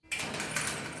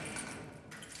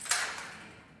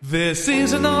This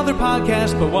is another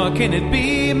podcast, but what can it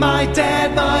be? My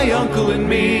dad, my uncle, and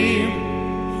me.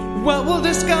 What we'll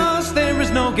discuss, there is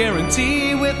no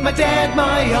guarantee with my dad,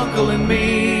 my uncle, and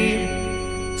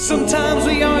me. Sometimes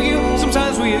we argue,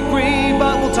 sometimes we agree,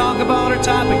 but we'll talk about our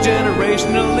topic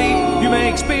generationally. You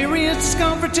may experience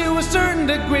discomfort to a certain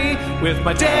degree with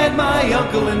my dad, my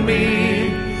uncle, and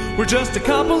me. We're just a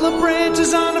couple of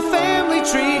branches on a family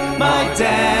tree. My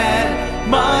dad,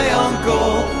 my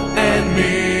uncle, and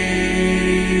me.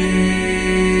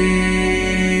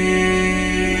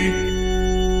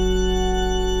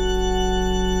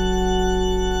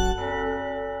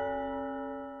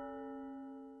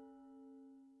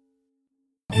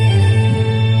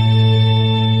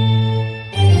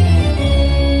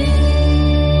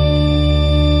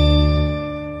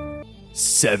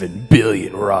 $7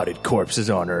 billion rotted corpses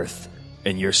on Earth,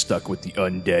 and you're stuck with the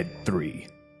undead 3.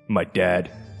 My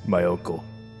dad, my uncle,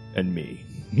 and me.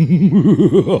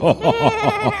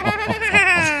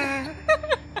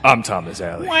 I'm Thomas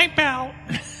Alley. Wipe out.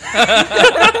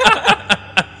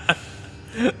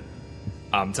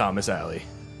 I'm Thomas Alley.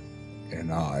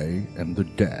 And I am the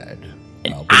dad.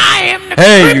 I am the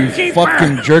Hey, crypt you keeper.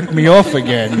 fucking jerked me off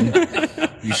again.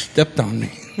 You stepped on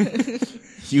me.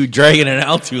 You dragging it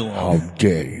out too long. How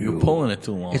dare you? You're pulling it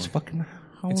too long. It's fucking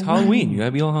It's Halloween. You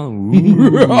gotta be all Halloween. You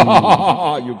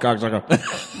cocksucker.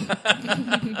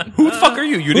 Who the fuck are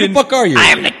you? Who the fuck are you? I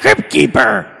am the crypt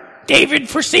keeper, David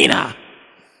Forsina,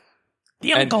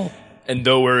 the uncle. And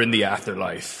though we're in the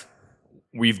afterlife,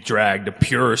 we've dragged a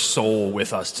pure soul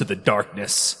with us to the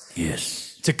darkness.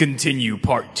 Yes. To continue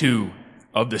part 2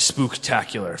 of the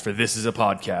Spooktacular for This Is a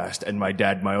Podcast and My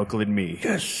Dad, My Uncle, and Me.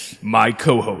 Yes. My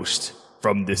co-host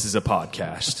from This Is a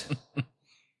Podcast.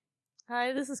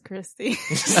 Hi, this is Christy.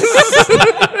 She's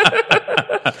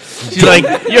like,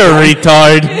 you're a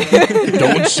retard.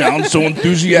 Don't sound so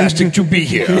enthusiastic to be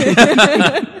here.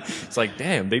 It's like,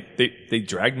 damn, they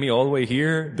dragged me all the way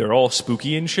here. They're all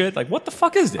spooky and shit. Like, what the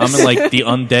fuck is this? I'm in like the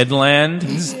undead land.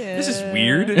 This is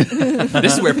weird.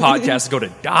 This is where podcasts go to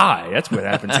die. That's what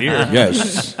happens here.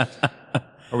 Yes.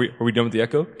 Are we done with the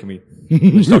echo? Can we?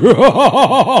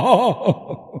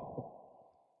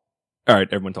 All right,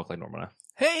 everyone talk like normal now.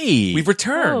 Hey. We've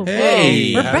returned. Oh,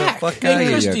 Hey. We're How back. the fuck hey,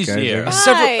 Christy's guys. here.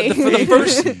 Hi.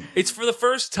 It's for the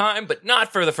first time, but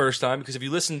not for the first time, because if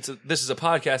you listen to This Is a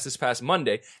Podcast this past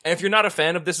Monday, and if you're not a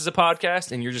fan of This Is a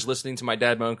Podcast, and you're just listening to My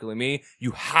Dad, My Uncle, and Me,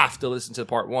 you have to listen to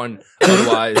part 1,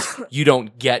 otherwise you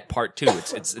don't get part 2.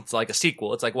 It's like a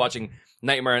sequel. It's like watching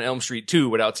Nightmare on Elm Street 2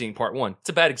 without seeing part 1. It's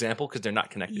a bad example, because they're not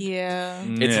connected. Yeah.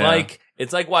 Yeah.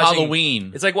 It's like watching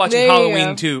Halloween. It's like watching There you Halloween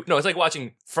go. 2. No, it's like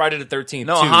watching Friday the 13th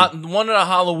No, 2. one of the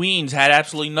Halloweens had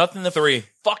absolutely nothing to 3.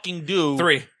 fucking do.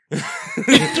 3. 3. 1,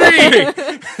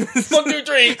 2,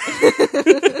 3.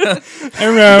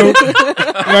 Hello.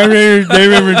 My name is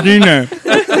David Medina.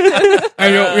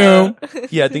 I don't know.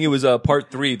 Yeah, I think it was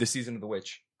part 3, The Season of the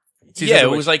Witch. Season Yeah, of it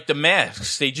the was Witch. like the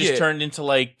masks. They just Yeah. turned into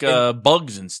like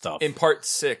bugs and stuff. In part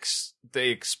 6, they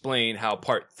explain how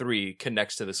part 3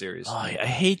 connects to the series. Oh, I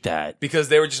hate that. Because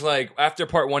they were just like, after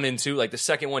part 1 and 2, like the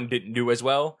second one didn't do as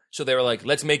well. So they were like,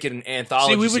 let's make it an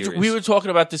anthology See, series. we were talking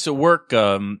about this at work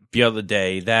the other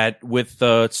day, that with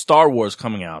Star Wars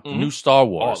coming out, the new Star Oh,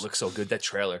 Wars. it looks so good, that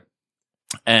trailer.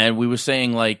 And we were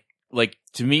saying like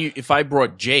to me, if I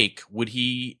brought Jake, would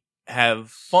he have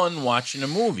fun watching a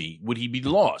movie? Would he be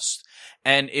lost?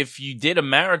 And if you did a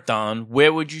marathon,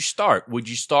 where would you start? Would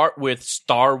you start with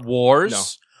Star Wars? No.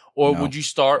 Or No. would you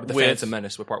start The with Phantom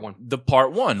Menace with part 1. the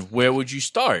part 1? Where would you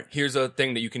start? Here's a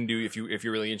thing that you can do if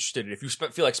you're really interested. If you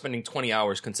feel like spending 20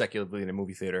 hours consecutively in a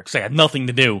movie theater. Because I had nothing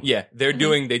to do. Yeah, they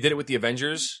did it with the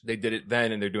Avengers. They did it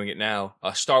then, and they're doing it now.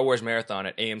 A Star Wars marathon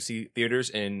at AMC theaters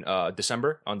in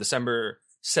December. On December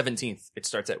 17th, it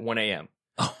starts at 1 a.m.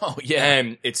 Oh, yeah.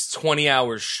 And it's 20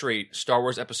 hours straight. Star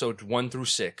Wars episodes 1 through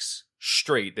 6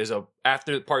 straight.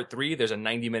 After part 3, there's a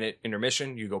 90-minute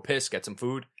intermission. You go piss, get some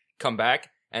food, come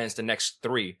back, and it's the next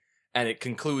 3. And it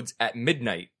concludes at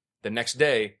midnight the next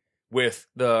day with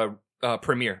the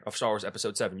premiere of Star Wars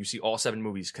Episode 7. You see all 7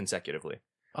 movies consecutively.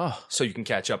 Oh. So you can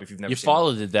catch up if you've never Your seen them.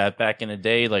 father did that back in the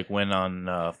day, like when on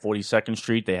 42nd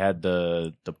Street they had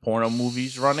the porno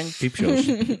movies running. Peep shows.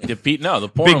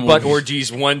 The porno Big butt movies. orgies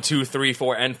 1, 2, 3,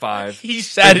 4, and 5. He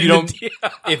sat If in you the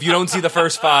if you don't see the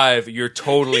first 5, you're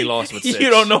totally lost with 6. You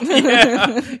don't know.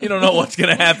 Yeah, you don't know what's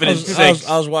gonna happen in 6.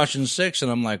 I was watching 6 and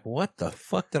I'm like, what the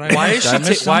fuck did I Why miss? is Did I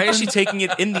miss why is something? she taking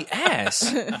it in the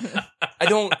ass?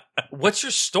 What's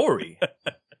your story?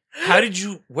 How did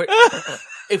you? What?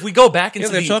 if we go back Yeah,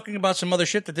 into they're the talking about some other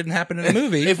shit that didn't happen in the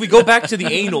movie. if we go back to the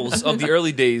anals of the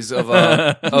early days of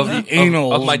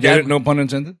Anal, of my get dad, it? No pun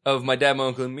intended. of my dad, my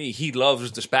uncle, and me, he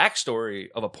loves this backstory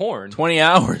of a porn. 20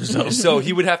 hours. Though. So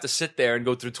he would have to sit there and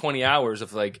go through 20 hours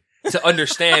of like to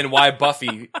understand why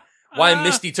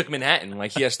Misty took Manhattan.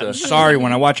 Like he has to. Sorry,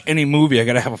 when I watch any movie, I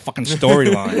gotta have a fucking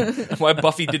storyline. Why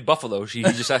Buffy did Buffalo. He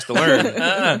just has to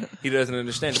learn. He doesn't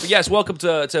understand it. But yes, welcome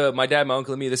to my dad, my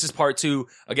uncle, and me. This is part 2,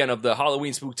 again, of the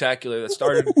Halloween Spooktacular that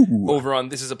started over on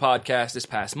This Is a Podcast this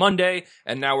past Monday.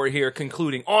 And now we're here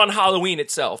concluding on Halloween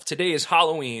itself. Today is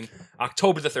Halloween,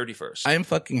 October the 31st. I am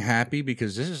fucking happy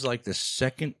because this is like the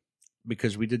second,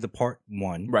 because we did the part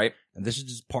 1. Right. And this is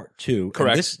just part 2.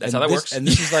 Correct. That's how that works. And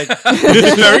this is like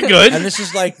Very good. And this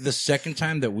is like the second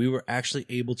time that we were actually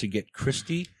able to get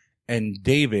Christy and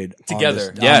David Together.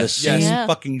 on the Yes. same Yeah.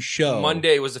 fucking show.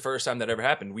 Monday was the first time that ever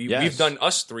happened. Yes. We've done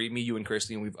us 3, me, you, and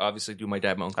Christy, and we've obviously do my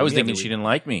dad, my uncle. I was and me thinking every she week. didn't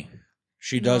like me.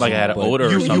 She does Like I had an odor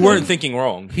or You something. weren't thinking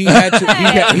wrong. He had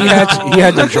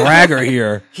to drag her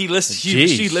here. She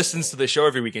Jeez. listens to the show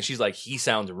every week, and she's like, he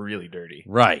sounds really dirty.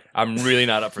 Right. I'm really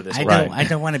not up for this. Right.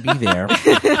 don't want to be there.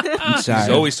 I'm sorry. He's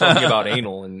always talking about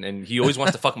anal, and he always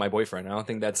wants to fuck my boyfriend. I don't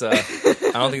think that's this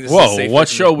is Whoa, safe what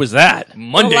for show me. was that?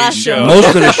 Monday's last show.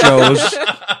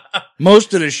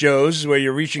 Most of the shows where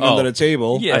you're reaching under the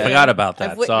table. Yeah. I forgot about I've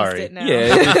that. witnessed Sorry. it now.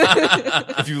 Yeah,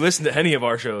 if you listen to any of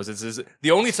our shows, it's the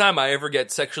only time I ever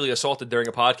get sexually assaulted during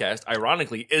a podcast,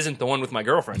 ironically, isn't the one with my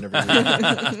girlfriend every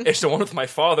week. It's the one with my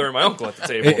father and my uncle at the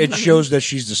table. It shows that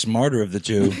she's the smarter of the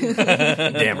two.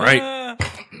 Damn right.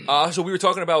 So we were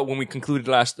talking about when we concluded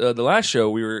the last show.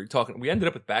 We ended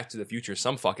up with Back to the Future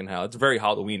some fucking how. It's very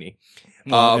Halloweeny.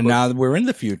 And But now we're in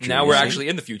the future. now you we're see? actually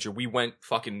in the future. We went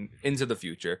fucking into the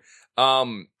future.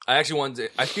 I actually wanted to,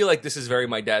 I feel like this is very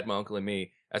my dad, my uncle, and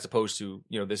me, as opposed to,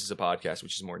 This Is a Podcast,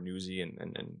 which is more newsy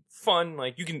and fun.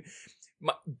 Like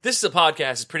This Is a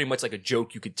Podcast is pretty much like a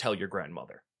joke you could tell your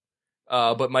grandmother.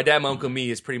 But my dad, my uncle, and me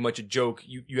is pretty much a joke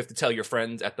you have to tell your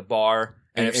friends at the bar.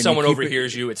 And if And someone you keep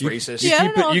overhears you, it's racist. Yeah, I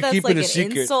keep don't know it- if that's keep like it a an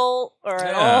secret. insult or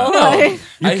at Yeah. all. No. Like,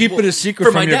 You keep it a secret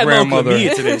for from my your dad, my uncle, and grandmother. me,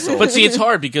 it's an insult. But see, it's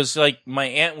hard because like my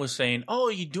aunt was saying, "Oh,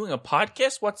 are you doing a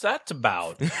podcast? What's that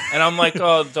about?" And I'm like,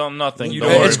 "Oh, nothing. Don't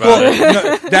worry It's about called.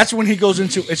 it." No, that's when he goes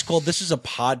into. It's called. This is a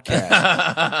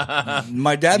podcast.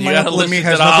 My dad, You my gotta uncle, and me listen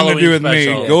has to the nothing to do with Halloween me.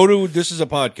 special. Go to. This is a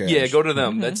podcast. Yeah, go to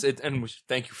them. That's it. And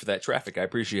thank you for that traffic. I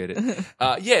appreciate it.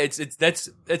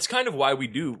 That's kind of why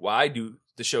I do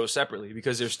the show separately,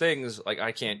 because there's things like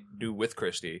I can't do with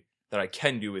Christy that I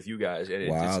can do with you guys. And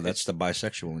Wow, that's the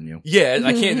bisexual in you. yeah.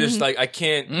 I can't just like I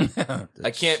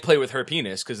can't play with her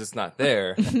penis because it's not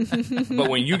there. But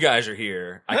when you guys are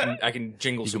here, I can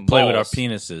jingle some Play with our balls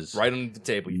penises. right on the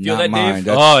table. You feel Not that, mine. Dave?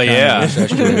 That's Oh, kinda yeah.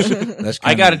 incestuous. That's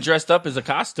I got kinda- it dressed up as a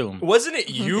costume. Wasn't it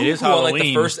you It is who on like the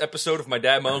Halloween. first episode of My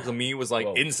Dad, My Uncle, and Me was like,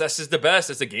 incest is the best.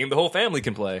 It's a game the whole family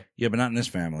can play. Yeah, but not in this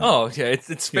family. Oh, okay.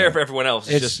 It's fair Yeah. for everyone else.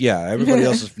 It's everybody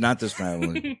else is not this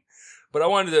family. But I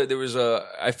wanted to, there was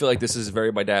I feel like this is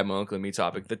very my dad, my uncle, and me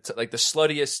topic. Like the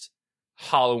sluttiest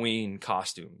Halloween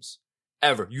costumes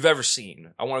you've ever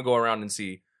seen. I want to go around and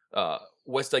see,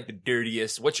 what's like the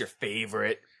dirtiest, what's your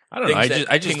favorite? I don't know. I things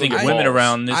that just think tingle women balls.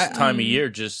 around this I- time of year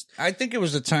just I think it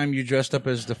was the time you dressed up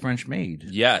as the French maid.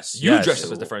 yes. You yes. dressed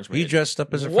up as the French maid. He dressed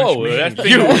up as a Whoa, French that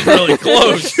maid. thing was really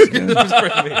close.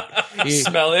 He-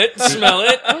 Smell it, smell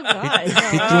it. oh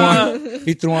God.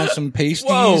 He threw on some pasties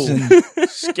Whoa. and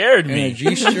Scared a me.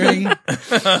 G-string.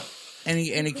 And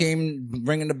he came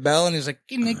ringing the bell and he's like,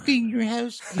 "Can I clean your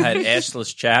house?" Had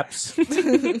assless chaps.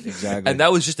 Exactly. And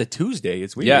that was just a Tuesday.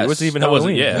 It's weird. Yes, It wasn't even that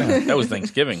Halloween. that was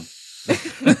Thanksgiving.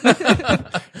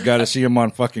 Got to see him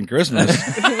on fucking Christmas.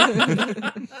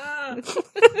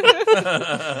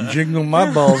 Jingle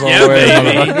my balls all Yeah, the way.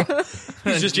 baby. motherfucker.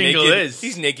 He's just Jingle naked. is.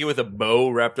 He's naked with a bow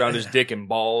wrapped around his dick and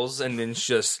balls, and then it's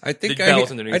just I think the I bells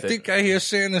hear, underneath I it. think I hear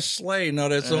Santa's sleigh. No,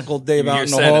 that's Uncle Dave You out hear in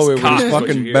the Santa's hallway with cock his is what you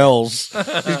fucking hear. bells.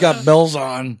 He's got bells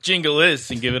on. Jingle is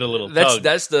and give it a little That's tug.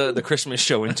 that's the Christmas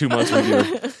show in 2 months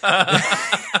review.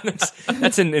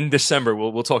 that's in December.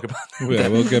 We'll talk about that. Yeah,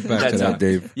 we'll get back to That's that,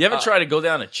 Dave. You ever try to go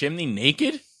down a chimney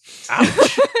naked? Is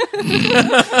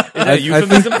that a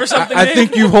euphemism for something? I Dave?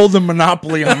 think you hold the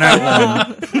monopoly on that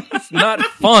one. It's not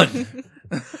fun.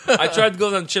 I tried to go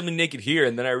down the chimney naked here,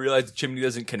 and then I realized the chimney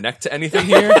doesn't connect to anything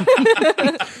here.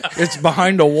 It's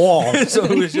behind a wall. So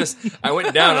it was just, I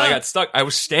went down and I got stuck. I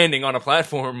was standing on a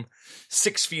platform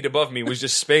 6 feet above me. It was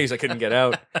just space. I couldn't get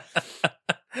out.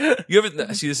 You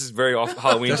ever see? This is very off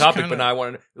Halloween That's topic, kinda- but now I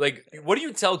want to like. What do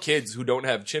you tell kids who don't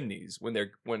have chimneys when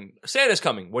Santa's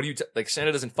coming? What do you like?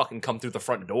 Santa doesn't fucking come through the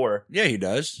front door. Yeah, he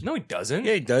does. No, he doesn't.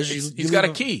 Yeah, he does. He's got a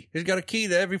key. He's got a key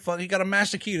to every. He got a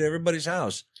master key to everybody's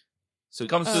house. So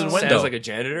Comes through the Santa's window. like a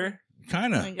janitor.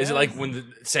 Kind of. Is it like when the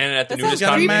Santa at the That nudist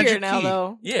sounds got a con? magic creepier now, key.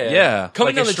 though. Yeah,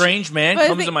 Like down a the strange man But I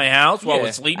comes think- to my house while Yeah. we're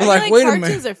I sleeping. feel Like, like wait a cartoons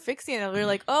minute. are fixing it. They're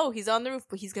like, oh, he's on the roof,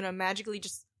 but he's gonna magically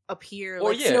just appear Or,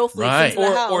 like yeah. snowflakes Right. into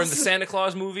the house. Or in the Santa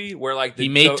Claus movie where like He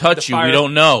may touch you. fire- We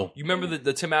don't know. You remember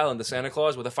the Tim Allen, the Santa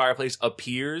Claus, where the fireplace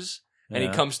appears and he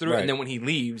Yeah. comes through, Right. and then when he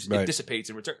leaves, it Right. dissipates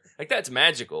and returns. Like that's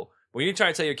magical. When you're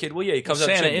trying to tell your kid, well, yeah, he comes out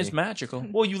Santa chimney. is magical.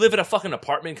 Well, you live in a fucking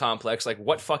apartment complex. Like,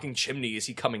 what fucking chimney is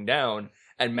he coming down?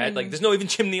 And like, there's no even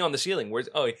chimney on the ceiling. Where's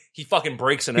he fucking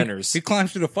breaks and enters. He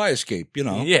climbs through the fire escape. You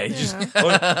know. Yeah, he just.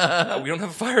 Oh, we don't have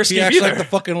a fire He escape acts either. like the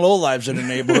fucking lowlives in the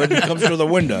neighborhood and comes through the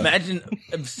window. Imagine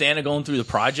Santa going through the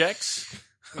projects.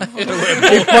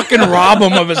 They fucking rob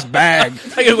him of his bag.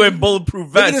 I could wear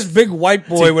bulletproof Look at vests. this big white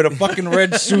boy with a fucking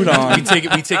red suit on.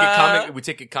 we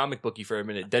take it comic booky for a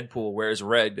minute. Deadpool wears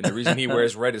red, and the reason he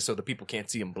wears red is so the people can't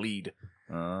see him bleed.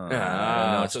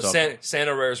 So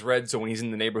Santa wears red, so when he's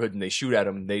in the neighborhood and they shoot at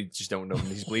him, they just don't know when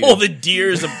he's bleeding. All the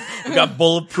deers have got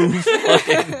bulletproof.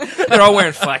 fucking- They're all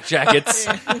wearing flak jackets.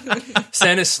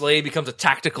 Santa's sleigh becomes a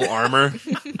tactical armor.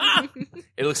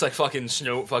 It looks like fucking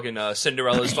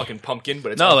Cinderella's fucking pumpkin,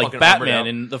 but it's No, all like fucking Batman armored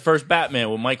in the first Batman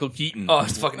with Michael Keaton. out. Oh,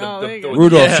 it's fucking Oh, there you go.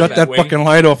 Rudolph, yeah, shut that Batwing. fucking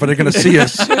light off or they're going to see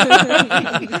us.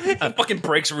 fucking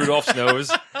breaks Rudolph's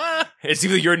nose. It's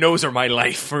either your nose or my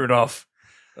life, Rudolph.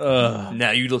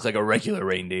 Now you look like a regular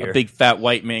reindeer. A big fat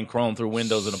white man crawling through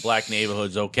windows in a black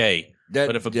neighborhood's okay.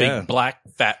 But if a big black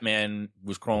fat man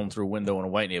was crawling through a window in a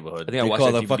white neighborhood, I think I They watched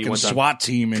call that the DVD fucking one time. SWAT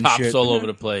team and cops shit. all over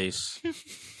the place.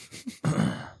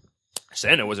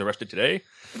 Santa was arrested today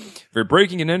for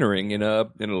breaking and entering in a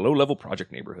low-level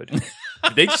project neighborhood.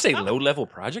 Did they just say low-level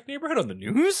project neighborhood on the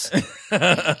news?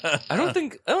 I don't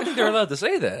think they're allowed to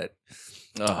say that.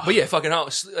 But yeah, fucking hell,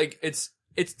 like it's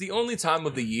the only time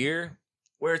of the year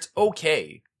where it's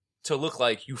okay to look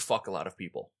like you fuck a lot of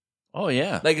people. Oh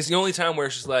yeah, Like it's the only time where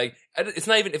it's just like it's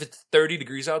not even if it's 30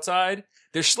 degrees outside.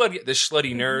 There's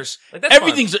slutty nurse. Like that's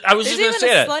everything's. I was There's just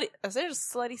gonna even say that. there's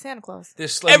a slutty Santa Claus.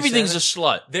 There's slutty Everything's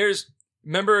Santa. a slut.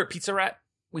 Remember Pizza Rat?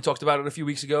 We talked about it a few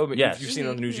weeks ago. But Yes. if you've seen it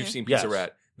on the news, Mhm. you've seen Pizza Yes.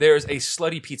 Rat. There's a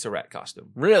slutty Pizza Rat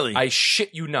costume. Really? I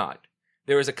shit you not.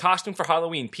 There is a costume for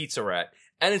Halloween, Pizza Rat,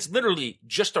 and it's literally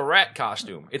just a rat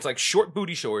costume. It's like short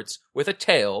booty shorts with a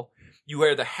tail. You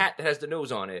wear the hat that has the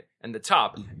nose on it and the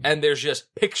top, and there's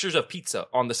just pictures of pizza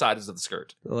on the sides of the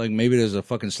skirt. Like maybe there's a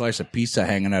fucking slice of pizza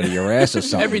hanging out of your ass or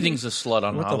something. Everything's a slut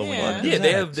on What the Halloween. fuck? Yeah, is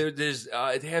they that?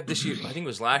 have. They have this year. I think it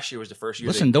was last year. Was the first year.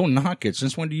 Listen, don't knock it.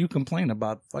 Since when do you complain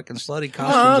about fucking slutty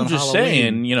costumes I'm on just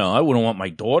Halloween? saying, I wouldn't want my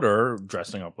daughter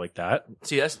dressing up like that.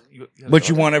 See, that's. But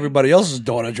you want everybody else's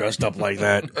daughter dressed up like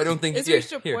that. I don't think It's yeah,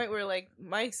 reached a here. point where like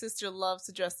my sister loves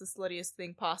to dress the sluttiest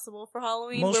thing possible for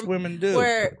Halloween. Most where, women do.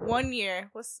 Where one year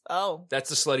That's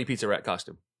the slutty Pizza Rat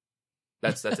costume.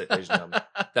 That's it, ladies and gentlemen.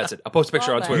 That's it. I'll post a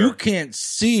picture on Oh, Twitter. You can't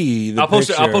see the I'll post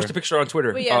picture. a picture on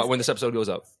Twitter But yes. when this episode goes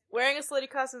up. wearing a slutty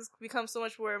costume has become so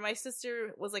much where my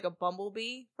sister was like a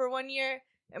bumblebee for one year,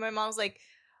 and my mom's like,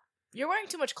 "You're wearing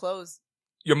too much clothes."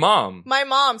 Your mom. My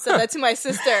mom said that to my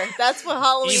sister. That's what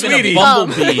Halloween Even has a become.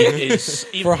 bumblebee is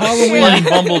For Halloween- slutty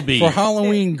bumblebee. For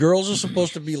Halloween, girls are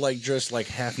supposed to be like dressed like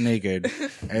half naked,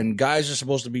 and guys are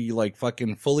supposed to be like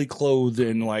fucking fully clothed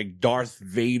in like Darth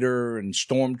Vader and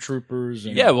stormtroopers.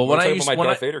 And Yeah, well, when We're I talking used about my when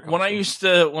I, Darth Vader when I costume. used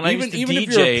to when I even used to even DJ,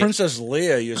 if you're a Princess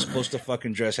Leia, you're supposed to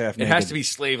fucking dress half It naked. has to be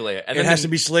Slave Leia. And It then has the-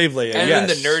 to be Slave Leia. And yes.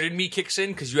 then the nerd in me kicks in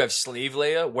because you have Slave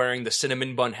Leia wearing the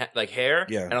cinnamon bun hair.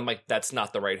 Yeah. And I'm like, that's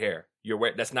not the right hair.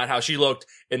 That's not how she looked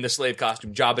in the slave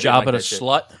costume. Jabba didn't Jabba like the that shit.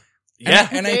 slut. Yeah.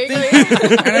 And There I you think, go.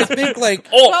 and I think like,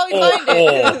 Probably find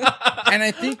it. and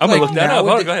I think I'm like gonna look that up.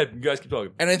 nowadays- Go ahead. You guys keep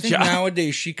talking. And I think Ja-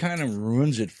 nowadays she kind of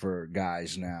ruins it for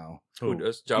guys now. Who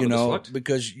does? Jabba You know, the slut?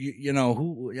 because you know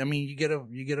who? I mean,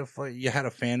 you had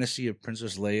a fantasy of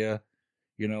Princess Leia,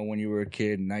 when you were a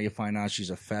kid, and now you find out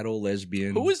she's a fat old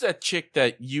lesbian. Who was that chick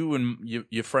that you and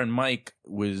your friend Mike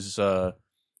was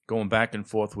going back and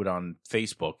forth with on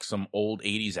Facebook? Some old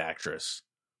 '80s actress,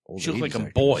 Old she looked like 80s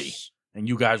a boy. actress. and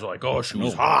you guys were like, "Oh, she An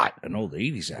was old- hot." An old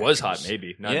 '80s actress. Was hot,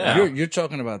 maybe. Not Yeah. now. You're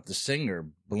talking about the singer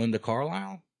Belinda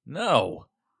Carlisle. No,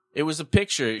 it was a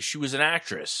picture. She was an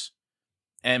actress,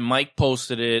 and Mike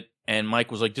posted it. And Mike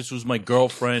was like, "This was my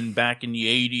girlfriend back in the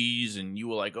 '80s," and you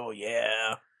were like, "Oh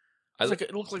yeah." It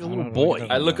looked like a I little don't know what boy.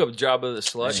 you're I look up Jabba the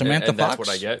slut, Samantha and that's Fox? what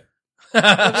I get.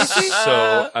 So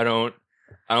So I don't.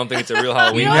 I don't think it's a real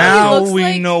Halloween. You know guy. how he Now looks we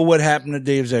like? know what happened to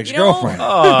Dave's You know, ex-girlfriend. in the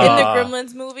Ah.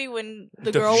 Gremlins movie when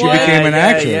the girl She was. became an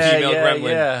actress. Yeah, Female yeah, gremlin.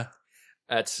 yeah.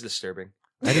 That's disturbing.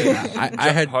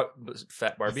 I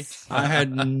Fat Barbie.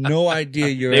 had no idea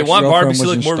your They want ex-girlfriend Barbies to was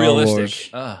look in more Star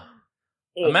realistic. Wars.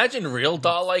 Imagine a real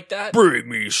doll like that. Bring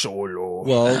me Solo.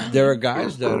 Well, there are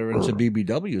guys that are into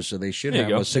BBW, so they should There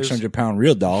you have go. a 600-pound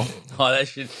real doll. Oh, that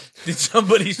shit. Did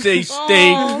somebody say steak?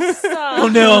 Oh, stop. Oh,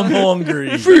 now I'm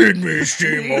hungry. Feed me,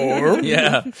 Seymour.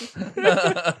 Yeah.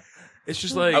 It's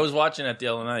just like I was watching that the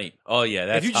other night. Oh, yeah,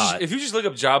 that's hot. if you just look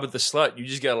up Jabba the Slut, you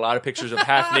just get a lot of pictures of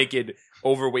half naked,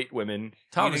 overweight women.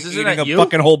 Thomas, isn't Eating that a you?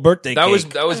 fucking whole birthday That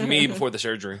cake. was me before the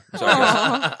surgery. So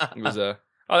I guess it was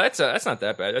that's not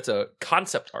that bad. That's a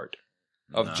concept art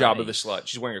of Jabba the Slut.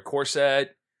 She's wearing a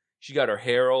corset. She got her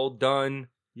hair all done.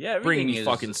 Yeah, Bring everything me is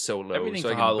fucking Solo. Everything so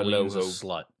for I can Halloween is a below-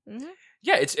 slut.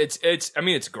 Yeah, it's. I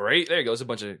mean, it's great. There you go. It's a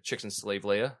bunch of chicks in Slave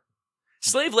Leia.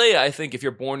 Slave Leia, I think, if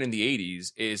you're born in the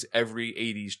 '80s, is every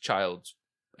 '80s child's,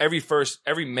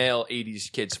 every male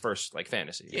 '80s kid's first like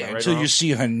fantasy. Am I right or Until wrong? you see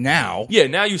her now. Yeah,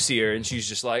 now you see her and she's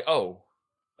just like, oh,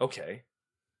 okay.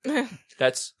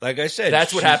 That's Like I said, what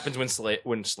she's- happens when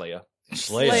Slaya.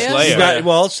 Slave Leia? Leia. You got-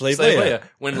 well, Slave Slave Leia. Leia.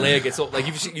 When Leia gets old, like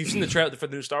you've seen the trailer for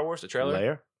the new Star Wars, the trailer.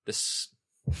 Layer? This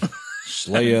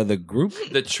Slayer the group.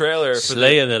 the trailer for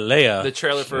Slayer the Leia. the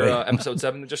trailer for episode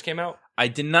 7 that just came out. I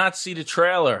did not see the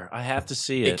trailer. I have to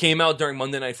see It it. came out during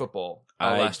Monday Night Football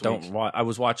last week. I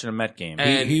was watching a Met game.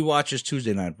 And He watches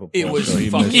Tuesday Night Football. it was so he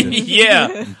fucking- missed it. yeah,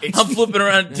 It's- I'm flipping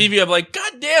around the TV. I'm like,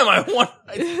 God damn! I want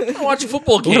to watch a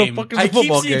football Who the game. fuck is I a keep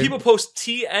football seeing game? people post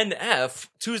TNF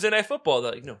Tuesday Night Football.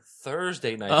 They're like, no,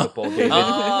 Thursday Night Football, David.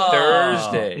 Oh.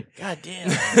 Thursday. God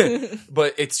damn!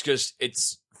 But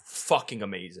it's fucking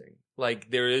amazing.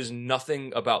 Like, there is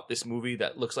nothing about this movie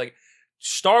that looks like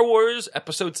Star Wars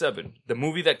Episode 7, the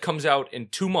movie that comes out in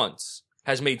 2 months,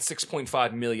 has made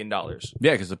 $6.5 million.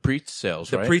 Yeah, because the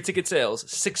pre-sales, The right? pre-ticket sales,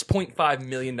 $6.5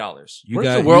 million. You what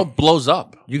if got- the world blows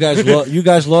up? You guys, you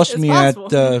guys lost It's me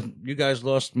possible. at. You guys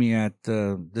lost me at.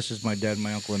 This is my dad,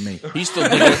 my uncle, and me. He's still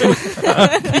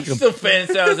he's still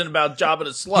fantasizing about Jabba the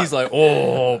Slut. He's like,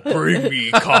 oh, bring me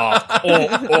cock.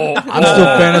 Oh. I'm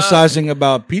still fantasizing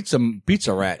about Pizza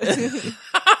Rat.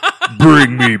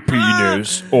 Bring me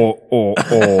penis. Oh.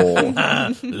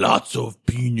 lots of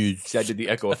peanuts. See, I did the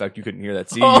echo effect. You couldn't hear that.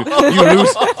 See,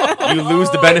 you lose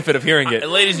the benefit of hearing it.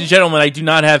 And ladies and gentlemen, I do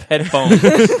not have headphones.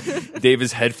 Dave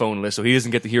is headphoneless, so he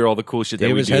doesn't get to hear all the cool shit Dave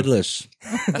that we is do. headless.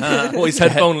 Well, he's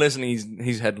headphoneless and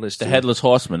he's headless. The too. headless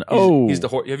horseman. He's the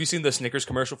have you seen the Snickers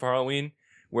commercial for Halloween?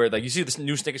 Where like you see the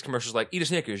new Snickers commercials like eat a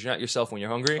Snickers, you're not yourself when you're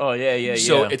hungry. Oh yeah.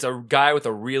 So it's a guy with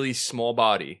a really small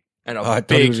body and a Oh, I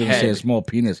thought he big was going to say a head. small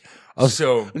penis. I was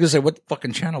So going to say, what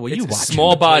fucking channel were you it's a watching?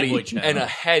 small body Playboy channel. and a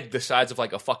head the size of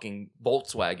like a fucking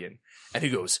Volkswagen. And he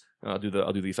goes, I'll do the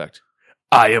effect.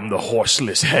 I am the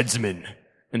horseless headsman.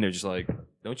 And they're just like,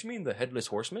 don't you mean the headless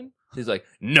horseman? He's like,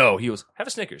 no. He goes, have a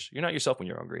Snickers. You're not yourself when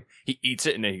you're hungry. He eats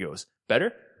it and then he goes,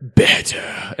 better? Better.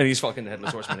 And he's fucking the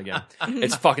headless horseman again.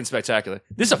 It's fucking spectacular.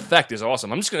 This effect is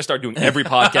awesome. I'm just going to start doing every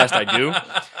podcast I do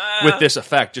with this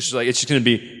effect. Just like, it's just going to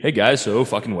be, hey guys, so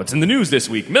fucking what's in the news this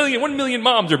week? 1 million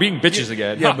moms are being bitches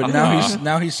again. Yeah, but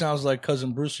now he sounds like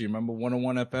Cousin Brucey. Remember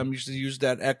 101 FM used to use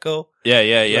that echo?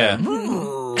 yeah.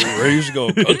 He used to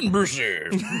go, Cousin Brucey.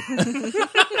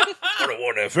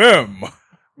 101 FM.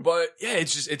 But yeah,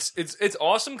 it's just it's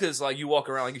awesome because like you walk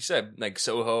around like you said like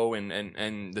Soho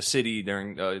and the city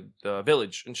during the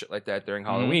village and shit like that during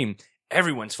Halloween,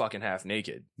 everyone's fucking half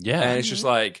naked. Yeah. And it's just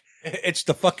like, It's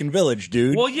the fucking village,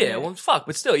 dude. well, yeah, well, fuck,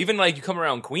 but still, even like you come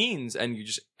around Queens and you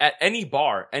just at any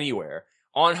bar anywhere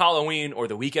on Halloween or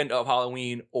the weekend of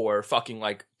Halloween or fucking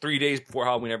like 3 days before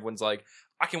Halloween, everyone's like,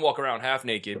 I can walk around half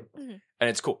naked and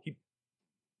it's cool.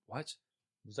 What?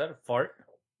 Was that a fart?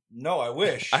 No, I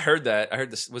wish. I heard that. I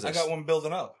heard this. Was I this? got one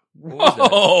building up. What was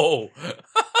that? Whoa!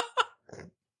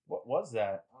 What was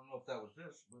that? I don't know if that was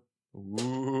this.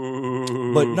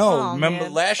 Ooh. But no, Oh, remember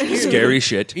man. last year? Scary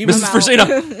shit. Even- Mrs.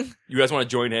 Frisina, you guys want to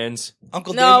join hands?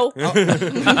 Uncle No.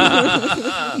 David.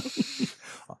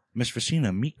 Miss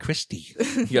Frisina, meet Christy.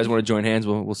 You guys want to join hands?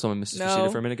 We'll summon Mrs. No.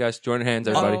 Frisina for a minute, guys. Join hands,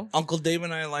 everybody. Oh. Uncle Dave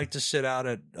and I like to sit out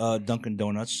at Dunkin'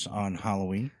 Donuts on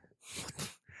Halloween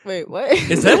Wait, what?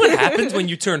 Is that what happens when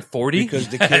you turn 40? because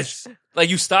the kids Like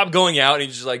you stop going out and you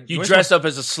just like You dress up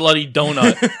as a slutty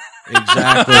donut.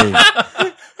 exactly.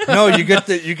 No, you get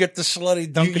the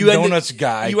slutty Dunkin' you end up- Donuts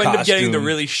guy. You end up getting the costume.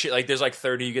 really shit. Like there's like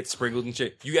 30, you get sprinkled and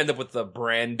shit. You end up with the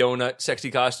brand donut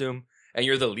sexy costume, and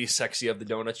you're the least sexy of the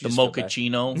donuts. You The just feel bad.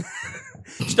 mochaccino.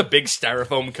 Just a big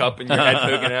styrofoam cup and your head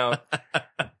poking out.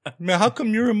 Man, how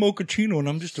come you're a mochaccino and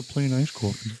I'm just a plain iced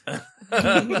coffee?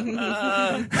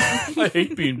 I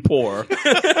hate being poor.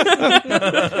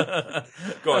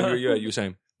 Go on, you were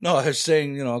saying. No, I was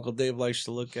saying, Uncle Dave likes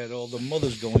to look at all the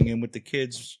mothers going in with the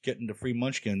kids getting the free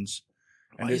munchkins.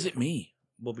 And Why is it me?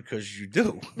 Well, because you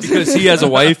do. Because he has a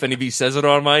wife, and if he says it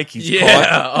on mic, he's caught.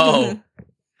 Oh.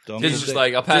 He's just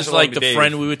like, I'll pass Just it along like to the Dave.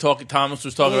 friend we were talking, Thomas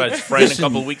was talking about his friend Listen, a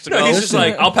couple of weeks ago. No, he's just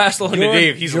like, I'll pass it along to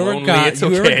Dave. He's you're lonely. A guy, It's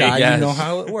you're okay. a guy. Yes. You know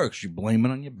how it works. You blame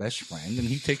it on your best friend, and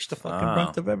he takes the fucking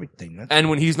brunt of everything. That's And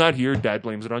when he's not here, Dad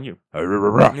blames it on you.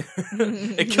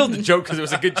 It killed the joke because it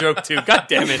was a good joke too. God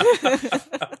damn it!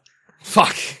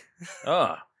 Fuck.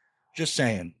 just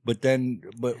saying. But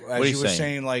as you were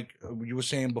saying, like you were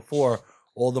saying before,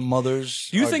 all the mothers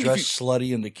Do you are think dressed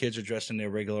slutty and the kids are dressed in their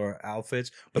regular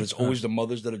outfits, but it's always the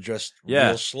mothers that are dressed Yeah.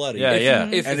 real slutty. Yeah, yeah.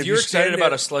 If And if you're you excited stand about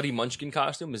there- a slutty munchkin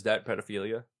costume, is that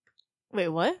pedophilia? Wait,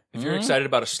 what? If you're excited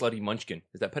about a slutty munchkin,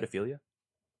 is that pedophilia?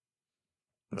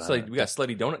 It's like we got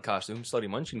slutty donut costumes, slutty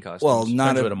munchkin costumes. Well,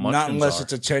 not Depends what a not unless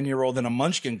munchkins it's a 10-year-old in a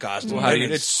munchkin costume. Well, how do Then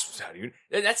you? it's-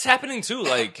 That's happening too.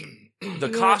 Like the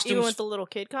Even costumes. with the little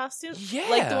kid costume? Yeah.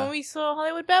 Like the one we saw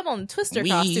Hollywood Babylon, Twister We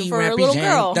costume for a little represent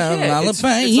girl. the- Yeah, it's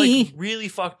lullaby. like really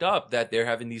fucked up that they're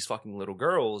having these fucking little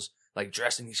girls like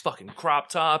dressed in these fucking crop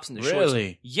tops and the shorts.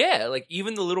 Really? Yeah, like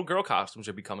even the little girl costumes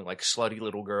are becoming like slutty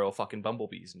little girl fucking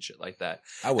bumblebees and shit like that.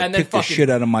 I would And then pick the fucking- shit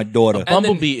out of my daughter. And then-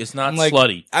 Bumblebee is not I'm like,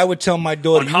 slutty. I would tell my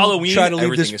daughter, On you Halloween, try to leave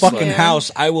everything this is fucking slutty.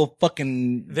 house, I will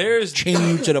fucking There's chain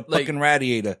you to the like, fucking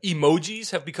radiator.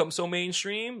 Emojis have become so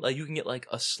mainstream. Like you can get like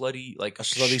a slutty A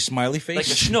slutty smiley face.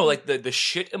 like the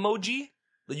shit emoji.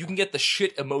 Like, you can get the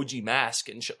shit emoji mask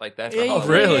and shit like that. For Yeah, Halloween.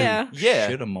 really? Yeah. Yeah.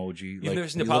 Shit emoji. never Like,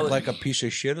 seen you the pilot- look like a piece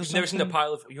of shit or You've something? never seen the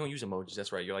pile of. You don't use emojis.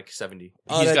 That's right. You're like 70.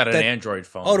 Oh, He's that- got an that- Android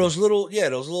phone. Oh, those little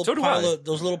So do I.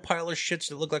 those little pile of shits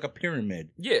that look like a pyramid.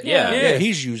 Yeah. Yeah. Yeah,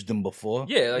 he's used them before.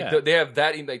 Yeah, like Yeah. they have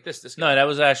that in like this. Guy. No, that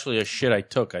was actually a shit I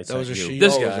took. That was a shit. shit.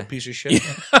 This It was guy. a piece of shit.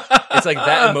 It's like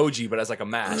that emoji, but as like a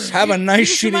mask. Have a nice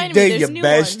just shitty reminded me, day, there's you new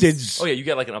bastards. Oh yeah, you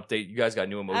get like an update. You guys got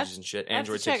new emojis have- and shit. I have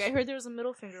to Android check. takes- I heard there was a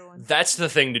middle finger one. That's the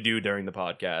thing to do during the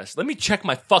podcast. Let me check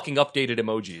my fucking updated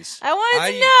emojis. I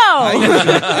wanted to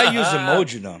I know. use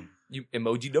emoji them. You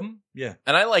emojied them? Yeah.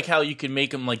 And I like how you can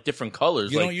make them like different colors.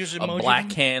 You like don't use a emoji?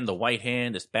 black hand, a white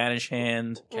hand, a Spanish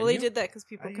hand. Well, they did that because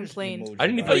people complained. I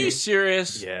didn't even Are know you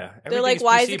serious? Yeah. They're like, Everything's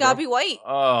why is PC, it gotta bro. be white?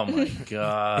 Oh my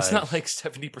god! It's not like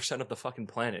 70% of the fucking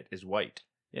planet is white.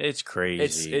 It's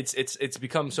crazy. It's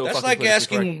become so. That's fucking like politically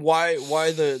asking correct.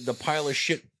 why the pile of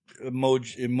shit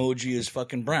emoji is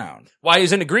fucking brown. Why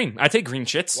isn't it green? I take green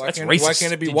shits. Why That's can't, racist. why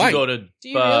can't it be Did white? you go to Do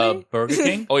you really? Burger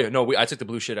King? Oh yeah, no. I took the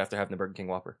blue shit after having the Burger King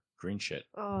Whopper. Green shit.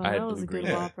 Oh, I had that was blue a good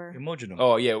green. Whopper. Emoji them.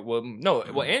 Oh yeah, well no,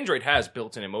 well Android has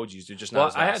built-in emojis. They're just not. Well,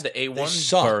 as I had fast. the They A1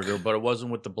 suck. burger, but it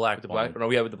wasn't with the black the bun. black. No,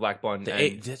 we have with the black bun. The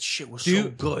and- that shit was do you, so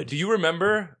good. Do you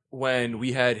remember when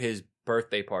we had his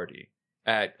birthday party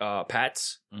at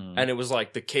Pat's, and it was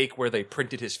like the cake where they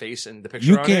printed his face and the picture?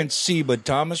 You on can't It? see, but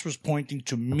Thomas was pointing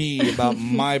to me about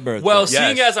my birthday. Well, Yes.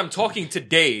 seeing as I'm talking to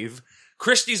Dave,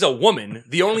 Christy's a woman.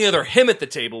 The only other him at the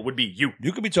table would be you.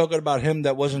 you could be talking about him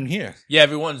that wasn't here. Yeah,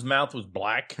 everyone's mouth was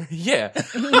black. Yeah,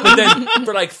 but then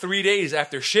for like 3 days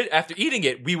after eating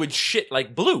it, we would shit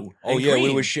like blue. Oh and yeah, we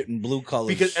green. were shitting blue colors.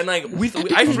 Because and like I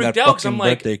From freaked that out because I'm fucking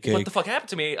like, birthday cake. what the fuck happened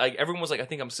to me? Like everyone was like, I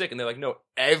think I'm sick, and they're like, no,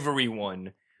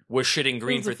 everyone was shitting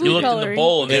green was for a 3 You food looked days. in the coloring.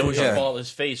 bowl and there was Yeah. your father's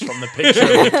face from the picture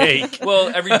of the cake. Well,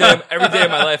 every day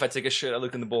of my life, I take a shit, I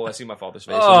look in the bowl, I see my father's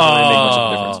face. So it doesn't really make much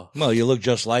of a difference. well, you look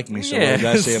just like me. So Yeah. what did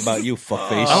I say about you,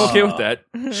 fuckface? I'm okay with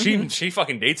that. She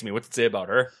fucking dates me. What's to say about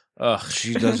her? Ugh.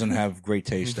 She doesn't have great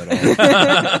taste at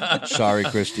all. Sorry,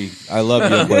 Christy. I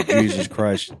love you, but Jesus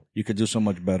Christ, you could do so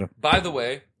much better. By the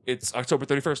way, it's October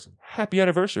 31st. Happy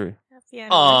anniversary. Happy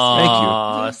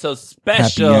Aw, so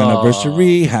special. Happy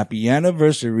anniversary, happy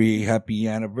anniversary, happy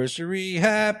anniversary,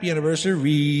 happy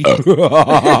anniversary. Do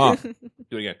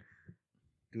it again.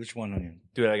 Which one on you?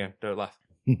 Do it again. Do it laugh.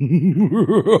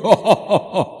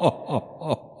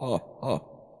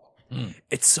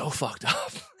 It's so fucked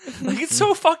up. Like it's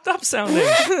so fucked up sounding.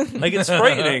 Like it's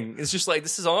frightening. It's just like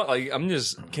this is all. Like I'm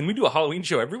just. Can we do a Halloween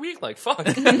show every week? Like fuck.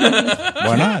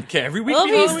 Why not? Can every week Well,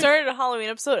 be we Halloween? started a Halloween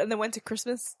episode and then went to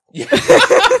Christmas.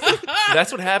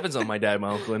 That's what happens on My Dad,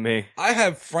 My Uncle, and Me. I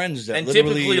have friends that And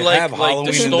literally typically, have like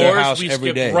Halloween the in their stores, house we every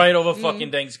skip day. right over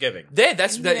fucking Thanksgiving. That.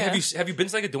 Yeah. Have you been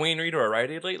to like a Dwayne Reed or a Rite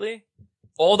Aid lately?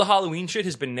 All the Halloween shit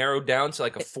has been narrowed down to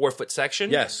like a 4-foot section.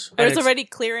 Yes. And There's it's- already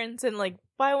clearance and like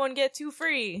buy one get two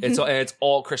free. It's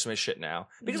all Christmas shit now.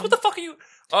 Because what the fuck are you?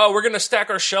 Oh, we're gonna stack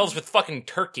our shelves with fucking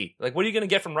turkey. Like, what are you gonna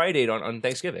get from Rite Aid on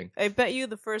Thanksgiving? I bet you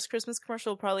the first Christmas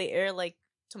commercial will probably air like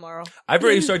tomorrow. I've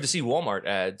already started to see Walmart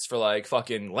ads for like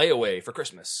fucking layaway for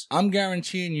Christmas. I'm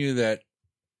guaranteeing you that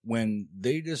when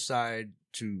they decide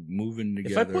to move in If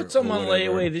together, I put some or on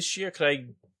whatever- layaway this year, could I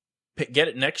get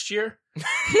it next year?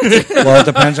 well, it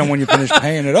depends on when you finish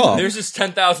paying it off. There's this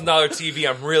 $10,000 TV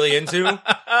I'm really into.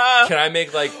 Can I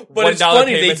make like But $1 it's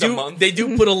funny, payments a month? they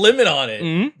do put a limit on it.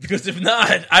 Mhm. Because if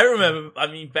not, I remember,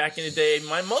 back in the day,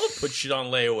 my mother put shit on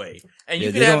layaway. And you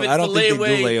Yeah, could they have don't- it I don't for think they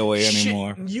layaway. do layaway shit.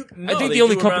 anymore. No, I think they the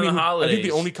only do around company the who, I holidays. think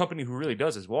the only company who really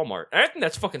does is Walmart. And I think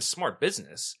that's fucking smart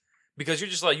business. Because you're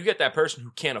just like, you get that person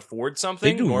who can't afford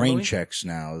something. They do normally. rain checks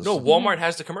now. No, Walmart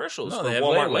has the commercials No, for they have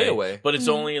Walmart layaway. layaway. But it's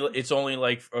only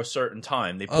like a certain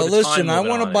time. They put a time Listen, I limit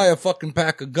want to on buy it. a fucking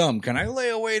pack of gum. Can I lay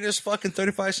away this fucking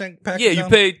 35-cent pack Yeah, of you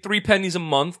gum? pay 3 pennies a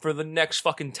month for the next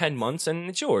fucking 10 months and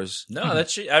it's yours. No, that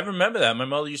shit. I remember that. My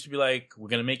mother used to be like, "We're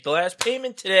gonna make the last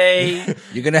payment today."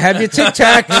 You're going to have your Tic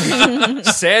Tac.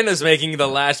 Santa's making the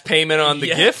last payment on the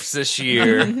Yeah. gifts this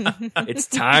year. It's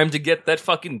time to get that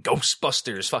fucking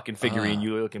Ghostbusters fucking figurine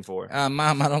you were looking for.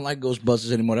 Mom, I don't like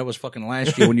Ghostbusters anymore. That was fucking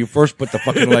last year when you first put the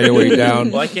fucking layaway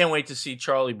down. Well, I can't wait to see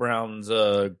Charlie Brown's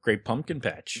Great Pumpkin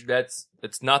Patch. That's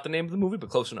not the name of the movie, but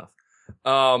close enough.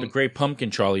 The Great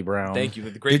Pumpkin Charlie Brown. Thank you.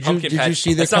 The Great Did you- Pumpkin did you Patch.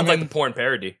 see that they're sounds like coming- the porn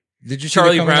parody. Did you see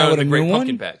Charlie they're coming out Brown with and a the Great new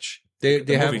Pumpkin one? Patch. They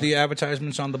The have movie. the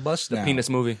advertisements on the bus The now. penis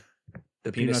movie.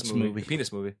 The Peanuts penis movie. movie. The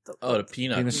penis movie. Oh, the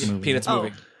Peanuts. Penis movie. Peanuts Oh.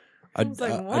 movie. I was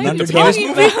like, what an are you underdog, talking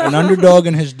about? an underdog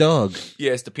and his dog.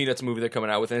 Yeah, it's the Peanuts movie they're coming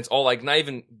out with, and it's all like not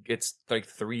even. It's like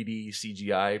 3D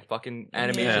CGI fucking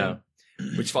animation,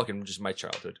 which fucking just my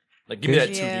childhood. Like, give me that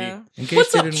 2D. Yeah. In case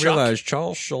What's they up, didn't Chuck? realize,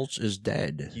 Charles Schultz is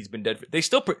dead. He's been dead. They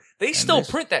still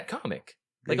print that comic.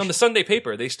 Like They on the Sunday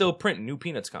paper, they still print new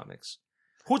Peanuts comics.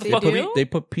 Who the They fuck are we? do? They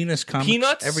put Peanuts comics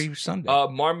Peanuts? every Sunday.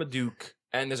 Marmaduke,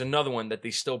 and there's another one that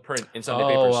they still print in Sunday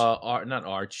papers. Not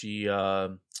Archie.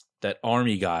 That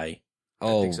army guy,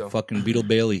 think so. Fucking Beetle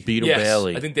Bailey. Beetle Yes,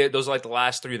 Bailey. I think those are like the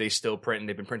last 3 they still print, and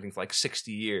they've been printing for like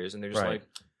 60 years, and they're just Right. like,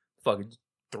 fucking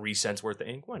 3 cents worth of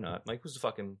ink. Why not? Like, who's the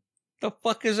fucking? The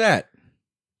fuck is that?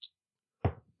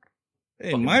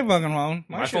 Hey, Fucking- my fucking phone.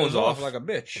 My shit phone's is off. like a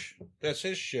bitch. That's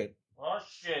his shit. Oh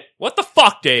shit! What the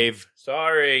fuck, Dave?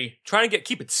 Sorry. Trying to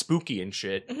keep it spooky and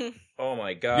shit. Oh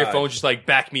my god. Your phone's just like,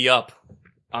 back me up.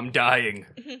 I'm dying.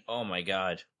 Oh my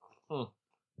god. Hmm.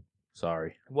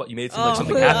 Sorry. What? You made it seem like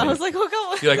something I happened. was like,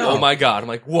 oh, You're like, oh my god. I'm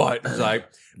like, what? It's like,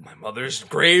 my mother's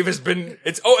grave has been.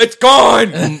 It's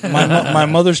gone. My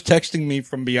mother's texting me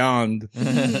from beyond.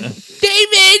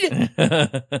 David.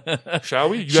 Shall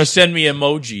we? You She guys, send me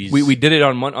emojis. we did it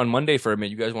on Monday for a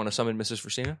minute. You guys want to summon Mrs.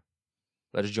 Frisina?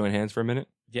 Let us join hands for a minute.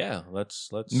 Yeah. Let's.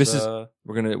 Mrs.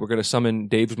 We're gonna summon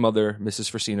Dave's mother, Mrs.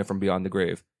 Frisina, from beyond the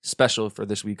grave. Special for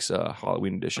this week's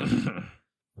Halloween edition.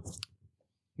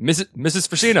 Mrs.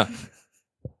 Frisina,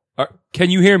 can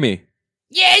you hear me?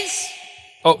 Yes.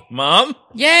 Mom.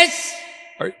 Yes.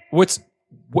 What's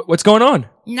going on?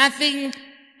 Nothing.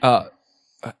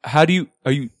 How do you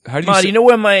Ma, do you know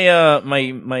where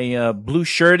my blue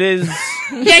shirt is?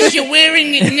 Yes, you're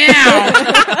wearing it now.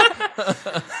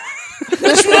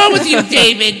 What's wrong with you,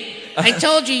 David? I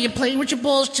told you, you're playing with your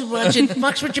balls too much. It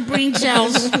fucks with your brain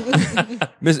cells.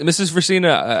 Mrs.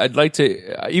 Frisina, I'd like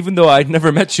to, even though I'd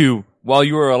never met you while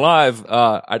you were alive,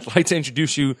 I'd like to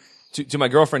introduce you to my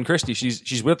girlfriend Christy. She's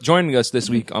joining us this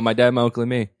week on My Dad, My Uncle, and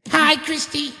Me. Hi,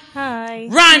 Christy. Hi.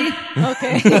 Run.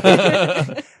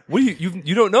 Okay. What do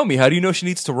you don't know me? How do you know she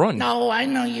needs to run? No, I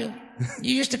know you.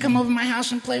 You used to come over my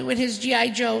house and play with his G.I.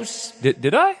 Joes.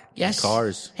 Did I? Yes.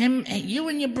 Cars. Him, you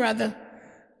and your brother.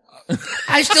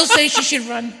 I still say she should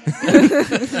run.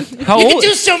 How You can old?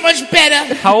 do so much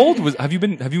better. How old have you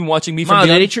been watching me from Ma, did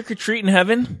they beyond? trick or treat in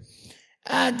heaven?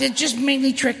 They're just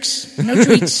mainly tricks. No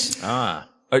treats. Ah.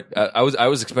 I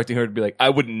was expecting her to be like, I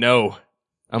wouldn't know.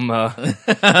 I'm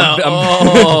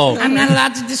Oh. I'm not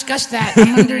allowed to discuss that.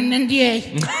 I'm under an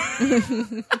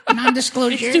NDA.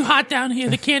 Non-disclosure. It's too hot down here.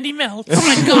 The candy melts. Oh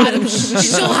my god, it's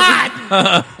so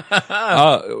hot.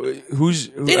 who's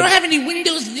They don't have any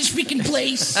windows in this freaking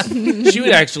place. She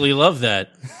would actually love that.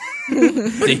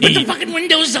 The The heat. fucking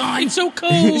windows on. It's so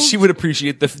cold. she would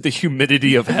appreciate the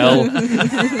humidity of hell.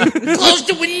 Close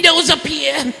the windows up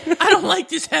here. I don't like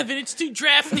this heaven. It's too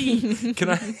drafty. Can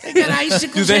I? I got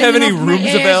icicles. Do they have any hanging off my rooms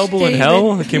ass, available in David.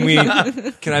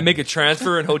 hell? Can I make a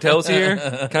transfer in hotels here?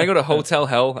 Can I go to Hotel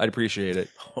Hell? I'd appreciate it.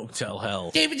 Hotel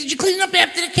hell. David, did you clean up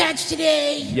after the cats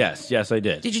today? Yes, I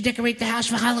did. Did you decorate the house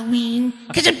for Halloween?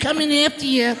 Because I'm coming after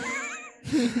you.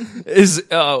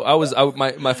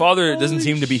 My father doesn't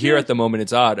seem to be here at the moment.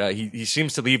 It's odd. He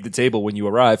seems to leave the table when you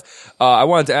arrive. I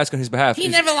wanted to ask on his behalf. He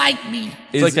never liked me.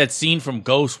 It's like that scene from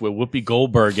Ghost where Whoopi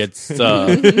Goldberg gets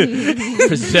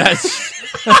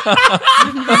possessed.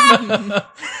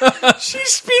 She's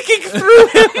speaking through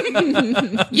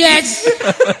him. Yes.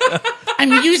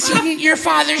 I'm using your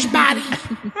father's body.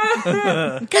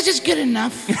 Because it's good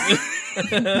enough.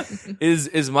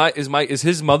 Is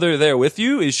his mother there with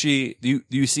you? Is she? Do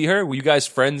you see her? Were you guys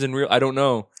friends in real? I don't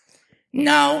know.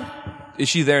 No. Is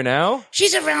she there now?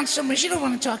 She's around somewhere. She don't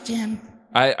want to talk to him.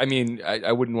 I mean,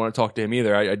 I wouldn't want to talk to him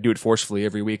either. I do it forcefully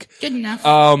every week. Good enough.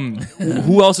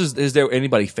 Who else is there?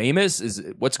 Anybody famous?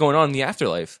 What's going on in the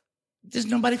afterlife? There's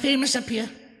nobody famous up here.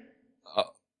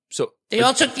 So They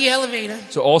all took the elevator.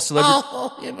 So all celebrities.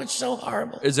 Oh, it was so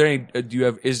horrible. Is there any? Do you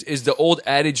have? Is the old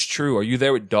adage true? Are you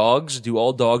there with dogs? Do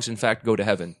all dogs in fact go to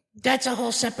heaven? That's a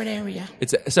whole separate area.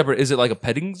 It's a separate. Is it like a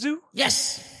petting zoo?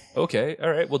 Yes. Okay, all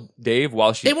right. Well, Dave,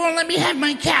 while They won't let me have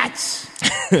my cats.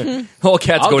 all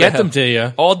cats I'll go get to them heaven. to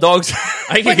you. All dogs.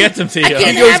 I can get them to I you.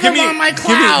 can't He goes, have them on my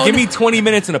cloud. give me 20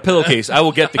 minutes and a pillowcase. I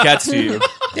will get the cats to you.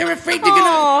 They're afraid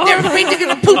they're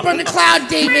gonna poop on the cloud,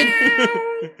 David.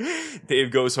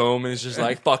 Dave goes home and is just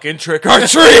like, fucking trick or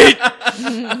treat.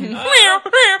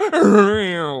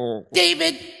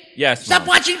 David, Yes. stop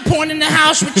watching porn in the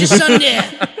house with your son there.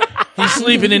 He's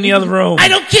sleeping in the other room. I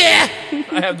don't care.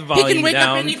 I have the He volume can wake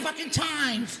down. up any fucking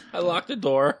time. I locked the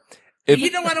door.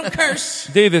 You know I don't curse.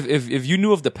 Dave, if you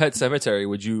knew of the pet cemetery,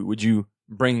 would you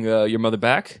bring your mother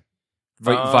back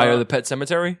via the pet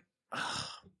cemetery?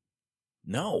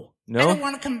 No. I don't No,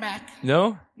 want to come back.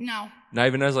 no, No. not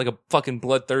even as like a fucking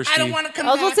bloodthirsty. I don't want to come I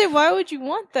was back. gonna say, why would you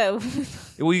want that?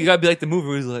 Well, you gotta be like the movie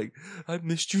where he's like, "I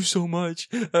missed you so much,"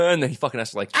 and then he fucking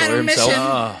has to like I kill don't miss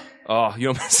himself. him. Oh, you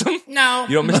don't miss him? No.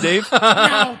 You don't miss Dave?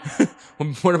 No.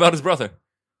 What about his brother?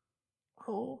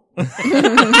 Oh.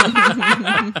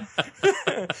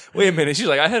 Wait a minute. She's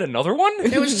like, I had another one?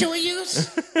 There was two of yous?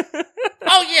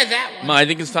 Oh, yeah, that one. Ma, I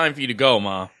think it's time for you to go,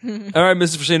 Ma. All right,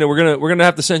 Mrs. Frasino, we're gonna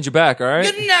have to send you back, all right?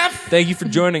 Good enough. Thank you for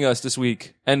joining us this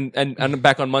week. And I'm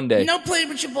back on Monday. No play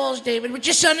with your balls, David. With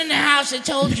your son in the house, I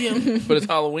told you. But it's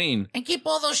Halloween. And keep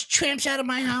all those tramps out of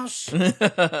my house.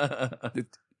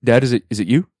 Dad, is it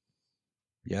you?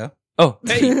 Yeah, Oh,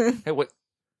 hey. Hey, what?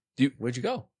 Where'd you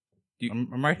go?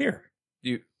 I'm right here.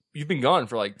 You've been gone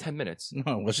for like 10 minutes. No,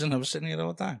 I wasn't. I was sitting here the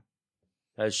whole time.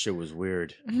 That shit was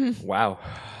weird. Wow.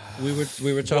 We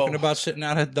were talking about sitting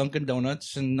out at Dunkin'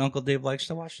 Donuts, and Uncle Dave likes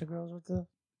to watch the girls with the.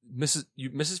 Mrs.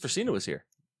 Frasino was here.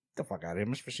 Get the fuck out of here.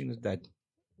 Miss Frasina's dead.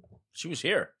 She was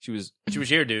here. She was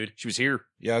here, dude. She was here.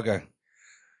 Yeah, okay.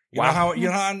 Wow. You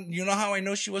know how I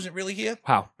know she wasn't really here?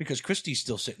 How? Because Christy's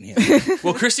still sitting here.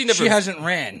 Well, Christy never. She hasn't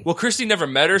ran. Well, Christy never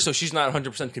met her, so she's not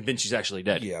 100% convinced she's actually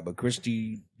dead. Yeah, but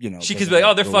Christy, She could be like,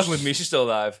 oh, they're fucking with me. She's still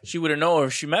alive. She would have known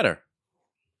if she met her.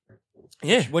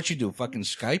 Yeah. What you do? Fucking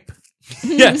Skype?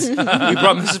 Yes. We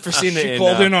brought Mrs. Frasina in. She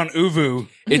called in on Uvu.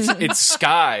 It's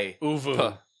Sky.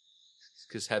 Uvu.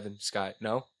 Because heaven, Sky.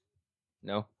 No?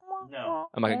 No.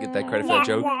 I'm not going to get that credit for that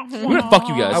joke. We're going to fuck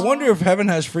you guys. I wonder if heaven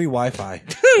has free Wi-Fi.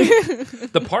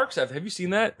 The parks have you seen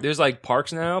that? There's like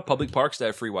parks now, public parks that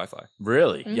have free Wi-Fi.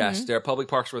 Really? Yes, there are public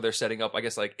parks where they're setting up, I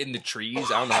guess, like in the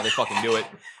trees. I don't know how they fucking do it.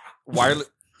 Wireless.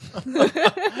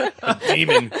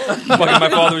 Demon. Fucking my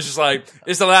father was just like,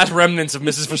 it's the last remnants of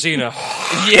Mrs. Frasina.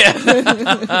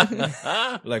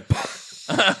 Yeah. Like,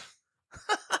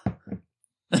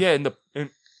 Yeah,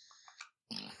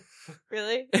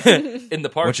 Really? in the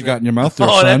park. what you got in your mouth there,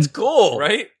 Oh, son? that's cool.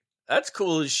 Right? That's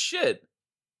cool as shit.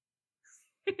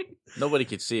 Nobody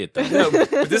could see it though. No, but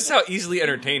this is how easily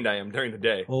entertained I am during the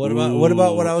day. Well, what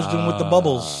about what I was doing with the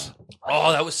bubbles?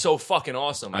 Oh, that was so fucking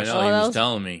awesome. I know Oh, he that was was-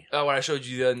 telling me. Oh, what I showed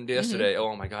you yesterday.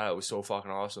 Oh my god, it was so fucking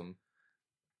awesome.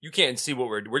 You can't see what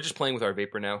we're just playing with our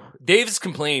vapor now. Dave's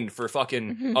complained for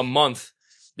fucking a month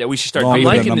that we should start Longer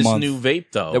I'm vaping. than liking a this month. new vape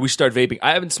though. That we start vaping.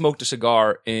 I haven't smoked a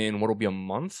cigar in what'll be a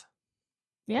month.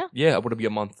 Yeah. Yeah, what'll be a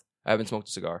month. I haven't smoked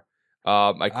a cigar.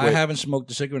 I I quit. haven't smoked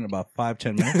a cigarette in about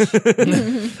 5-10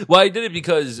 minutes. Well, I did it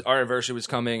because our anniversary was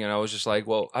coming, and I was just like,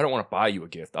 well, I don't want to buy you a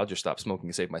gift. I'll just stop smoking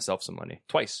and save myself some money.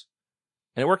 Twice.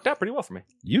 And it worked out pretty well for me.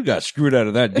 You got screwed out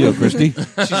of that deal, Christy.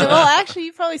 Well, actually,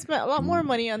 you probably spent a lot more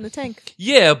money on the tank.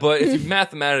 Yeah, but if you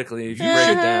mathematically, if you break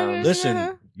it down,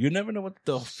 Listen, you never know what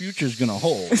the future's going to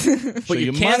hold. But So your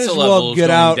you might cancer as well level's get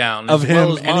going out down of as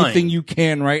well him as mine. anything you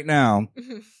can right now.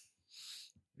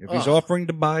 If he's Oh. offering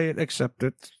to buy it, accept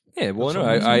it. yeah, well, no,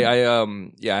 That's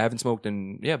I haven't smoked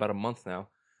in about a month now.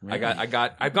 I've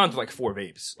gone through like 4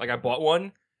 vapes. Like I bought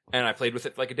one and I played with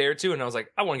it for like a day or two, and I was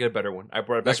like, I want to get a better one. I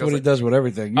brought it back. That's I what was he does with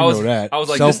everything. You I was- know that. I was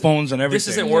like, cell this- phones and everything. This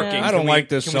isn't working. Yeah. I don't Can like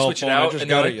we- this can we cell switch phone. it out? I just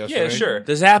And they're got like, it yesterday. yeah, sure.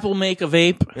 Does Apple make a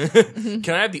vape?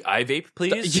 Can I have the iVape,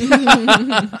 please?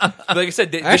 Like I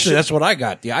said, Actually, that's what I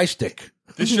got. The iStick.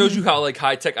 This shows you how like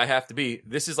high tech I have to be.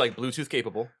 This is like Bluetooth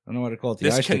capable. I don't know what to call it. The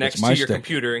This iStick. connects It's to my your stick.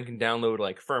 computer and can download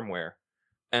like firmware.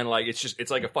 And like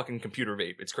it's like a fucking computer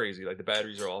vape. It's crazy. Like the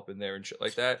batteries are all up in there and shit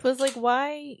like that. But it's like,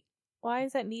 why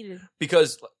is that needed?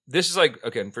 Because this is like,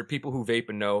 again, for people who vape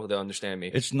and know, they'll understand me.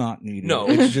 It's not needed. No.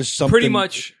 It's just something. Pretty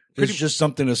much. It's just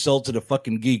something to sell to the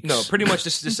fucking geeks. No, pretty much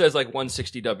this says like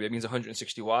 160W. It means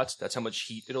 160 watts. That's how much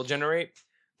heat it'll generate.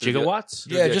 Gigawatts?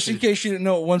 Yeah, just in case you didn't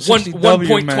know what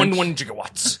 160W meant. 1.21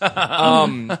 gigawatts.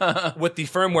 With the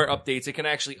firmware updates, it can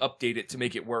actually update it to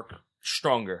make it work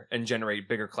stronger and generate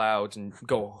bigger clouds and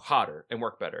go hotter and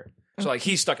work better. So like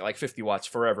he's stuck at like 50 watts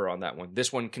forever on that one.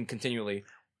 This one can continually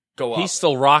go up. He's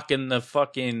still rocking the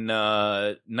fucking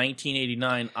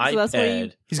 1989 So that's why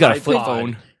iPad. He's got a iPod. flip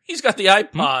phone. He's got the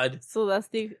iPod. So that's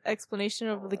the explanation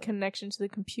of the connection to the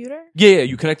computer? Yeah,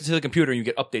 you connect it to the computer and you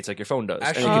get updates like your phone does.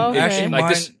 Actually, And you okay. actually, like mine,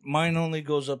 this. mine only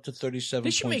goes up to 37.6. They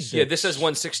should make- Yeah, this says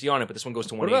 160 on it, but this one goes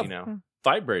to 180 now.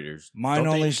 Vibrators. Mine Don't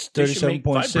only they- they should make 37.6.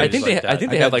 vibrators I think they like that. I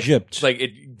think they I have got like gypped. like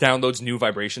it downloads new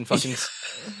vibration fucking.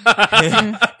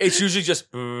 It's usually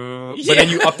just, but then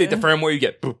you update the firmware, you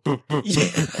get.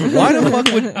 Why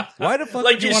the fuck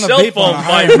Like would you your want to cell vape on phone a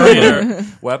higher vibrator. number?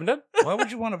 What happened then? Why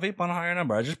would you want to vape on a higher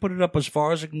number? I just put it up as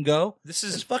far as it can go. This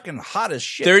It's is fucking hot as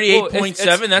shit.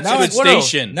 38.7. That's now a good it's- well, no,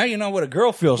 station. Now you know what a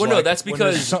girl feels well, like. no, that's when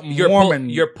there's because something you're warm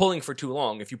and you're pulling for too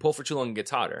long. If you pull for too long, it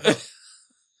gets hotter.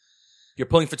 You're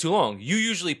pulling for too long. You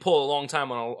usually pull a long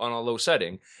time on a low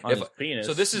setting. On his penis.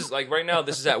 So this is like right now.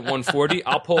 This is at 140.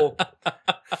 I'll pull.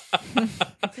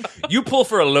 You pull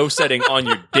for a low setting on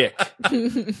your dick.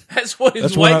 That's what his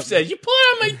That's what wife I- said. You pull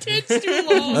it on my tits too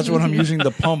long. that's when I'm using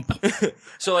the pump.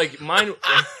 So like mine.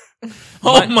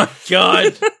 Oh my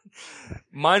god.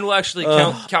 Mine will actually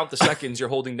count the seconds you're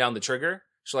holding down the trigger.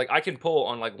 So like I can pull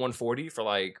on like 140 for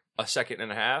like a second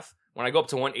and a half. When I go up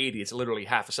to 180, it's literally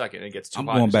half a second. And it gets too I'm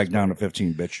hot. going back down to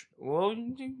 15, bitch. Well,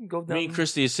 you can go down. Me and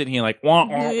Christy is sitting here like, wah,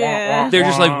 wah, wah, Yeah. wah, They're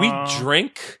just like, we wah.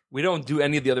 drink. We don't do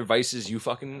any of the other vices you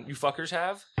fuckers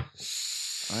have.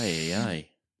 Aye, aye.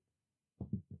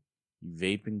 You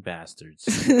vaping bastards.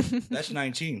 That's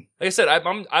 19. Like I said,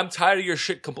 I'm tired of your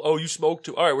shit. Oh, you smoke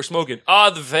too? All right, we're smoking.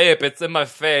 Ah, the vape. It's in my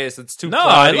face. It's too. No, I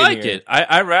cloudy in like here. it.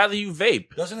 I rather you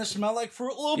vape. Doesn't it smell like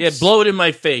Fruit Loops? Yeah, blow it in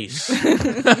my face.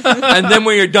 And then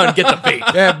when you're done, get the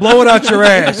vape. Yeah, blow it out your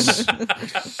ass.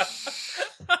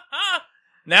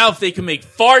 Now if they can make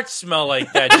farts smell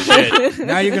like that shit.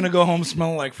 Now you're going to go home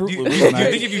smelling like Fruit Do you Loops think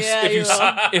tonight. if you Yeah, if you you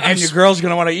will. if And you, your girl's going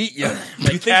to want to eat you.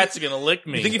 My cat's gonna lick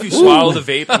me. you think if you swallow the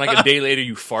vape and like a day later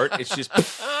you fart, it's just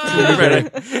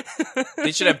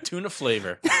They should have tuna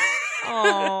flavor.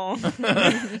 Oh,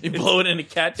 You blow it in a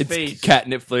cat's it's face.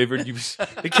 catnip flavored.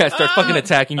 The cat start fucking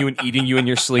attacking you and eating you in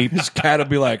your sleep. This cat will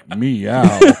be like,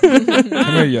 meow.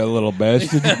 Come here, you little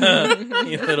bastard.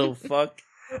 You little fuck.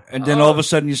 And then all of a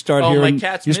sudden you start Oh, my hearing,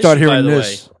 cats you miss start you, by hearing the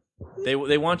this.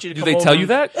 They want you to Do come they over tell you and-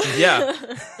 that? Yeah.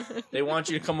 They want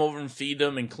you to come over and feed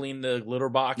them and clean the litter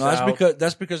box No, out.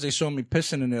 that's because they saw me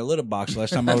pissing in their litter box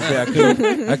last time I was there. I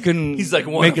couldn't. He's like,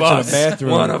 one make of it us. to the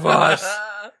bathroom. One of us.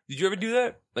 Did you ever do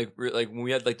that? Like when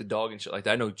we had like the dog and shit like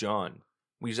that. I know John.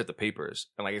 We used at the papers,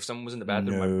 and like if someone was in the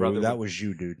bathroom, my brother. No, that was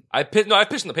you, dude. I pissed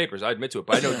in the papers. I admit to it,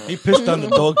 but I know He pissed on the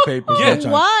dog papers. Yeah. one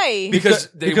time. why?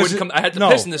 because they because wouldn't come. I had to no,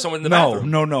 piss into someone in the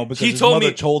bathroom. No, because He his told mother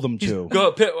me- told him to.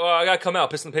 Go, I gotta come out,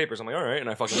 piss in the papers. I'm like, all right,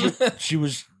 and I fucking. She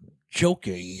was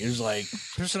joking. It was like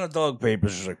pissing on dog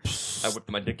papers. It was like, psst. I whipped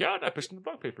my dick out. And I pissed in the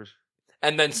dog papers,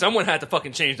 and then someone had to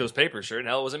fucking change those papers. Sure, and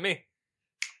hell, it wasn't me.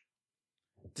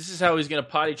 This is how he's gonna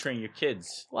potty train your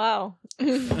kids. Wow.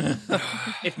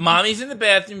 If mommy's in the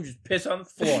bathroom, just piss on the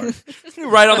floor.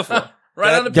 Right on the floor.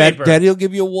 Right on the paper. Daddy will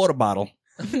give you a water bottle.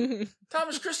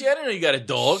 Thomas Christie, I didn't know you got a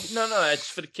dog. No, that's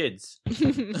for the kids.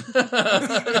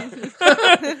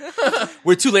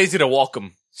 We're too lazy to walk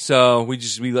them, so we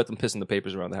let them piss in the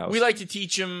papers around the house. We like to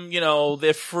teach them,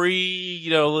 they're free,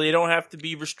 they don't have to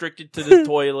be restricted to the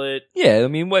toilet. Yeah, I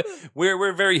mean,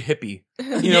 we're very hippie.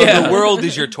 Yeah. The world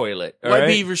is your toilet. All Why right?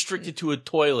 be restricted to a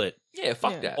toilet? Yeah,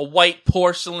 fuck Yeah. that. A white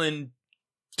porcelain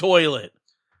toilet.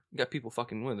 You got people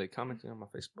fucking, what are they commenting on my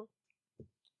Facebook?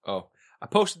 Oh, I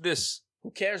posted this.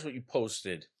 Who cares what you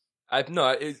posted? I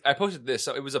posted this.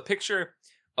 So it was a picture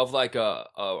of like a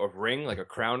ring, like a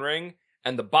crown ring,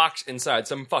 and the box inside,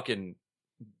 some fucking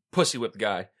pussy whipped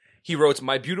guy. He wrote,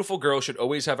 "My beautiful girl should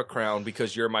always have a crown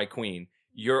because you're my queen.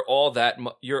 You're all that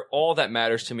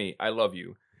matters to me. I love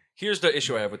you." Here's the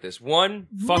issue I have with this. One,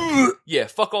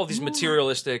 fuck all these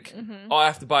materialistic, Mhm. oh, I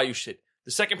have to buy you shit.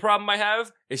 The second problem I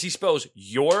have is he spells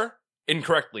your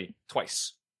incorrectly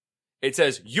twice. It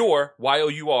says your,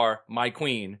 Y-O-U-R, my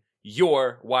queen,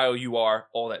 your, Y-O-U-R,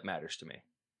 all that matters to me.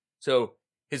 So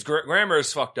His grammar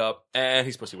is fucked up, and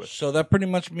he's pussy whipped. So that pretty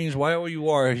much means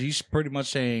Y-O-U-R, he's pretty much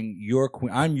saying, you're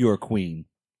queen. I'm your queen.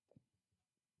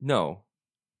 No.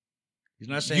 He's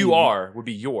not saying You are would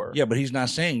be your. Yeah, but he's not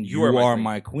saying you are are my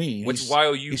my queen. Which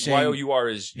He's saying- Y-O-U-R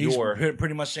is he's your.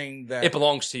 pretty much saying that It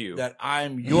belongs to you. that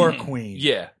I'm your queen.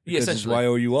 Yeah. Because it's Essentially.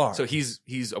 Y-O-U-R. So he's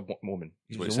a woman.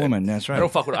 Is what He's he a said. woman, that's right. I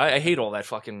don't fuck with I hate all that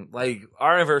fucking, like,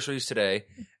 our anniversary is today,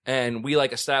 and we,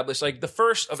 like, established, like, the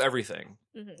first of everything.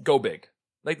 Mhm. Go big.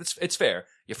 Like, it's fair.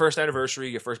 Your first anniversary,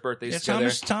 your first birthdays Yeah, together.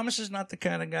 Thomas is not the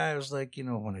kind of guy who's like,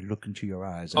 when I look into your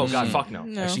eyes, Oh, I God, see- fuck no.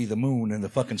 No. I see the moon and the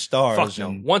fucking stars. Fuck no.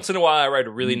 And Once in a while, I write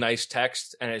a really nice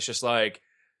text, and it's just like,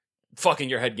 fucking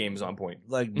your head game is on point.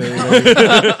 like, baby,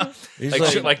 he's Like,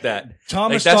 shit like that.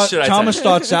 Thomas, like, that's shit I'd Thomas say.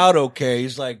 starts out okay.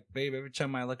 He's like, babe, every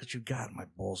time I look at you, God, my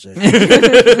balls itch.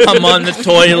 I'm on the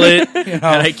toilet and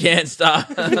I can't stop.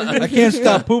 I can't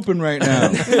stop pooping right now.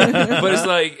 But it's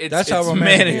like, That's how it's,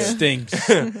 romantic Man, it it is. stinks.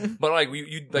 But like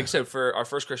you like I said, for our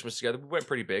first Christmas together, we went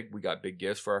pretty big. We got big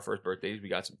gifts for our first birthdays. We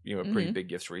got some, pretty big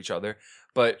gifts for each other.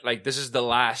 But like this is the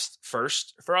last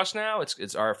first for us now.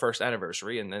 It's our first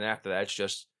anniversary, and then after that, it's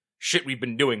just shit we've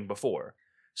been doing before.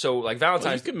 So like Well, you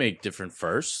Valentine's. could make different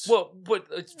firsts. Well, but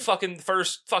it's fucking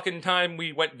first fucking time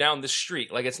we went down the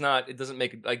street. Like it's not. It doesn't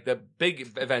make like the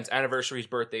big events, anniversaries,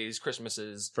 birthdays,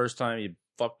 Christmases. First time you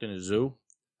fucked in a zoo.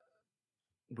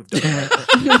 We've done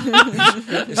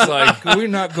that. It's like Can we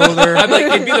not go there? I'm like,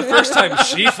 it'd be the first time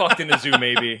she fucked in a zoo,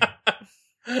 maybe.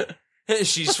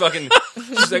 She's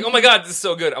like, oh my God, this is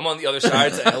so good. I'm on the other side.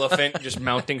 It's an elephant just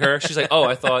mounting her. She's like, oh,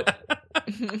 I thought.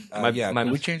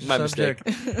 Can we change the subject?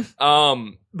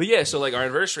 But yeah, so like our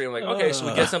anniversary, I'm like, okay, so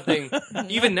we get something.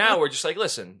 Even now, we're just like,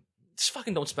 listen, just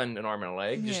fucking don't spend an arm and a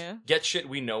leg. Just Yeah. get shit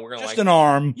we know we're gonna Just like. an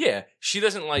arm. Yeah,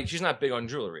 she's not big on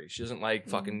jewelry. She doesn't like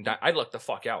fucking. I'd look the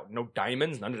fuck out. No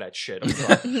diamonds, none of that shit. I'm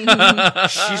sorry.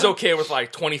 She's okay with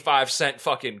like 25-cent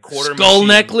fucking quarter Skull machine.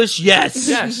 necklace, yes.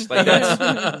 Yes, like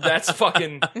that's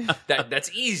fucking that's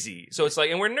easy. So it's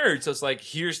like, and we're nerds. So it's like,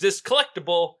 here's this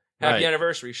collectible, happy Right.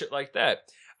 anniversary, shit like that.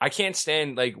 I can't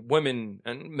stand like women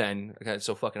and men. Okay,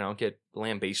 so fucking I don't get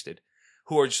lambasted.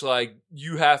 Who are just like,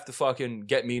 you have to fucking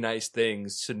get me nice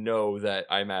things to know that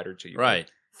I matter to you. Right.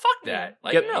 Fuck that.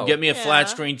 Like, no. Get me a Yeah. flat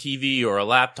screen TV or a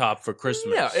laptop for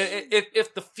Christmas. Yeah,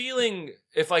 if the feeling,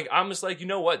 if like I'm just like, you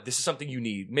know what, this is something you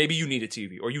need. Maybe you need a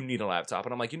TV or you need a laptop,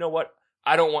 and I'm like, you know what,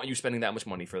 I don't want you spending that much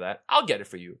money for that. I'll get it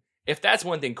for you. If that's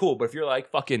one thing, cool. But if you're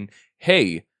like, fucking,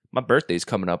 hey, my birthday's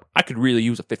coming up, I could really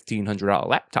use a $1,500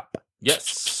 laptop.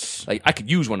 Yes. Like I could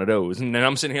use one of those, and then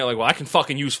I'm sitting here like, well, I can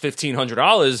fucking use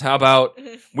 $1,500. How about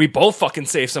we both fucking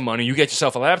save some money? You get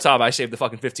yourself a laptop, I save the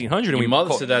fucking $1,500, and Your we mother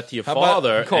call- said that to your How about-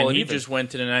 father, call and it he even. just went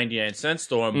to the 99-cent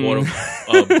store and bought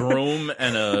a broom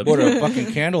and a... Bought a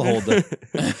fucking candle holder.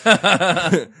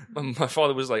 My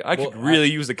father was like, I could really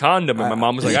use a condom, and my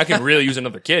mom was like, I could really use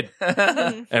another kid,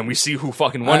 and we see who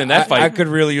fucking won in that fight. I could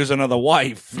really use another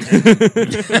wife.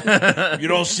 You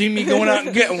don't see me going out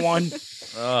and getting one.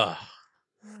 Ugh.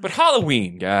 But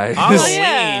Halloween, guys. Halloween.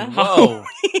 yeah. Whoa.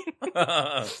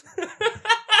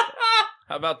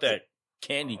 How about that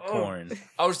candy corn?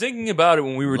 I was thinking about it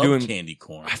when we were Love doing candy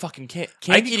corn. I fucking can't.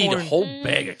 I Candy could eat corn. a whole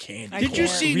bag of candy. I Did you can't.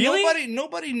 see? Really?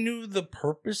 Nobody knew the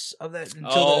purpose of that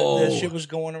until Oh. that shit was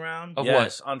going around. Of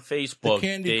Yes, on Facebook, The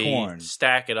candy they corn.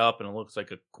 stack it up and it looks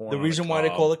like a corn. The on reason a why they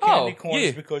cob. call it candy Oh, corn yeah.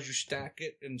 is because you stack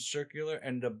it in circular,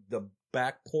 and the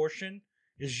back portion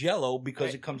is yellow because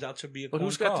Right. it comes out to be a But corn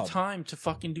who's got cob. the time to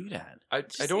fucking do that? I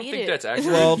don't eat think it. that's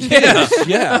actually. Well, Yeah.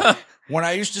 yeah. When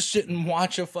I used to sit and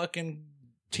watch a fucking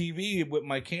TV with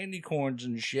my candy corns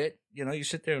and shit, you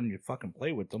sit there and you fucking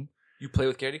play with them. You play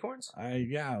with candy corns?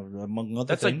 Among other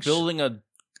That's things. like building a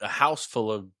house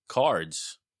full of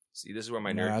cards. See, this is where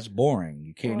my No, nerd that's boring.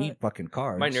 You can't What? eat fucking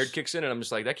cards. my nerd kicks in, and I'm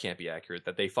just like, that can't be accurate.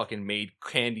 That they fucking made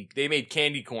candy. They made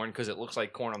candy corn because it looks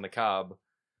like corn on the cob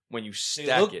when you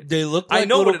stack it. They look I like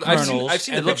know little what it- I've seen- kernels. I've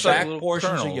seen and the the picture. back Little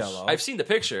portions are kernels. yellow. I've seen the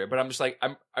picture, but I'm just like,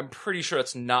 I'm pretty sure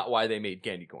that's not why they made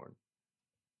candy corn.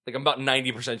 Like I'm about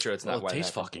 90% sure it's not Well, why. it tastes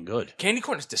happened. fucking good. Candy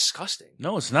corn is disgusting.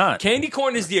 No, it's not. Candy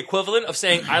corn is the equivalent of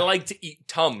saying I like to eat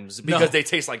Tums because No. they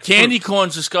taste like Candy fruit.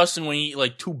 corn's disgusting when you eat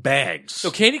like 2 bags.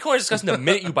 So candy corn is disgusting the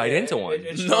minute you bite into one.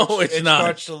 No, it's it not.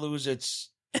 starts to lose its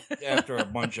after a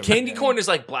bunch of Candy corn is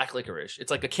like black licorice.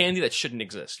 It's like a candy that shouldn't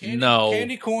exist. No.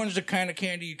 Candy corn is the kind of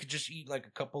candy you could just eat like a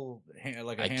couple,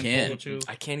 like a I handful can't. or two,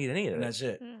 I can't eat any of and that. that's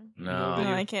it. No.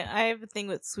 No, I can't. I have a thing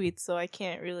with sweets, so I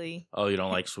can't really. Oh, you don't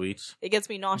like sweets? It gets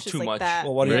me nauseous Too like much. that.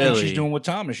 Well, what do you think Really? she's doing with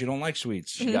Thomas? You don't like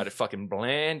sweets. She got it fucking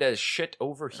bland as shit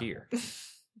over here.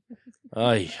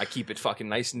 Ay. I keep it fucking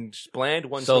nice and bland.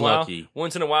 Once So in a while, lucky.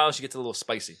 once in a while, she gets a little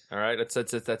spicy. All right,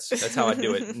 that's how I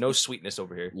do it. No sweetness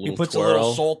over here. He puts a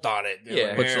little salt on it.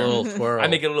 Yeah. Puts a little twirl. I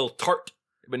make it a little tart,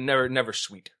 but never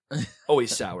sweet.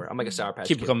 Always sour. I'm like a Sour Patch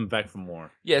Keep Kid. coming back for more.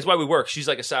 Yeah, that's why we work. We're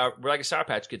like a Sour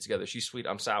Patch Kid together. She's sweet.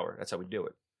 I'm sour. That's how we do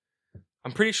it.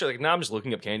 I'm pretty sure. Like now, I'm just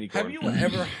looking up candy corn. Have you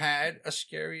ever had a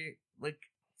scary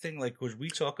thing? Because we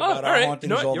talk Oh, about all our right. hauntings You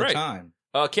know what? all You're the right.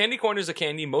 time. Candy corn is a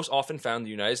candy most often found in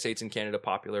the United States and Canada,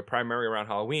 popular primarily around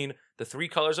Halloween. The 3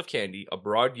 colors of candy, a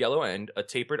broad yellow end, a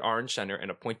tapered orange center, and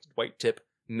a pointed white tip,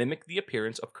 mimic the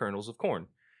appearance of kernels of corn.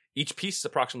 Each piece is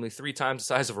approximately 3 times the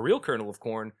size of a real kernel of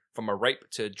corn from a ripe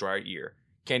to dry ear.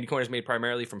 Candy corn is made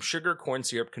primarily from sugar, corn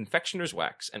syrup, confectioner's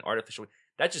wax, and artificial...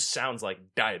 That just sounds like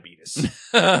diabetes.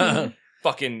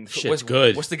 Fucking... Shit's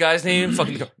good. What's the guy's name?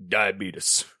 Fucking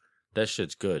diabetes. That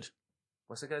shit's good.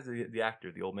 What's the guy, the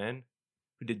actor, the old man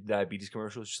who did the diabetes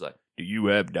commercials? She's like, "Do you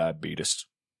have diabetes?"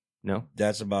 No,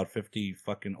 That's about 50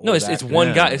 fucking old no, it's actors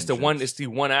one guy. and It's the shit. one. It's the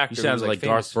one actor. He sounds who's, like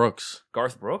famous. Garth Brooks.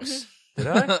 Garth Brooks. Did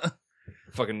I?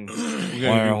 Fucking.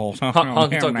 Well,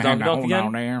 Honky tonk donk donk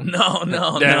again?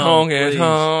 No, That honk please. is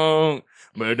honk,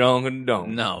 but donk and donk.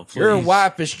 No, please. Your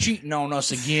wife is cheating on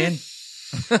us again.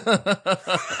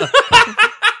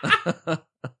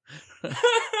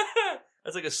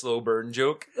 That's like a slow burn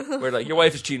joke where like your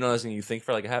wife is cheating on us and you think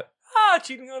for like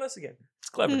cheating on us again. It's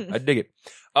clever. I dig it.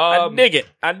 I dig it.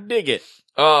 I dig it.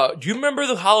 Do you remember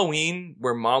the Halloween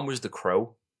where Mom was the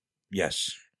crow?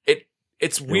 Yes.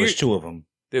 It's There weird. was 2 of them.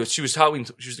 She was Halloween.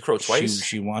 She was the crow twice.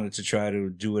 She wanted to try to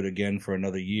do it again for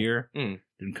another year. Mm.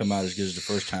 Didn't come out as good as the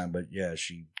first time, but yeah,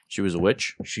 She was a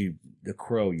witch. the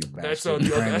crow, you That's bastard.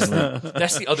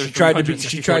 that's the other. She tried to be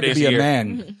 364 days a year.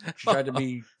 man. She tried to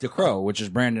be the crow, which is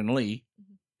Brandon Lee.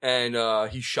 And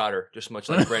he shot her just much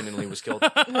like Brandon Lee was killed.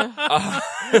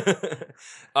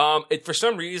 For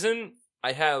some reason,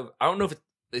 I don't know if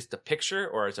it's the picture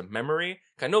or it's a memory.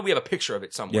 I know we have a picture of it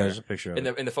Yeah, somewhere there's a picture of in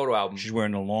it. the photo album. She's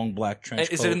wearing a long black trench And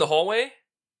coat. is it in the hallway?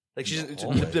 Like In she's the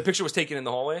hallway. the picture was taken in the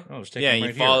hallway. Oh, it's taken Yeah, right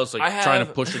he here. follows like I trying to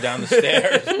have- push her down the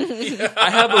stairs. I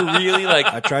have a really like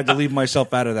I tried to leave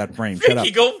myself out of that frame. Shut up.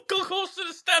 Ricky, go close to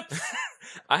the steps.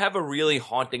 I have a really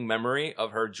haunting memory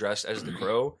of her dressed as the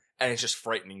crow, and it's just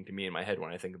frightening to me in my head when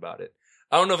I think about it.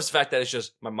 I don't know if it's the fact that it's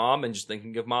just my mom and just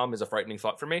thinking of mom is a frightening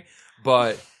thought for me,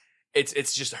 but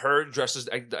it's just her dressed as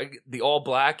the all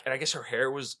black, and I guess her hair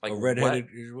was like A redheaded.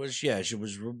 wet. It was she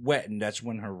was wet, and that's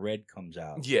when her red comes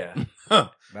out. Yeah,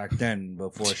 Back then,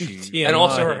 before she. TMI. and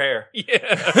also her hair.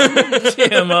 Yeah.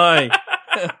 TMI.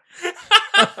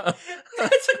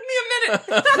 It took me a minute.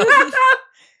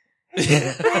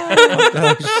 What the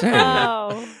hell you saying?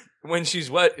 Wow. When she's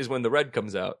wet is when the red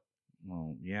comes out.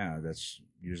 Well, yeah, that's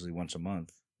usually once a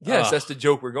month, Yes, Ugh. that's the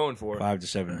joke we're going for. 5 to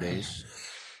 7 days.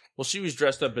 Well, she was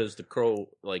dressed up as the crow,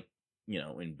 like,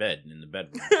 in bed, in the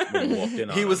bedroom. When we walked in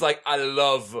on He was her. like, "I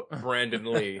love Brandon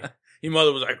Lee." Your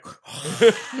mother was like,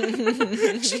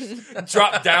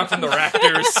 Dropped down from the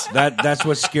rafters. That's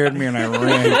what scared me, and I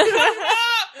ran.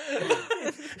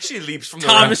 She leaps from the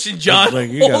Thomas and John Like,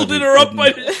 you gotta holding be her up kidding by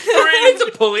me. the rafters. string. It's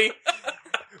a pulley.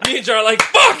 Me and Jar are like,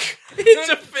 "Fuck!"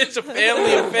 It's a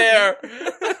family affair.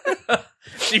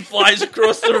 She flies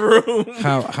across the room.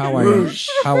 How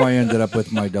I ended up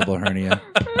with my double hernia.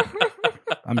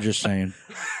 I'm just saying.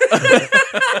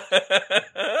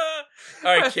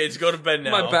 All right, kids, go to bed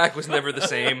now. My back was never the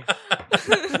same.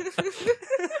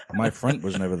 My front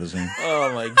was never the same.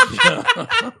 Oh my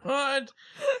god.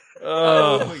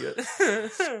 Oh,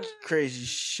 Crazy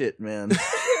shit, man.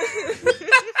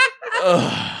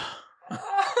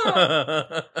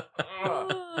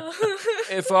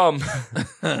 If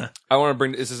I want to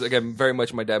bring this is again very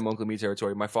much my dad, my uncle, me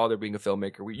territory. My father being a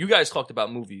filmmaker. You guys talked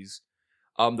about movies.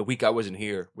 The week I wasn't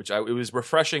here, it was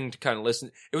refreshing to kind of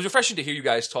listen. It was refreshing to hear you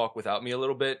guys talk without me a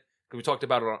little bit. Because we talked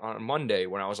about it on Monday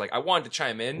when I was like, I wanted to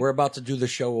chime in. We're about to do the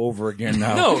show over again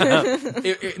now. No,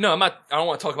 no, I'm not. I don't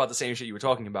want to talk about the same shit you were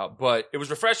talking about. But it was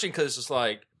refreshing because it's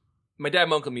like my dad,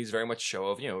 my uncle, me is very much a show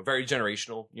of very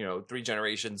generational. 3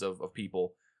 generations of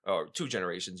people, or 2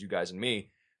 generations, you guys and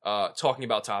me, talking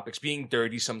about topics, being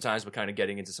dirty sometimes, but kind of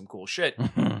getting into some cool shit.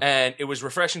 And it was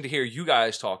refreshing to hear you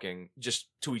guys talking just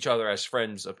to each other as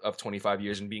friends of 25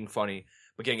 years and being funny,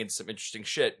 but getting into some interesting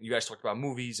shit. You guys talked about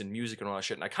movies and music and all that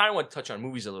shit. And I kind of want to touch on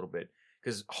movies a little bit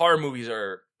because horror movies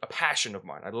are a passion of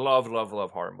mine. I love, love,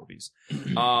 love horror movies.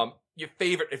 Your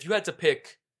favorite, if you had to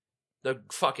pick the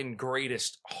fucking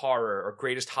greatest horror or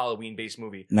greatest Halloween-based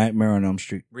movie. Nightmare on Elm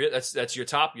Street. That's your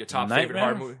top favorite Nightmare?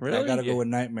 horror movie. Really? I gotta Yeah. go with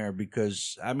Nightmare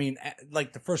because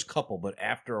like the first couple, but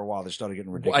after a while they started getting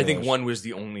Well, ridiculous. I think one was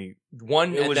the only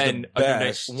one, It and was then the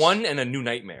best. One and A New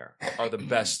Nightmare are the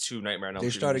best two Nightmare on Elm They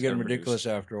Street started movies getting ever ridiculous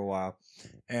produced. after a while,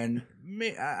 and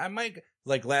I might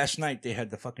like last night they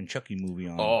had the fucking Chucky movie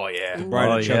on. Oh yeah, The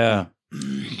Bride of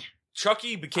Chucky.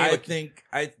 Chucky became.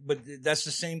 But that's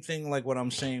the same thing like what I'm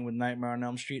saying with Nightmare on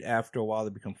Elm Street. After a while, they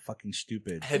become fucking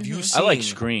stupid. Have you I seen? like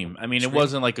Scream. I mean, Scream? it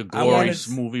wasn't like a I wanted- glorious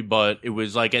movie, but it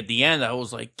was like at the end, I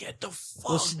was like, "Get the fuck!"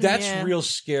 Well, that's Yeah. real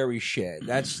scary shit.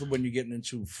 That's when you're getting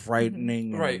into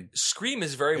frightening. and Right, Scream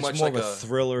is very It's much more like of a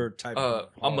thriller type. of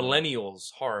a horror.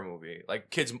 millennials horror movie, like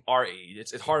kids our age.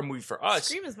 It's a horror movie for us.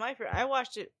 Scream is my favorite. I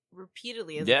watched it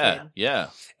repeatedly as a yeah, kid. yeah.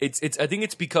 It's I think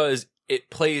it's because it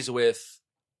plays with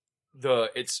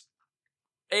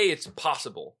it's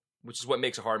possible, which is what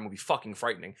makes a horror movie fucking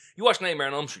frightening. You watch Nightmare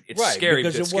on Elm Street, it's right, scary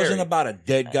because it's it wasn't scary. about a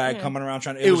dead guy Yeah. coming around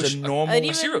trying. It It was was a normal. And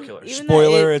even, serial killer. even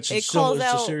Spoiler, that it's a calls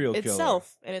out serial killer.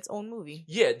 itself in its own movie.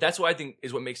 Yeah, that's what I think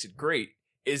is what makes it great.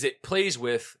 Is it plays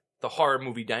with the horror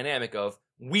movie dynamic of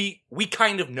we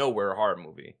kind of know we're a horror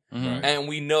movie, Mhm. and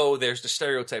we know there's the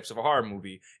stereotypes of a horror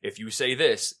movie. If you say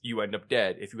this, you end up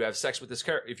dead. If you have sex with this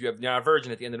character, if you're not a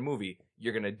virgin at the end of the movie,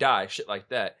 you're gonna die. Shit like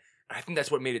that. And I think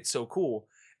that's what made it so cool.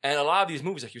 And a lot of these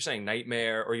movies, like you're saying,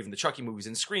 Nightmare or even the Chucky movies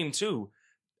and Scream too,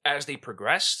 as they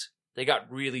progressed, they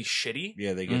got really shitty.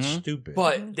 Yeah, they get Mhm. stupid.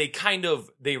 But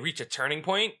they reach a turning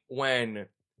point when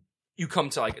you come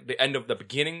to like the end of the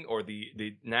beginning or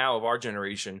the now of our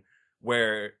generation,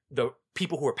 where the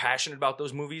people who were passionate about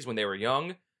those movies when they were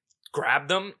young grab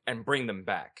them and bring them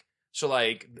back. So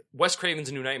like Wes Craven's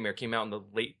A New Nightmare came out in the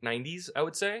late 90s, I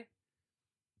would say.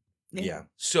 yeah,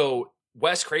 So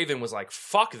Wes Craven was like,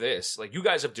 fuck this. Like, you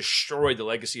guys have destroyed the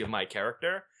legacy of my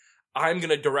character. I'm going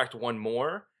to direct one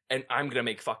more, and I'm going to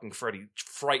make fucking Freddy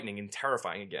frightening and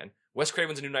terrifying again. Wes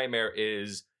Craven's A New Nightmare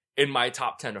is in my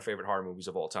top 10 of favorite horror movies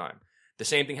of all time. The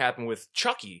same thing happened with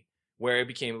Chucky, where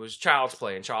it was Child's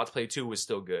Play, and Child's Play 2 was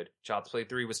still good. Child's Play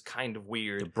 3 was kind of The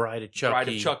weird. Bride of Chucky. Bride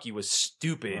of Chucky was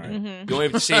stupid. Right. Mm-hmm. The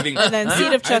only saving... And then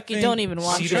Seed of I Chucky, think don't even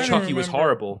watch Seed it. of Chucky was remember.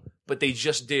 horrible, but they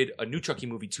just did a new Chucky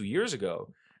movie 2 years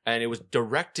ago, and it was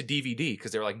direct to DVD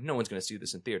because they were like, no one's going to see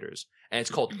this in theaters. And it's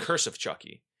called Curse of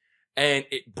Chucky. And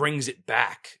it brings it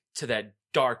back to that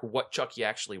dark, what Chucky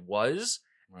actually was.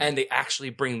 Right. And they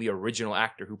actually bring the original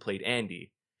actor who played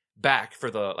Andy back for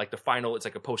the final, it's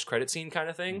like a post-credit scene kind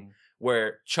of thing, Mhm.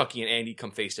 where Chucky and Andy come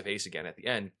face to face again at the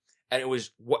end. And it was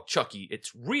what Chucky,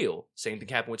 it's real. Same thing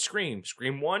happened with Scream.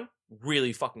 Scream 1,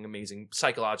 really fucking amazing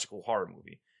psychological horror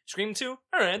movie. Scream 2,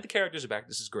 alright, the characters are back,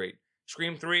 this is great.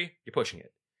 Scream 3, you're pushing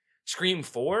it. Scream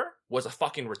 4 was a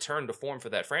fucking return to form for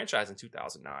that franchise in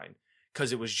 2009.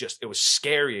 Because it was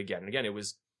scary again. And again, it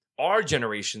was our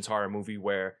generation's horror movie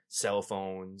where cell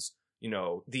phones,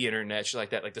 the internet, shit like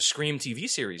that, like the Scream TV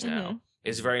series now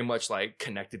is very much like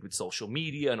connected with social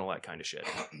media and all that kind of shit.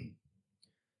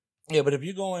 Yeah, but if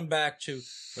you're going back to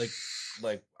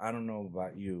like I don't know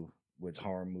about you with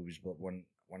horror movies, but when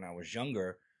I was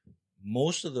younger,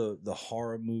 most of the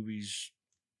horror movies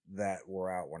that were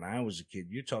out when I was a kid,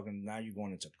 you're talking now you're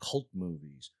going into cult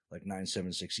movies like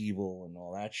 976 Evil and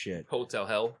all that shit. Hotel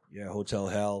Hell. Yeah, Hotel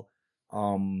Hell.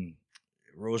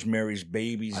 Rosemary's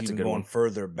Baby's That's a even good going one.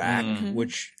 further back, Mhm.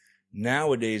 which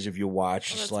nowadays if you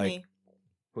watch, Oh, it's that's like me.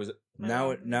 Who is it? now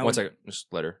One second.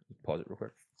 Just let her pause it real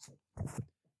quick.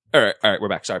 All right, we're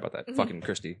back. Sorry about that. Mhm. Fucking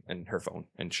Christy and her phone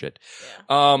and shit.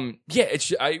 Yeah.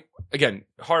 Yeah, again,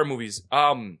 horror movies.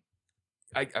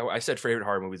 I said favorite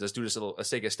horror movies. Let's do this let's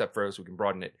take it a step further so we can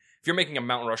broaden it. If you're making a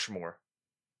Mount Rushmore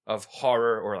of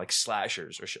horror or like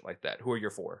slashers or shit like that, who are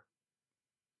your four?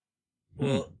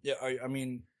 Well, yeah, I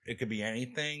mean, it could be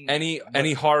anything.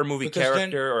 Any horror movie because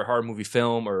then- character or horror movie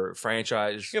film or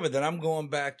franchise? Yeah, but then I'm going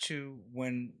back to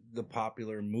when the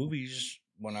popular movies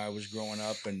when I was growing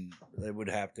up, and it would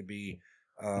have to be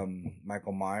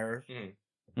Michael Myers.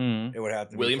 Mhm. It would have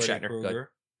to William be Freddy Shatner.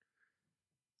 Krueger.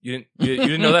 You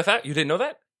didn't know that fact? You didn't know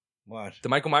that? What? The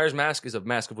Michael Myers mask is a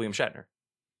mask of William Shatner.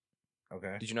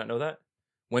 Okay. Did you not know that?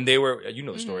 When they were, you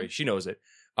know the story. She knows it.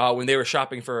 When they were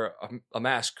shopping for a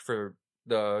mask for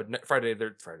the Friday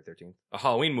the 13th,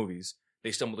 Halloween movies,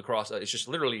 they stumbled across. It's just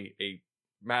literally a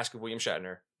mask of William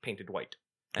Shatner painted white,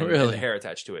 and Really? the hair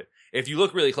attached to it. If you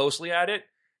look really closely at it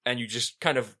and you just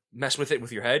kind of mess with it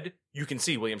with your head, you can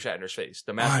see William Shatner's face.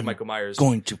 The mask of I'm Michael Myers.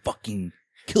 Going to fucking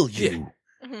kill you.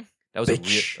 That was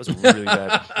bitch. really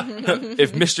bad.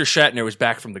 If Mr. Shatner was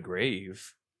back from the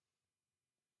grave.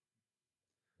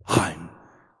 I'm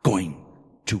going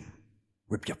to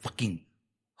rip your fucking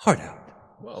heart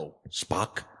out. Whoa,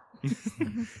 Spock.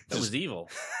 that was evil.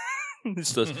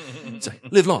 It's like,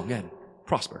 live long and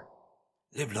prosper.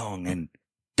 Live long and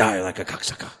die like a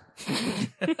cocksucker.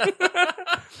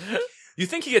 You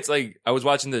think he gets like? I was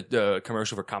watching the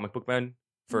commercial for Comic Book Men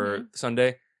for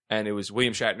Sunday, and it was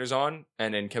William Shatner's on,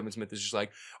 and then Kevin Smith is just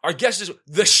like, "Our guest is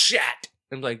the Shat."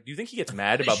 I'm like, do you think he gets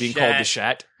mad about being called the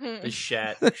Shat? The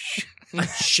shat.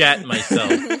 Shat myself.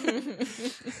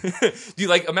 Do you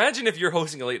like imagine if you're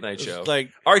hosting a late night show?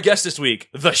 Like, Our guest this week,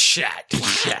 the Shat.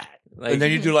 Shat. Like, and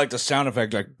then you do like the sound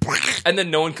effect, like, and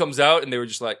then no one comes out, and they were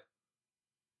just like,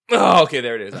 "Oh, okay,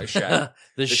 there it is. I shat.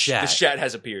 The shat. The Shat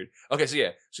has appeared." Okay, so yeah,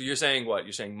 so you're saying what?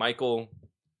 You're saying Michael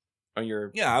on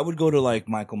your, yeah, I would go to like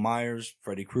Michael Myers,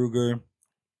 Freddy Krueger.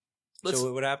 Let's- So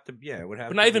it would have to, it would have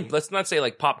but to not even. be- Let's not say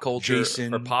like pop culture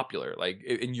Jason. or popular. Like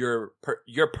in your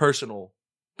personal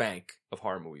bank of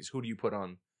horror movies, who do you put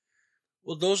on?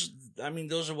 Well, those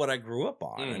are what I grew up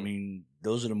on. I Mm. mean,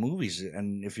 those are the movies.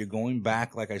 And if you're going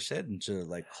back, like I said, into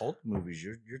like cult movies,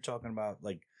 you're talking about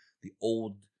like the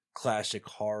old classic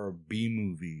horror B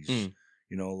movies. Mm.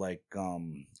 You know, like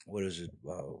what is it?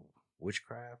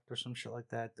 Witchcraft or some shit like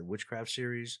that. The Witchcraft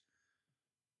series,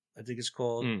 I think it's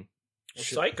called. Mm. Well,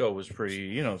 Psycho was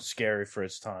pretty, scary for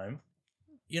its time.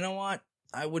 You know what?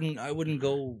 I wouldn't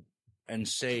go and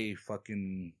say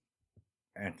fucking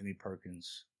Anthony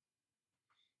Perkins.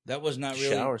 That was not really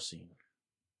Shower scene.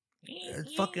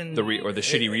 fucking The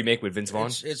shitty remake with Vince Vaughn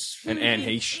It's and Anne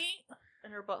Heche.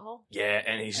 In her butthole. Yeah,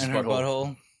 Anne Heche's and her butthole.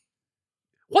 butthole.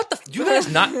 What the? You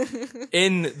guys not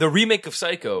in the remake of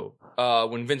Psycho?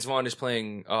 When Vince Vaughn is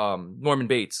playing Norman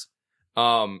Bates,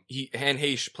 Anne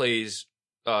Heche plays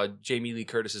Jamie Lee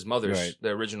Curtis's mother, Right.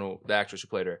 the actress who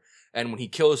played her. And when he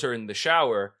kills her in the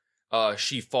shower,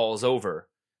 she falls over,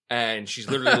 and she's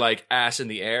literally like ass in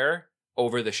the air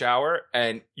over the shower,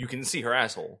 and you can see her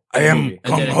asshole. I in the am movie.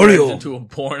 And then it Conjuro. turns into a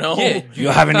porno. Yeah, You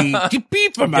have any tippy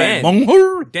for my Dan.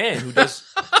 bunghole? Dan,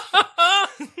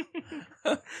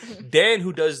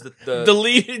 who does the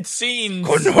Deleted scenes.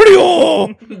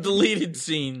 Conjuro. Deleted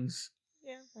scenes.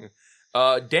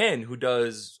 Yeah. Dan, who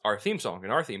does our theme song,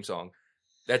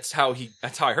 that's how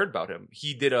I heard about him.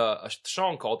 He did a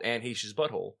song called Anne Heche's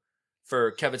Butthole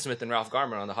for Kevin Smith and Ralph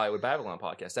Garman on the Hollywood Babylon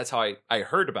podcast. That's how I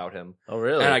heard about him. Oh,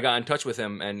 really? And I got in touch with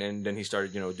him, and then he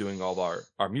started, doing all of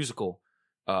our musical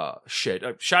shit.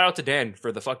 Shout out to Dan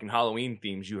for the fucking Halloween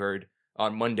themes you heard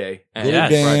on Monday and Go Yes.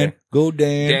 Dan. Friday. Go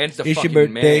Dan. Dan's the It's your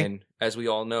fucking birthday. man, as we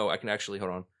all know. I can actually,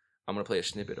 hold on. I'm going to play a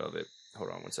snippet of it. Hold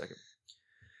on one second.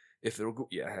 If it'll go,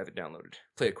 yeah, I have it downloaded.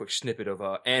 Play a quick snippet of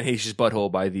Anne Heche's Butthole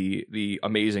by the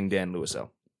amazing Dan Lewisell.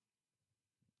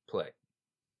 Play.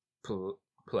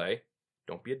 Play.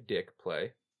 Don't be a dick.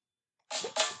 Play.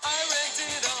 I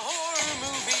rented a horror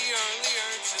movie earlier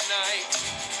tonight,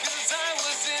 'cause I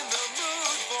was in the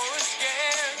mood for a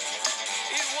scare.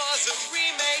 It was a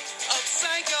remake of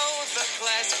Psycho, the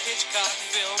classic Hitchcock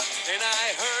film, and I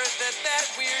heard that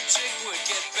weird chick would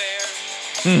get bare.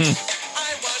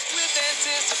 I watched with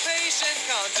anticipation,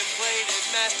 contemplated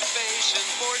masturbation,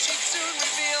 for she'd soon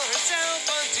reveal herself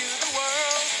unto the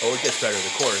world. Oh, it gets better.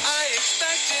 The chorus. I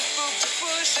expected boob to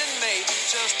push and maybe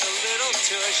just a little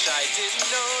tush. I didn't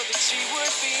know that she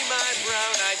would be my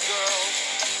brown-eyed girl.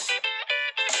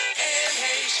 Anne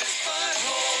Heche's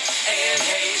butthole, Anne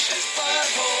Heche's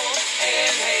butthole,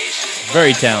 Anne Heche's butthole.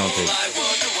 Very talented. I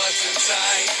wonder what's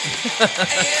inside.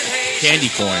 Anne Heche's Candy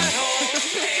corn.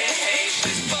 butthole, Anne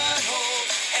Heche's butthole,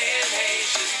 Anne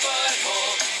Heche's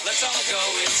butthole. Let's all go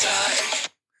inside.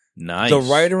 Nice. The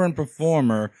writer and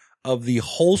performer of the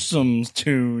wholesome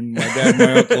tune, My Dad,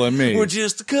 My Uncle, and Me. We're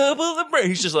just a couple of brains.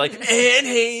 He's just like Anne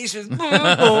Heche's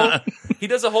Butthole. He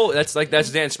does a whole. That's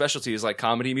Dan's specialty is like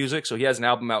comedy music. So he has an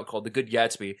album out called The Good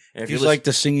Gatsby. And if He's you like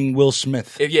the singing Will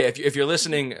Smith. if you're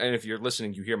listening, and if you're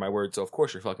listening, you hear my words. So of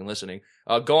course you're fucking listening.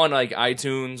 Go on like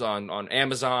iTunes, on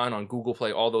Amazon, on Google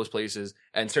Play, all those places,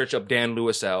 and search up Dan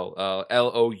Lewisell,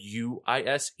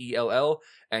 Louisell,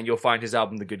 and you'll find his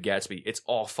album The Good Gatsby. It's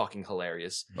all fucking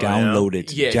hilarious. Download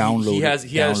it. Yeah, Download he has a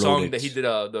download song it. that he did.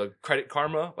 The Credit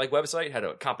Karma website had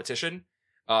a competition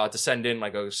to send in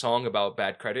like a song about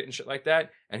bad credit and shit like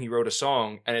that, and he wrote a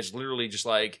song, and it's literally just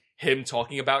like him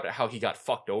talking about how he got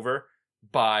fucked over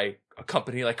by a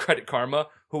company like Credit Karma,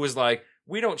 who was like,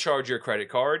 "We don't charge your credit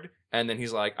card," and then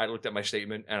he's like, "I looked at my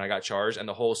statement and I got charged," and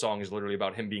the whole song is literally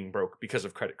about him being broke because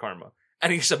of Credit Karma,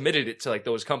 and he submitted it to like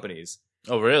those companies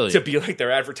Oh, really? to be like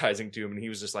their advertising to him, and he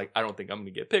was just like, "I don't think I'm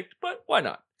gonna get picked, but why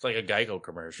not?" It's like a Geico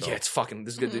commercial. Yeah, it's fucking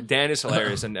this is good. Dan is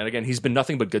hilarious, and again, he's been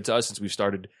nothing but good to us since we've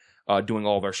started doing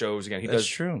all of our shows. Again, he That's does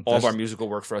true. all of That's- our musical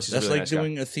work for us. He's a That's really like nice guy.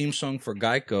 doing a theme song for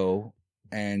Geico,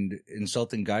 and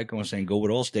insulting Geico and saying, go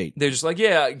with Allstate. They're just like,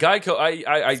 yeah, Geico.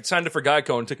 I signed up for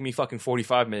Geico and it took me fucking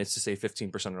 45 minutes to save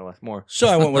 15% or less more. So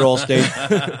I went with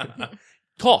Allstate.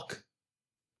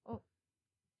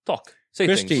 Talk. Say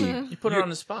Christy. things. You put her on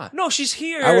the spot. No, she's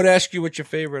here. I would ask you what your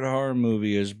favorite horror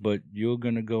movie is, but you're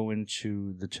going to go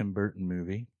into the Tim Burton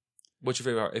movie. What's your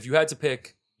favorite horror? If you had to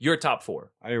pick your top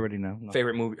 4 I already know. No.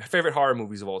 favorite horror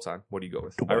movies of all time, what do you go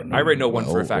with? I already know one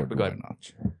for a fact, but go ahead.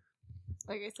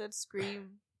 Like I said, Scream.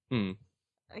 Hmm.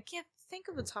 I can't think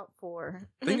of the top 4.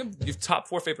 Think of your top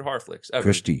 4 favorite horror flicks ever.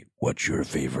 Christy, what's your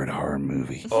favorite horror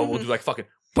movie? Oh, we'll do like fucking.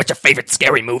 What's your favorite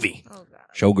scary movie? Oh god.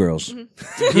 Showgirls.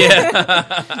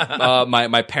 Yeah.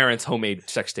 My parents' homemade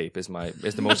sex tape is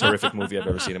the most horrific movie I've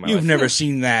ever seen in my You've life. never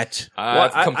seen that.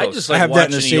 I've come I close. just I like have that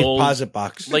in a watching safe the old, deposit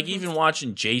box. like even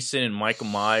watching Jason and Michael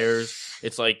Myers.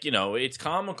 It's like, it's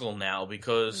comical now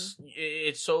because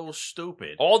it's so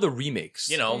stupid. all the remakes.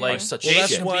 Like such Well,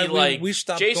 that's shit. why we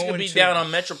stopped Jason going could be to- down on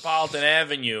Metropolitan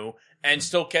Avenue and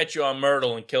still catch you on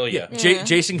Myrtle and kill you. Yeah,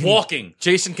 Jason can Walking.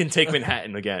 Jason can take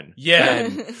Manhattan again. Yeah.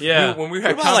 And Yeah. when we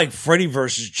What had about like Freddy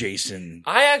versus Jason?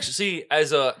 I actually see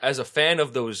as a fan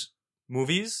of those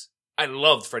movies, I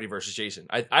loved Freddy versus Jason.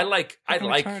 I like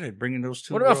bringing those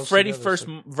two. What about worlds Freddy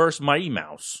together. versus Mighty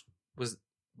Mouse?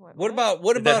 What about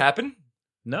did that happen?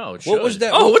 No, it what was should.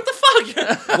 that? Oh, what the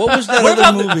fuck? What was that what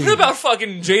other about movie? what about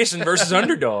fucking Jason versus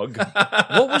Underdog?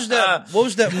 What was that? What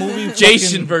was that movie?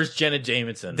 Jason fucking- versus Jenna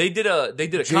Jameson. They did a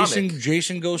Jason. comic.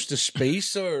 Jason goes to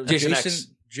space or Jason X.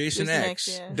 Jason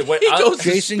X. Yeah. The way He I- goes to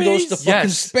Jason goes to space? fucking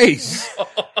Yes. space.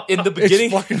 in the It's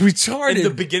beginning. fucking retarded. In the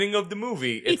beginning of the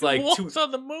movie, it's He like walks on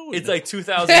the moon. It's like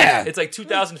 2000. Yeah. It's like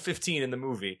 2015 in the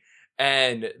movie,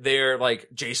 and they're like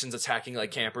Jason's attacking like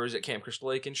campers at Camp Crystal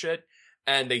Lake and shit,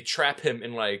 and they trap him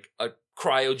in like a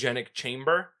cryogenic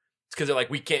chamber because they're like,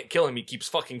 we can't kill him. He keeps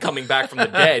fucking coming back from the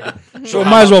dead. so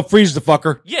might as well freeze the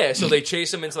fucker. Yeah, so they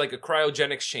chase him into like a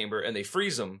cryogenics chamber and they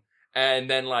freeze him, and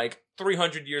then like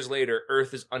 300 years later,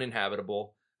 Earth is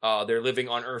uninhabitable. They're living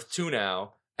on Earth 2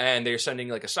 now, and they're sending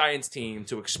like a science team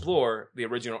to explore the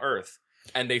original Earth.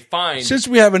 And they find Since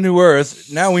we have a new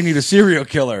Earth, now we need a serial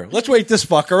killer. Let's wake this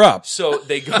fucker up. so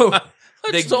they go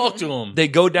Let's talk to him. they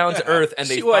go down to Earth and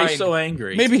they See why find he's so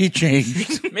angry. Maybe he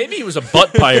changed. Maybe he was a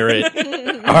butt pirate.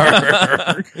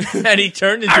 And he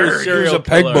turned into a He was serial a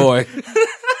peg killer. boy.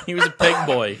 He was a peg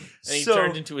boy. And he So,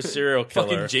 turned into a serial killer.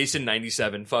 fucking Jason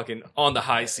 97 fucking on the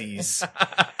high seas.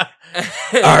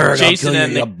 Jason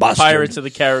and the Pirates of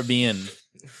the Caribbean.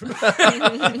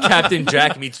 Captain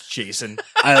Jack meets Jason.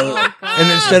 And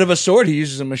instead of a sword, he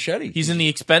uses a machete. He's in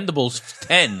the Expendables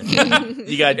 10.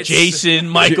 You got It's- Jason,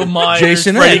 Michael Myers,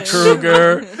 Jason Freddy X.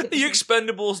 Krueger. The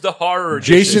Expendables, the horror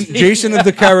Jason edition. Jason of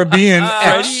the Caribbean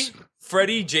X.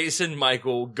 Freddy, Jason,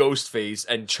 Michael, Ghostface,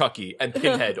 and Chucky and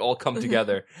Pinhead all come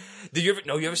together. Did you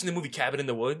ever seen the movie Cabin in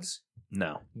the Woods?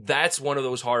 No. That's one of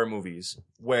those horror movies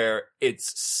where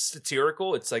it's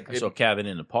satirical. It's like I saw Cabin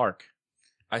in the Park.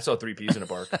 I saw 3 Ps in a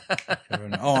park,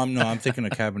 I'm thinking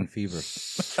of Cabin Fever.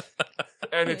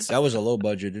 and it's That was a low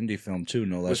budget indie film too,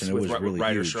 no less, and it was really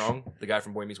Ryder huge. Strong, the guy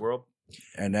from Boy Meets World.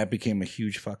 And that became a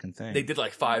huge fucking thing. They did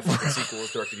like 5 fucking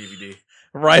sequels direct to DVD.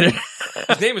 Ryder.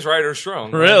 His name is Ryder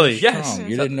Strong. Really? Yes. Oh,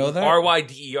 you didn't know that?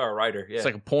 RYDER, Ryder. Yeah. It's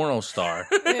like a porno star.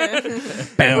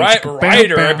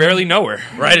 Ryder, I barely know her.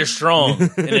 Ryder Strong in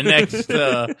the next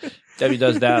Debbie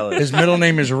Does Dallas. His middle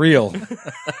name is Real.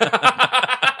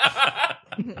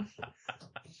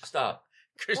 Stop.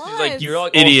 Christy's What? like, You're all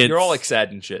idiots. You're all like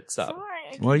sad and shit. Stop.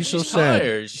 Sorry. Why are you so She's sad?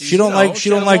 tired. She don't like she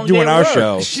had a long doing day our at work.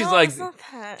 show. She's No, like, it's not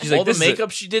that. she's All like, the this is a-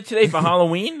 makeup she did today for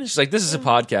Halloween? she's like, this is a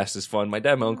podcast. Is fun. My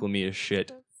dad, my uncle, and me is shit.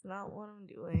 That's not what I'm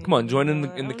doing. Come on, join in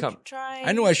the I'm com- trying.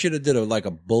 I knew I should have did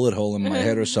a bullet hole in my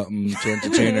head or something to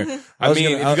entertain her. I was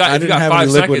mean, gonna- if you got, I if you didn't got have 5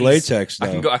 any liquid seconds, latex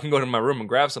though. I can go to my room and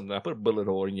grab something. I put a bullet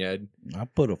hole in your head. I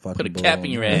put a fucking Put a bullet cap hole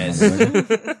in your my ass.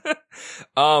 head.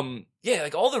 Yeah,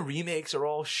 like all the remakes are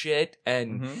all shit,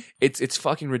 and Mhm. it's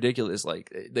fucking ridiculous.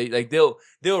 Like they'll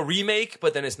remake,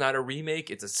 but then it's not a remake;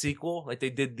 it's a sequel. Like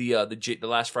they did the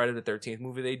last Friday the 13th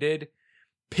movie they did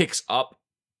picks up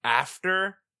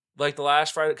after like the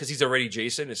last Friday because he's already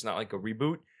Jason. It's not like a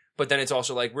reboot, but then it's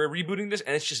also like we're rebooting this,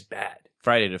 and it's just bad.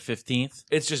 Friday the 15th.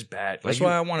 It's just bad. That's Like,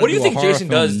 why I wanna What do you do a think horror Jason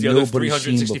film does the other nobody's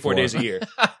seen 364 days a before. year?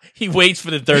 He waits for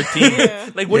the 13th. Yeah.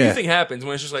 Like, what do Yeah. you think happens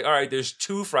when it's just like, all right, there's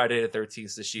 2 Friday the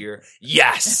 13th this year.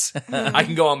 Yes, I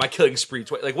can go on my killing spree.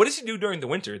 Like, what does he do during the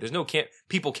winter? There's no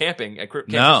people camping at Camp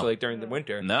No. Crystal Lake during the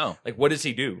winter. No. Like, what does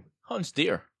he do? Hunts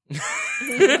deer.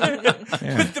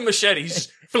 with the machete. He's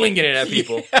just flinging it at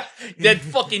people. That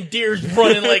fucking deer's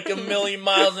running like 1,000,000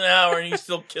 miles an hour, and he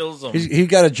still kills them. He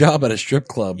got a job at a strip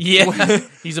club. Yeah,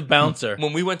 he's a bouncer.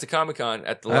 When we went to Comic-Con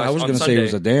at the last, I was going to say he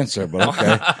was a dancer, but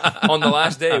okay. On the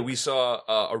last day, we saw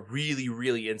a really,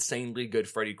 really insanely good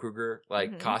Freddy Krueger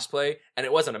cosplay, and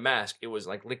it wasn't a mask; it was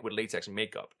like liquid latex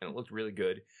makeup, and it looked really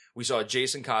good. We saw a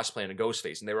Jason cosplay and a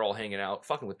Ghostface, and they were all hanging out,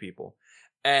 fucking with people.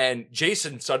 And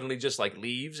Jason suddenly just like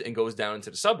leaves and goes down into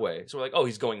the subway. So we're like, oh,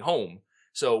 he's going home.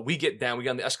 So we get down, we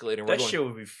get on the escalator. And That shit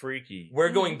would be freaky.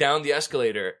 We're going down the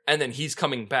escalator, and then he's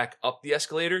coming back up the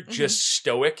escalator, just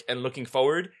stoic and looking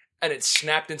forward. And it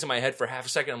snapped into my head for half a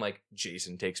second. I'm like,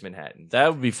 Jason Takes Manhattan.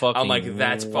 That would be fucking I'm like,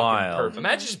 that's wild. fucking perfect.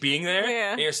 Imagine just being there,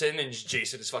 Yeah. and you're sitting, and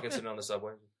Jason is fucking sitting on the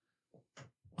subway.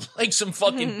 Like some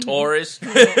fucking tourist.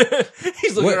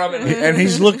 He's looking around And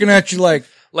he's looking at you like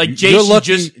Like you're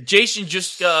lucky. Jason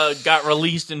just got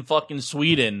released in fucking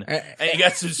Sweden, and you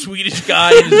got some Swedish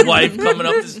guy and his wife coming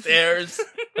up the stairs,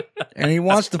 and he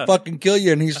wants to fucking kill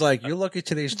you, and he's like, "You're lucky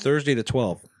today's Thursday the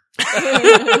 12th,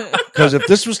 because if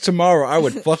this was tomorrow, I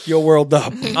would fuck your world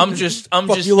up." I'm just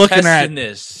you looking testing at?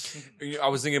 this. I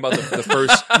was thinking about the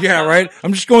first. Yeah, right.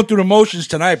 I'm just going through the motions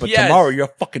tonight, but Yes. tomorrow you're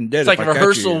fucking dead. It's like if a I catch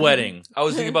rehearsal you. wedding. I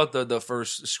was thinking about the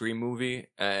first Scream movie,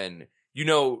 and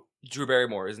Drew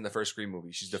Barrymore isn't the first Scream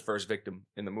movie. She's the first victim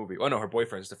in the movie. Oh no, her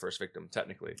boyfriend's the first victim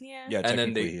technically. Yeah. Yeah, And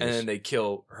then technically they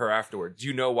kill her afterwards. Do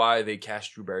you know why they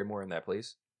cast Drew Barrymore in that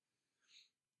place?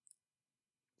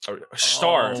 A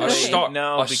star, Oh, a star,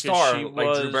 no, a because star she like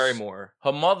Drew was- Barrymore.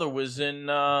 Her mother was in.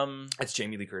 That's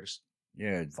Jamie Lee Curtis.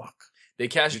 Yeah, fuck. They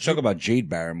cast You Drew, talk about Jade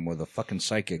Barrymore, the fucking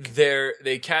psychic.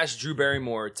 they cast Drew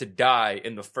Barrymore to die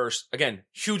in the first, again,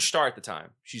 huge star at the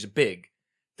time. She's big.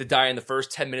 To die in the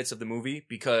first 10 minutes of the movie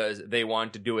because they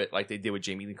wanted to do it like they did with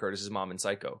Jamie Lee Curtis's mom in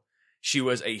Psycho. She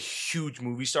was a huge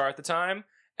movie star at the time.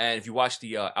 And if you watch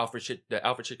the Alfred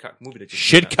Hitchcock movie that just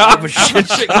came out- Shitcock?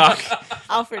 Alfred Hitchcock.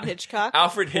 Alfred Hitchcock.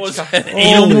 Alfred Was Hitchcock. that an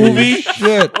anal movie?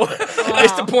 Shit.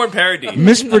 It's the porn parody.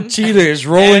 Miss Fertitta is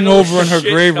rolling over in her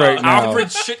grave right now. Alfred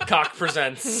Shitcock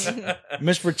presents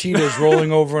Miss Fertitta is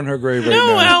rolling over in her grave right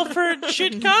now. Alfred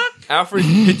Shitcock. Alfred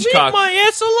Hitchcock. My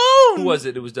ass alone. Who was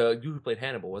it? It was the dude who played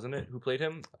Hannibal, wasn't it? Who played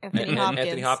him? Anthony Hopkins.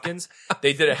 Anthony Hopkins.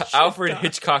 They did an Alfred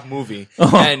Hitchcock movie,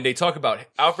 and they talk about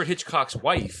Alfred Hitchcock's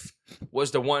wife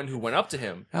was the one who went up to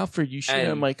him. Alfred, you shit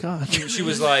And on my cock. She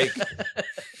was like,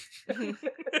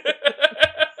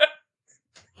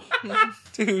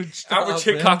 Dude, Alfred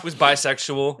Hitchcock was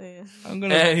bisexual. Yeah. I'm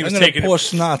gonna, And he I'm was gonna taking pour it.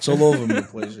 snots all over the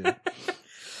place here.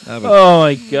 Oh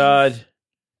my god.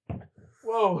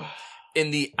 Whoa.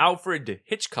 In the Alfred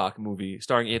Hitchcock movie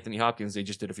starring Anthony Hopkins they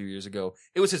just did a few years ago,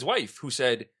 it was his wife who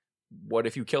said, what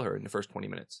if you kill her in the first 20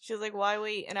 minutes? She was like, why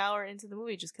wait an hour into the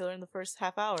movie? Just kill her in the first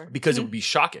half hour. Because it would be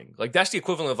shocking. Like, that's the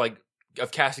equivalent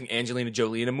of casting Angelina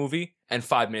Jolie in a movie and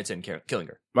 5 minutes in killing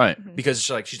her. Right. Because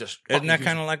she's just Isn't that fucking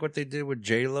kind of like what they did with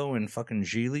J-Lo and fucking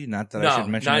Geely? Not that I No, should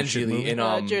mention not that shit Geely, movie.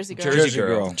 in Jersey Girl. Jersey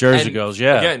Girl. Jersey And Girls,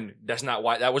 yeah. Again, that's not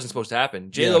why that wasn't supposed to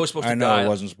happen. J-Lo was supposed to I know die it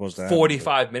wasn't supposed to happen.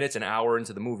 45 minutes, an hour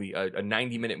into the movie, a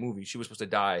 90-minute movie. She was supposed to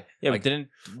die. Yeah, like, but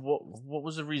what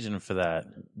was the reason for that?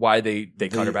 why they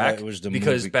cut her back? It was the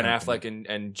because movie Ben company. Affleck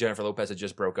and Jennifer Lopez had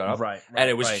just broken up. Right, And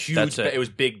it was right. huge. That's it. It was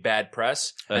big, bad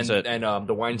press. That's and, it. And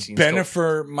the Weinstein.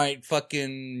 Bennifer might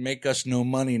fucking make us no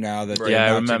money now that Right. they're Yeah, I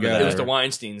not remember together. It was the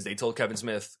Weinsteins. They told Kevin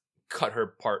Smith, cut her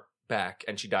part back,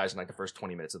 and she dies in like the first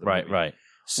 20 minutes of the movie. Right.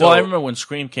 So, Well, I remember when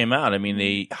Scream came out. I mean,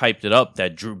 they hyped it up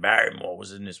that Drew Barrymore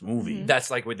was in this movie.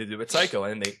 That's like what they did with Psycho,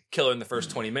 and they kill her in the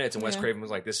first 20 minutes, and Wes Yeah. Craven was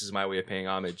like, this is my way of paying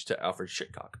homage to Alfred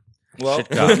Shitcock. Well,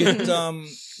 Shitcock. look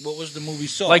at what was the movie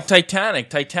Saw? Like Titanic.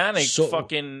 So-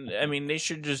 Fucking. I mean, they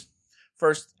should just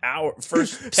first 10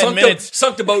 Sunk minutes.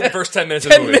 sunk the boat in the first 10 minutes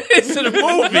of the 10 movie. minutes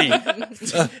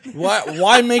of the movie.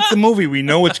 why make the movie? We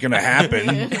know it's going to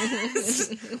happen.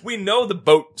 We know the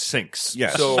boat sinks.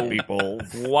 Yes, So people.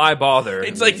 why bother?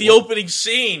 It's like the opening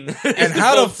scene. And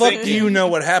how the fuck do you know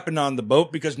what happened on the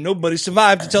boat? Because nobody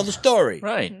survived to tell the story.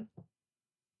 Right.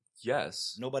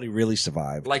 Yes. Nobody really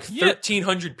survived. Like Yeah.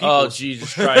 1,300 people. Oh,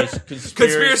 Jesus Christ.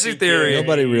 Conspiracy theory.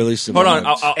 Nobody really survived. Hold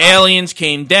on. I'll Aliens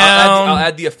came down. I'll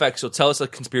add the effects. So tell us a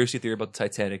conspiracy theory about the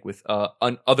Titanic with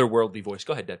an otherworldly voice.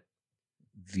 Go ahead, Dad.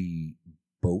 The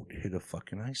boat hit a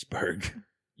fucking iceberg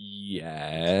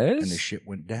Yes. and the shit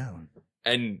went down.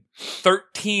 And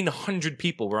 1,300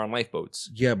 people were on lifeboats.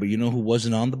 Yeah, but you know who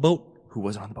wasn't on the boat? Who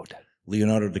wasn't on the boat, Dad?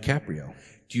 Leonardo DiCaprio.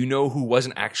 Do you know who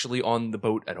wasn't actually on the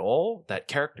boat at all? That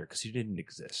character, because he didn't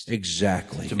exist.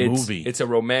 Exactly. It's a movie. It's a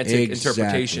romantic Exactly.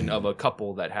 interpretation of a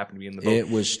couple that happened to be in the boat. It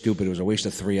was stupid. It was a waste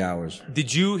of 3 hours.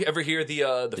 Did you ever hear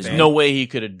the There's fan? no way he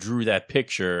could have drew that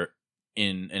picture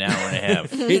in an hour and a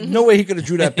half. No way he could have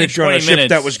drew that picture on a 20 ship minutes.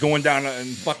 that was going down and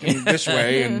fucking this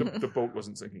way. And The boat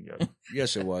wasn't sinking yet.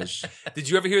 yes, it was. Did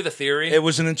you ever hear the theory? It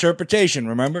was an interpretation.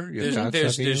 Remember? You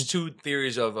There's two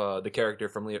theories of the character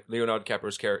from Leonardo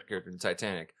DiCaprio's character in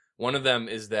Titanic. One of them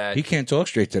is that He can't talk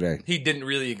straight today. he didn't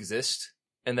really exist,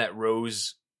 and that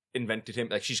Rose invented him.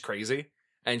 Like, she's crazy,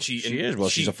 and she Is. Well,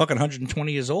 she's a fucking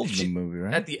 120 years old in the movie,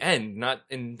 right? at the end, not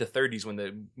in the 30s when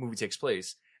the movie takes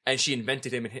place. And she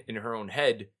invented him in her own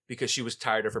head because she was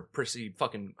tired of her prissy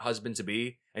fucking husband to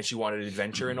be, and she wanted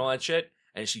adventure and all that shit.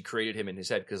 And she created him in his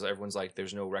head because everyone's like,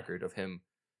 there's no record of him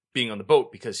being on the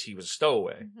boat because he was a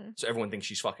stowaway. So everyone thinks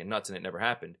she's fucking nuts and it never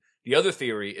happened. The other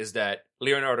theory is that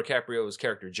Leonardo DiCaprio's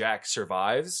character Jack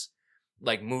survives,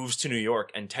 like moves to New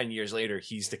York, and 10 years later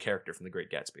he's the character from The Great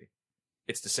Gatsby.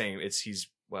 It's the same. He's He's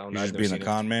I've just never being a seen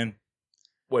con it. man.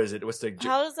 What is it? What's the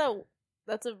How does that?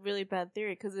 That's a really bad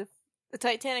theory because if the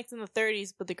Titanic's in the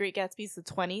 30s, but the Great Gatsby's the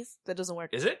 20s, that doesn't work.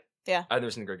 Is it? Yeah. I've never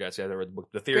seen The Great Gatsby. I never read the book.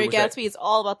 The theory Great was Gatsby is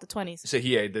all about the 20s. So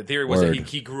the theory was that Word.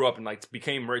 he grew up and like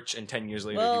became rich, and 10 years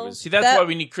later Well, he was. See, that's That- why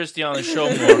we need Christy on the show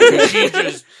more. 'Cause she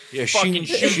just Yeah, fucking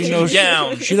shoots she you knows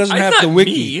down. She doesn't It's have not the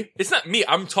wiki. me. It's not me.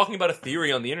 I'm talking about a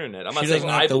theory on the internet. I'm not She saying doesn't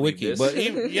I have the believe wiki,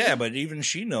 this. but even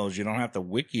she knows you don't have the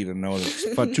wiki to know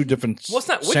it's for two different Well, it's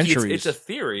not wiki. centuries. It's a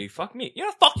theory. Fuck me. Yeah,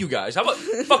 fuck you guys. How about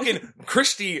fucking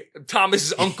Christy,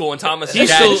 Thomas's uncle, and Thomas's He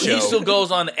dad still, show? he still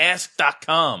goes on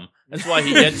ask.com. That's why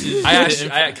he gets his.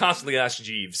 I constantly ask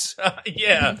Jeeves.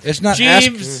 Yeah. It's not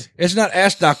Jeeves. It's not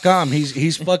ask.com.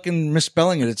 He's fucking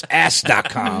misspelling it. It's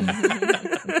ass.com.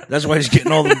 That's why he's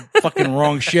getting all the fucking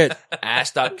wrong shit.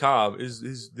 Ask.com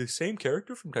is the same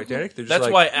character from Titanic. They're just That's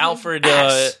like, why Alfred,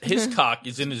 ass. his cock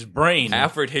is in his brain.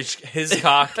 Alfred his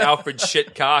cock, Alfred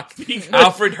shit cock,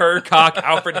 Alfred her cock,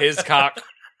 Alfred his cock.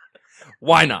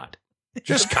 Why not?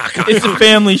 Just cock. It's a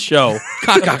family show.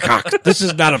 Cock. This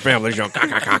is not a family show.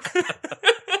 Cock.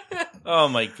 Oh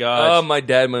my Oh, god. my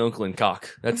dad, my uncle, and cock.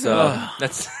 That's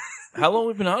How long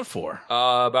we been on for?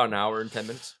 about an hour and 10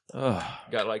 minutes. Ugh.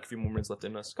 Got like a few more minutes left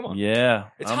in us. Come on. Yeah.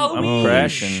 It's I'm Halloween.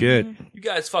 crashing. Shit. You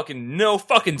guys fucking no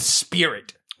fucking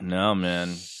spirit. No, man.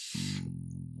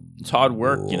 It's hard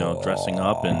work, dressing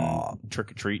up and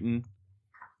trick-or-treating.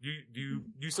 Do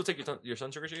you still take your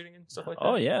son trick or treating and stuff like that?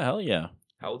 Oh, yeah. Hell yeah.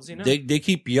 How old is he now? They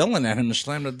keep yelling at him to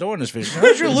slam the door in his face.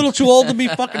 Aren't you a little too old to be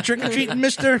fucking trick or treating,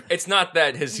 Mister? It's not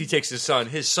that he takes his son.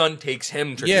 His son takes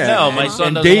him trick or Yeah. treating. No, my son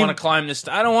And doesn't Dave- want to climb the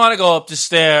stairs. I don't want to go up the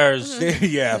stairs.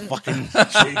 Yeah, fucking.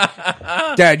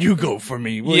 Dad, you go for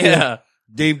me. will you? Yeah.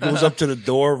 Dave goes up to the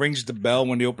door, rings the bell.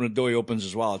 When they open the door, he opens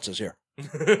his wallet. Says, "Here,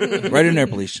 right in there,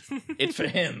 please. It's for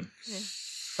him.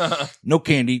 No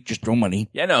candy, just throw money."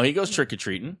 Yeah, no, he goes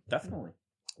trick-or-treating. Definitely.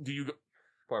 Do you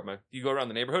go around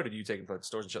the neighborhood, or do you take him to like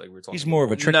stores and shit like we were talking? He's more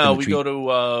of a trick. No, than a we treat.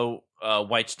 go to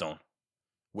Whitestone,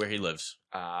 where he lives.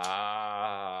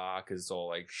 because it's all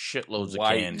like Shitloads of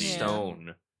white candy.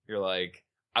 stone. You're like,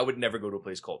 I would never go to a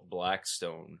place called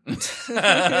Blackstone because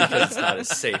it's not as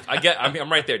safe.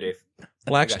 I'm right there, Dave.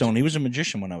 Blackstone. He was a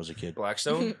magician when I was a kid.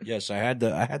 Blackstone. Yes, I had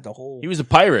the whole. He was a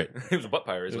pirate. It was a butt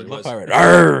pirate. Is what it was. pirate.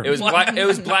 Arr! It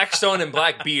was Blackstone and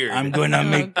Blackbeard. I'm gonna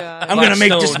make. God. I'm gonna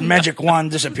make this Blackstone. magic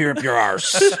wand disappear up your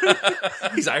arse.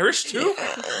 He's Irish too.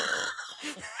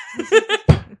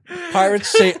 Pirates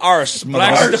say arse.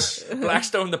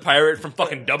 Blackstone the pirate from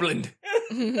fucking Dublin.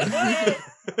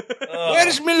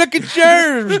 Where's me lucky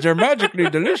charms? They're magically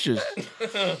delicious.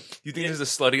 You think there's a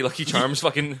slutty Lucky Charms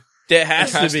fucking There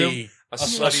has to costume? be. A A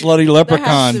slutty. slutty There has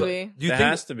leprechaun. to be. Do you There think,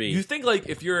 has to be. You think like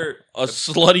if you're A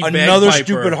slutty Another bagpiper.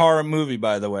 stupid horror movie,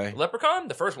 by the way. Leprechaun,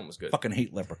 the first one was good. Fucking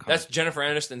hate Leprechaun. That's Jennifer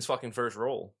Aniston's fucking first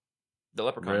role. The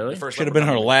Leprechaun. Really? The first should have been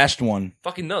her Leprechaun. last one.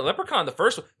 Fucking no, Leprechaun, the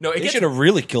first one. No, They should have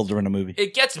really killed her in the movie.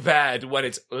 it gets bad when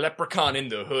it's Leprechaun in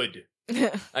the Hood.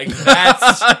 Like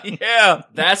that's Yeah.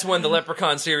 that's when the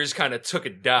Leprechaun series kind of took a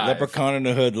dive. Leprechaun in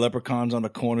the hood. Leprechaun's on the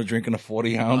corner drinking a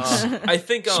 40 ounce, I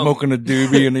think smoking a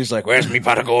doobie, and he's like, "Where's me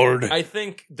pot of gold?" I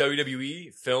think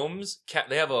WWE films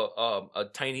they have a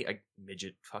tiny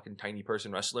midget fucking tiny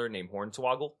person wrestler named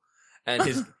Hornswoggle,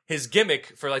 and his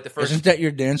gimmick for like the first Isn't that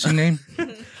your dancing name?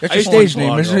 That's I your stage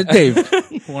name, Hornswoggle. isn't it,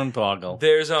 Dave? One toggle.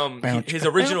 There's his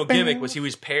original gimmick was he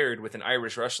was paired with an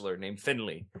Irish wrestler named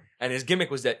Finley, and his gimmick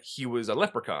was that he was a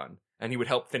leprechaun and he would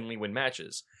help Finley win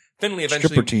matches. Finley Stripper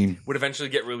eventually team. would eventually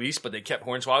get released, but they kept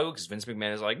Hornswoggle because Vince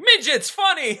McMahon is like, midget's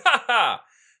funny, ha ha.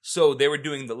 So they were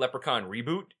doing the Leprechaun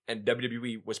reboot, and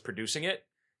WWE was producing it.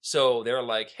 So they were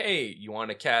like, hey, you want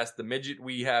to cast the midget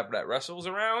we have that wrestles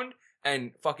around?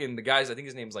 And fucking the guys, I think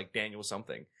his name's like Daniel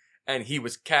something. And he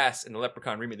was cast in the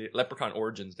Leprechaun remake, Leprechaun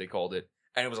Origins, they called it.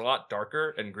 And it was a lot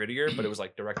darker and grittier, but it was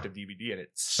like direct to DVD, and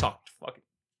it sucked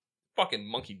fucking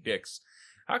monkey dicks.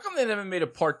 How come they never made a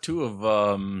part 2 of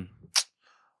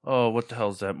what the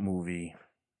hell's that movie?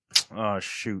 Oh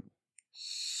shoot.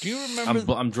 Do you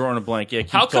remember? I'm drawing a blank. Yeah, keep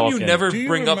How come talking. you never Do you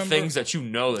bring up remember- things that you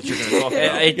know that you're going to talk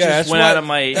about? It Yeah, just that's went why- out of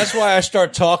my. That's why I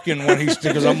start talking when he's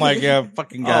because I'm like, yeah,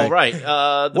 fucking guy. Oh right,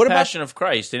 the What about- Passion of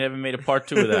Christ. They never made a part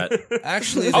 2 of that.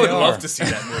 Actually, I would they love are. to see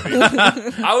that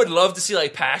movie. I would love to see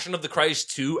like Passion of the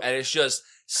Christ 2, and it's just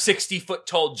 60-foot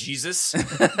tall Jesus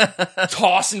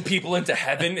tossing people into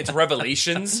heaven. It's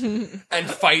Revelations and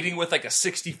fighting with like a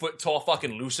 60-foot tall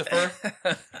fucking Lucifer.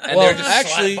 And Well, they're just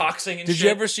actually, slapboxing and Did shit. you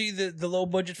ever see the low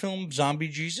budget film Zombie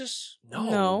Jesus?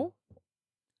 No.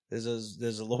 There's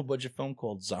a low budget film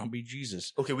called Zombie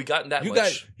Jesus. Okay, we got that You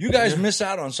much. guys miss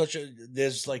out on such a.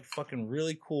 There's like fucking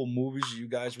really cool movies you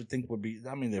guys would think would be.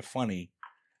 I mean, they're funny.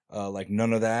 Like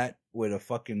None of That, with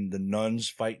the nuns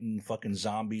fighting fucking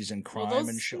zombies and crime Well, those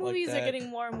and shit movies like that. are getting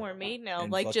more and more made now.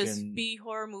 And like just fucking- B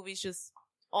horror movies, just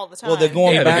all the time. Well, they're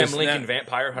going Yeah, back. Abraham Lincoln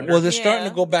Vampire Hunter. Well, they're starting Yeah.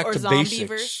 to go back Or to Zombieverse.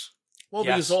 basics. Well,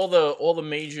 Yes. because all the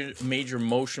major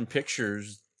motion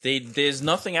pictures, there's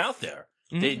nothing out there.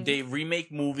 They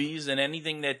remake movies, and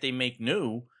anything that they make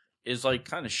new is like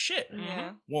kind of shit.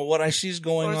 Yeah. Well, what I see is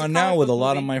going Or it's a on now comic with a book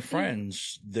lot of movie. my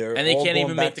friends. They're And they all can't going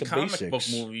even back make the to comic basics. book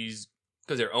movies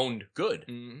because they're owned. good.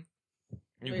 You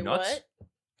Wait, nuts?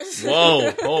 what?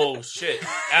 Whoa! Oh shit!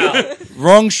 Ow!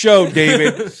 Wrong show,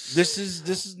 David. This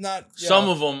is not. Some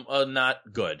of them are not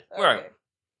good. Right.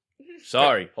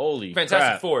 Sorry. Holy Fantastic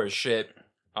crap. Four is shit.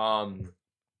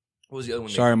 What was the other one?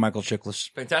 Sorry, Michael Chiklis.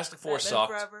 Fantastic Four Batman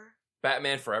sucked. Forever.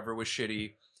 Batman Forever was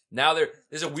shitty. Now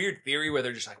there's a weird theory where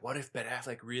they're just like, what if Ben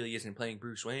Affleck really isn't playing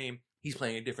Bruce Wayne? He's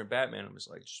playing a different Batman. I'm just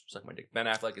like, just suck my dick. Ben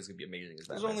Affleck is gonna be amazing as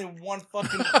There's Batman. only one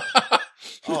fucking.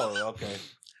 Oh, okay.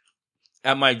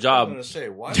 At my I was job, gonna say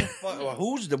why the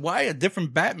fuck? Why a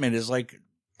different Batman is like?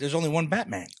 There's only one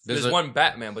Batman. There's one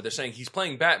Batman, but they're saying he's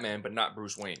playing Batman, but not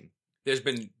Bruce Wayne. There's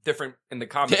been different in the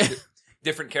comics,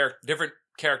 different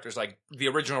characters. Like the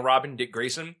original Robin, Dick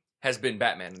Grayson, has been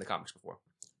Batman in the comics before.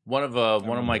 one of my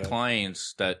remember that.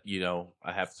 clients that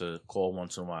I have to call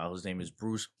once in a while. His name is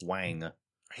Bruce Wang.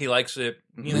 He likes it.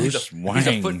 He's Bruce a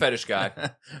Wang. foot fetish guy.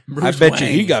 I bet you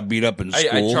he got beat up in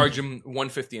school. I charge him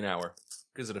 $150 an hour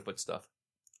because of the foot stuff.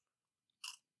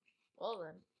 Well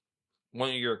then. One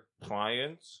of your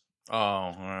clients. Oh,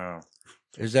 wow.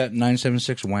 Is that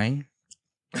 976 Wang?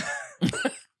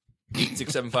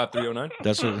 675-309.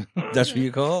 That's what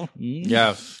you call? Mm.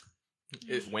 Yeah.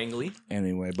 Wangley.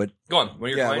 Anyway, but Go on. One of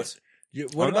your Yeah, clients.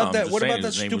 what Oh, about no, that? I'm just What saying about that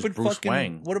his name was stupid Bruce fucking?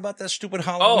 Wang. What about that stupid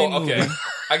Halloween Oh, okay. movie?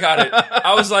 I got it.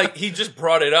 I was like, he just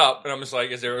brought it up, and I'm just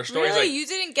like, is there a story? He's Really? like, You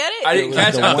didn't get it? I didn't was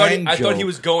catch it. the Wang I thought he joke.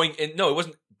 was going in. No, it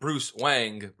wasn't Bruce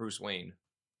Wang. Bruce Wayne.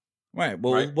 Right.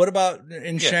 Well, Right. what about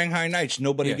in Yeah. Shanghai Nights?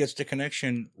 Nobody Yeah. gets the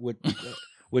connection with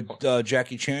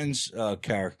Jackie Chan's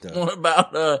character. What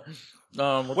about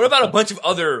What about a bunch of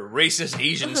other racist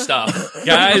Asian stuff,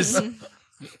 guys?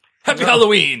 Happy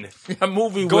Halloween. a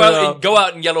movie Go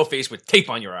out in yellow face with tape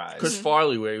on your eyes. Chris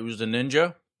Farley where he was the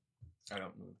ninja? I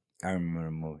don't know. I remember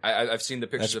the movie. I've seen the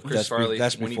pictures of Chris Farley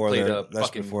That's when he before played their. a That's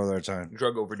fucking before their time.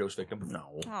 drug overdose victim.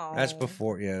 No. Oh. That's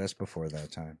before. Yeah, that's before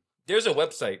that time. There's a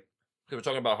website because we're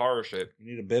talking about horror shit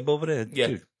You need a bib over there. Yeah.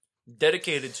 Dude,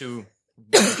 dedicated to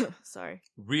Sorry.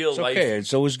 real it's life. okay.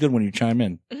 It's always good when you chime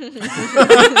in.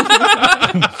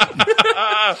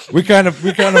 we kind of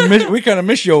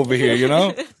miss you over here. You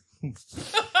know.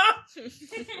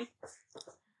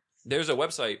 There's a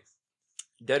website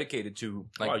dedicated to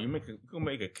Wow, you can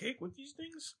make a cake with these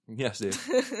things? Yes, Dave.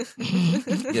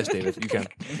 Yes, David, you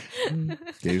can.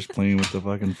 Dave's playing with the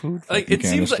fucking food. Like fucking it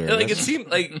seems canister. it seems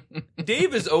like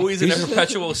Dave is always in a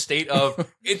perpetual state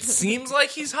of it seems like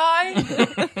he's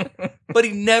high, but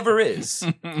he never is.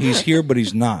 He's here, but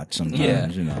he's not.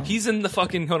 Sometimes, you know. He's in the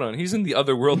fucking he's in the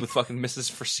other world with fucking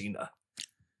Mrs. Frasina.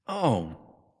 Oh.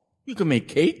 You can make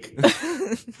cake?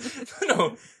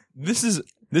 No, this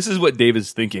is what Dave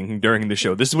is thinking during the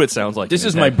show. This is what it sounds like. This in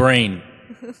is his my head. brain.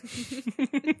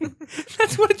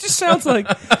 That's what it just sounds like.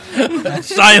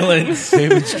 Silence.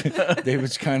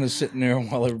 David's kind of sitting there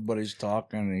while everybody's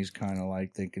talking, and he's kind of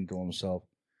like thinking to himself,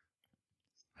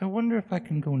 I wonder if I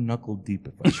can go knuckle deep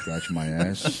if I scratch my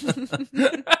ass.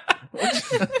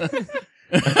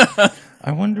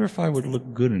 I wonder if I would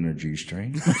look good in a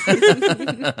G-string.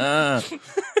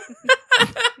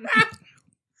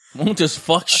 Won't this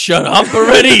fuck shut up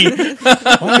already?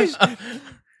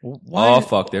 Why? Oh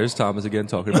fuck! There's Thomas again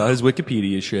talking about his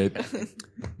Wikipedia shit.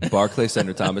 Barclay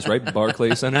Center, Thomas, right?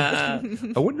 Barclay Center.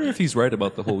 I wonder if he's right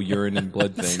about the whole urine and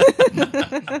blood thing.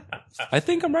 I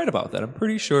think I'm right about that. I'm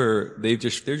pretty sure they're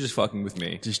just fucking with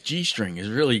me. This G-string is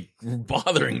really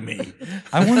bothering me.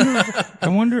 I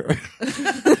wonder.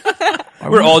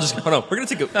 We're all just hold on. We're gonna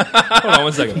take a hold on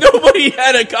 1 second. Nobody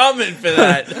had a comment for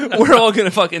that. We're all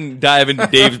gonna fucking dive into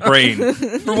Dave's brain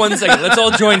for 1 second. Let's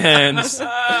all join hands.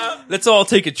 Let's all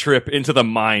take a trip into the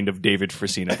mind of David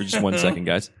Frasina for just 1 second,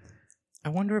 guys. I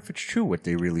wonder if it's true what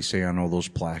they really say on all those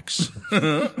plaques.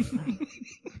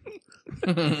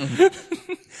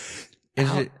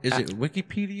 Is it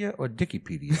Wikipedia or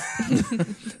Dickipedia?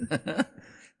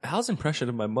 Al's impression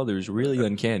of my mother is really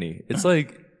uncanny. It's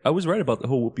like I was right about the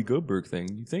whole Whoopi Goldberg thing.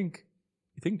 You think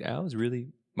Al is really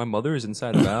my mother is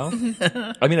inside of Al?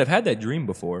 I mean, I've had that dream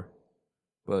before,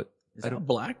 but Is that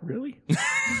black, really?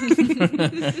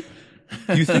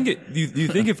 Do you think it? Do you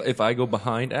think if I go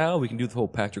behind Al, we can do the whole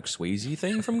Patrick Swayze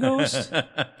thing from Ghost? Would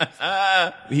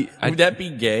that be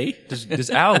gay? Does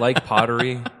Al like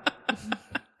pottery?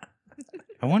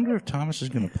 I wonder if Thomas is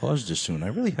going to pause this soon. I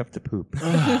really have to poop.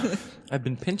 I've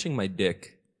been pinching my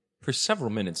dick for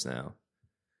several minutes now.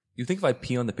 You think if I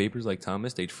pee on the papers like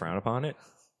Thomas, they'd frown upon it?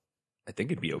 I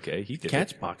think it'd be okay. He did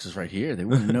Cat's it. box is right here. They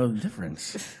wouldn't know the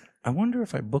difference. I wonder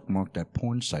if I bookmarked that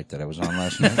porn site that I was on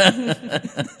last night.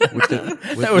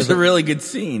 That was a really good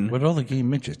scene. With all the gay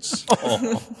midgets.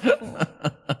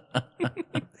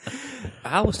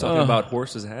 Al was talking about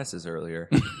horses' asses earlier.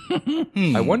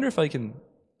 I wonder if I can.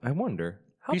 I wonder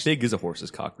how big is a horse's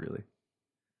cock really?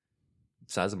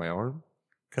 Size of my arm?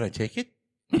 Could I take it?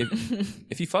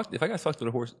 If I got fucked with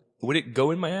a horse, would it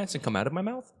go in my ass and come out of my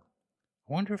mouth?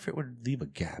 I wonder if it would leave a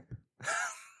gap.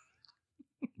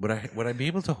 Would I be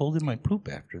able to hold in my poop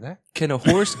after that? Can a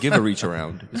horse give a reach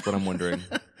around? Is what I'm wondering.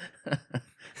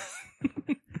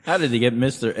 How did he get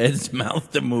Mr. Ed's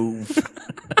mouth to move?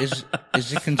 Is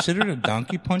it considered a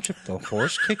donkey punch if the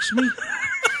horse kicks me?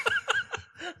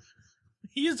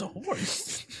 He is a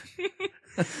horse.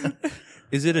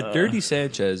 Is it a dirty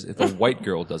Sanchez if a white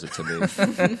girl does it to me?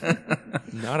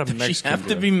 Not a Mexican. She have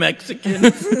to girl. be Mexican. Do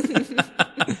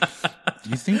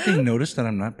you think they notice that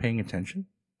I'm not paying attention?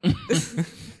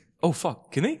 Oh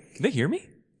fuck! Can they hear me?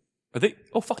 Are they?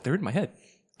 Oh fuck! They're in my head.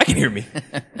 I can hear me.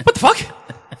 What the fuck?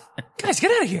 Guys,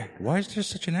 get out of here! Why is there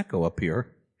such an echo up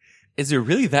here? Is there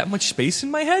really that much space in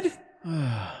my head?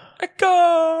 Echo.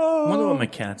 I wonder what my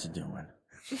cats are doing.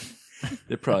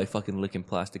 They're probably fucking licking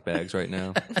plastic bags right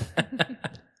now.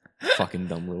 Fucking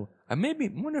dumb little. I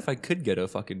wonder if I could get a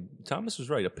fucking. Thomas was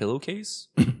right. A pillowcase.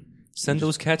 Send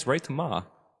those cats right to Ma.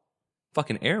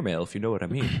 Fucking airmail, if you know what I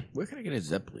mean. Where can I get a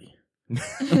Zeppeli?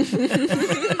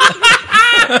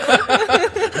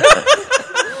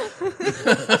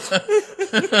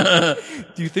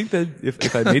 Do you think that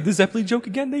if I made the Zeppeli joke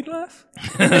again, they'd laugh?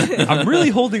 I'm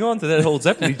really holding on to that whole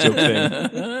Zeppeli joke thing.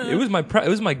 It was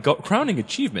my crowning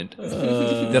achievement.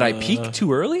 Did I peak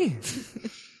too early?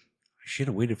 I should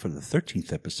have waited for the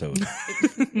 13th episode.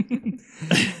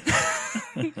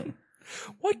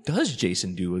 What does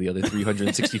Jason do the other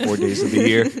 364 days of the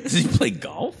year? Does he play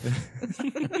golf?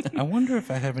 I wonder if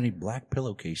I have any black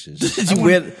pillowcases. Does he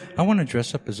wear? I want to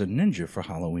dress up as a ninja for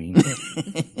Halloween.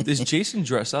 Does Jason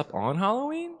dress up on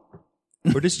Halloween?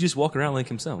 Or does he just walk around like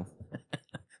himself?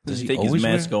 Does he take his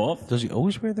mask off? Does he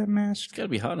always wear that mask? It's got to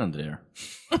be hot under there.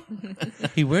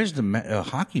 He wears the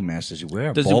hockey mask. Does he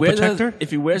wear a Does he ball wear protector? that? If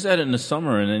he wears that in the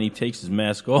summer and then he takes his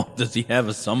mask off, does he have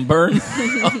a sunburn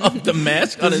of the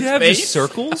mask on Does his he have face? his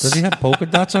circles? Does he have polka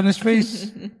dots on his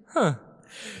face?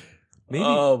 Maybe.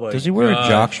 Oh my Does he wear a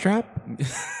jock strap?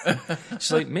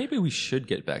 She's like, maybe we should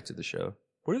get back to the show.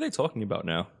 What are they talking about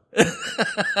now?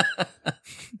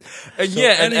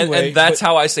 And that's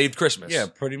how I saved Christmas. Yeah,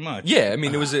 pretty much. Yeah, I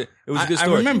mean, it was a good I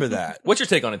story. remember that. What's your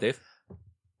take on it, Dave?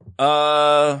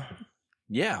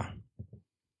 Yeah.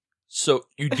 So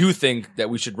you do think that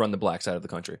we should run the black side of the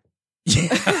country? You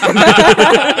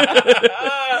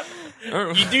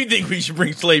do think we should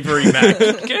bring slavery back?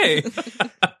 Okay.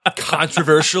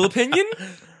 Controversial opinion,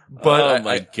 but Oh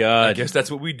my God. I guess that's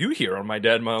what we do here on My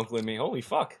Dad, My Uncle, and Me. Holy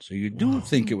fuck. So you do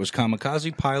think it was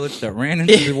kamikaze pilots that ran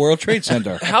into the World Trade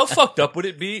Center? How fucked up would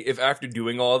it be if after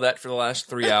doing all that for the last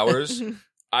 3 hours,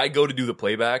 I go to do the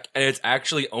playback and it's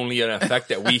actually only an effect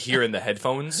that we hear in the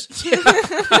headphones?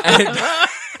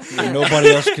 And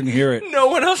nobody else can hear it. No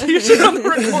one else hears it on the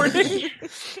recording.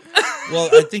 Well,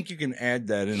 I think you can add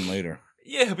that in later.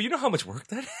 Yeah, but you know how much work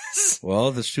that is?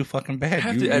 Well, that's too fucking bad. I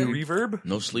have to add reverb.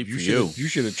 No sleep for You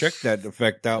should have checked that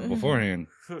effect out beforehand.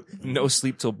 No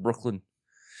sleep till Brooklyn.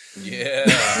 Yeah.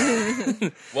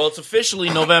 Well, it's officially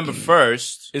November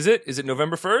 1st. Is it? Is it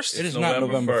November 1st? It is not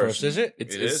November 1st, is it?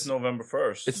 It's, It is November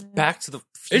 1st. It's Back to the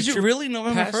Future. Is it really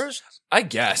November past? 1st? I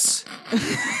guess.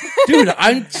 Dude,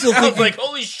 I'm still I was thinking. like,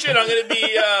 holy shit, I'm going to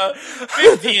be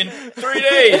 50 in 3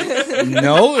 days.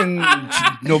 No, and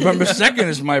November 2nd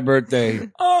is my birthday.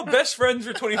 Oh, best friends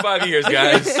for 25 years,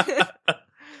 guys.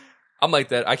 I'm like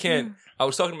that. I can't. I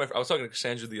was talking to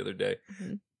Cassandra the other day,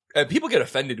 and people get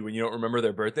offended when you don't remember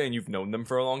their birthday and you've known them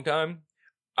for a long time.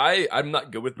 I'm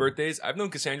not good with birthdays. I've known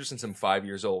Cassandra since I'm 5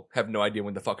 years old. Have no idea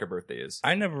when the fuck her birthday is.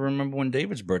 I never remember when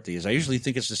David's birthday is. I usually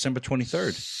think it's December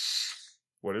 23rd.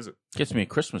 What is it? Gets me a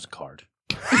Christmas card.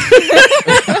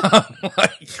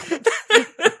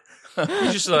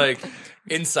 He's just like,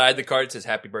 inside the card it says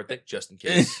happy birthday, just in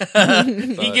case.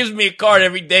 He gives me a card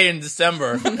every day in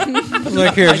December.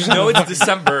 Like, here, I know it's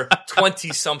December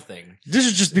 20-something. this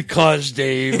is just because,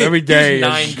 Dave, every day.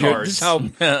 Here's 9 cards. This is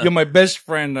how you're my best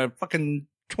friend. Fucking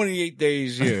 28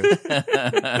 days here.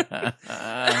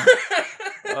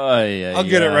 I'll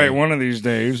get it right one of these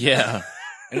days. Yeah.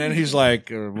 And then he's like,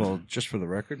 well, just for the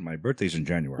record, my birthday's in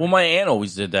January. Well, my aunt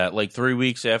always did that. Like 3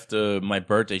 weeks after my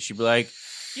birthday, she'd be like,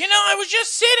 you know, I was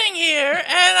just sitting here and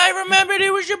I remembered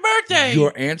it was your birthday.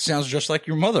 Your aunt sounds just like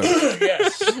your mother.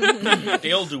 Yes.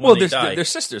 They all do when they die. They're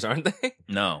sisters, aren't they?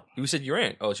 No. You said your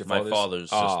aunt. Oh, it's your My father's father's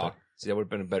sister. See, that would have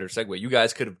been a better segue. You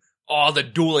guys could have. Oh, the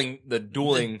dueling.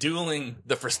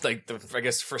 The first, like, I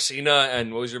guess, Frasina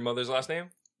and what was your mother's last name?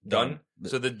 Dunn.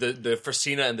 So the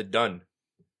Frasina and the Dunn.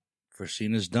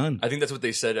 Frasina's done. I think that's what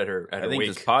they said at her I think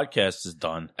wake. this podcast is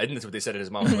done. I think that's what they said at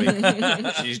his mom's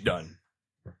wake. She's done.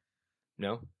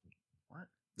 No?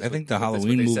 I think the That's what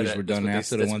Halloween they said movies at- were that's done what they-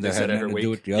 after the that's ones what that they had said at her nothing to do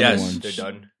wake. with the other Yes, ones. They're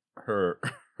done. Her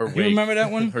You wake. remember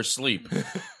that one? Her sleep.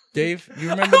 Dave, you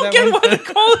I remember don't that get one? why they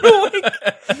call it a wake.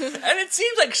 And it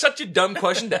seems like such a dumb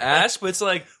question to ask, but it's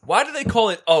like, why do they call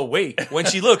it a wake when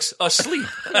she looks asleep?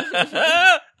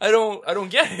 I don't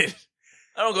get it.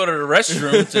 I don't go to the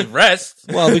restroom to rest.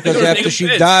 Well, because Go to after take a she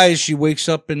piss. dies, she wakes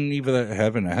up in either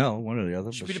heaven or hell, one or the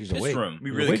other. Should But be the she's piss awake. room. We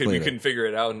She's really awake we later. couldn't figure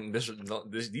it out in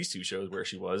these two shows where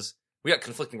she was. We got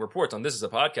conflicting reports on This Is a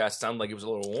Podcast. It sounded like it was a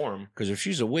little warm. Because if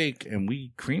she's awake and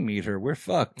we cream eat her, we're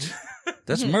fucked.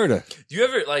 That's murder. Do you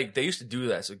ever, like, they used to do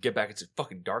that, so get back into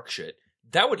fucking dark shit.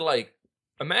 That would, like,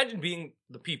 imagine being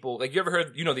the people, like, you ever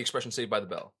heard, you know the expression Saved by the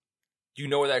Bell? Do you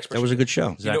know where that expression That was a good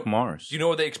show. Zach Morris. Do you know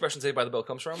where the expression Saved by the Bell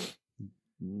comes from?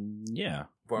 Yeah.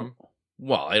 From?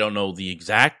 Well, I don't know the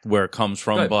exact where it comes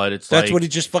from, Good. but it's That's like what he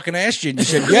just fucking asked you, and you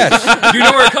said yes. Do you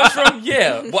know where it comes from?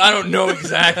 Yeah. Well, I don't know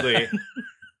exactly.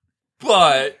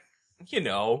 But, you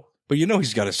know. But you know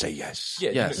he's got to say yes.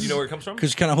 Yeah, Yes. you know where it comes from? Because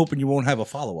he's kind of hoping you won't have a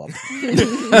follow-up.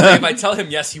 If I tell him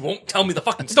yes, he won't tell me the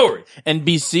fucking story.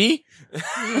 NBC.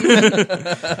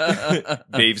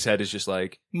 Dave's head is just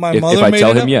like, My mother made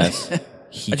it up. yes,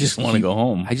 I just want to go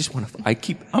home. I just want to,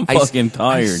 I'm fucking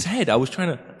tired.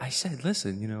 I said,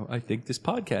 listen, you know, I think this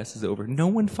podcast is over. No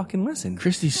one fucking listened.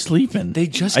 Christy's sleeping. They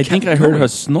just I think kept I heard going. her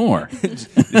snore.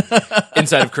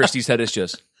 Inside of Christy's head is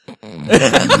just,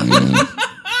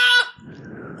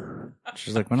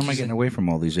 She's like, when am I getting away from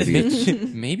all these idiots?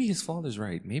 maybe his father's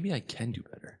right. Maybe I can do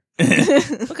better.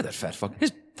 Look at that fat fuck.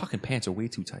 His fucking pants are way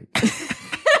too tight.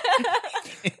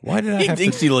 Why did I He have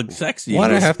thinks to? he looks sexy. Why in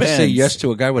did I those have to say pants. yes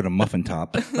to a guy with a muffin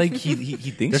top? Like he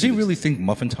thinks. Does he really think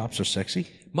muffin tops are sexy?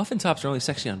 Muffin tops are only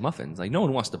sexy on muffins. Like no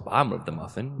one wants the bottom of the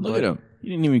muffin. Look but at him. He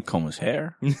didn't even comb his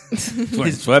hair. He's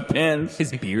wearing sweatpants.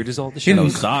 His beard is all the No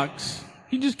shit. socks.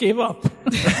 He just gave up.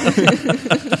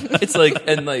 It's like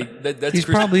and like that's He's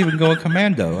Christy- probably even going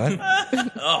commando.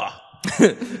 Huh?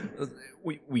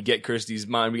 we get Kirsty's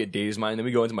mind, we get Dave's mind, then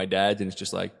we go into my dad's, and it's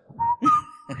just like.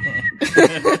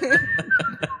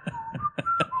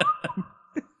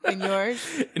 And yours?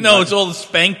 No, it's all the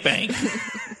spank bank.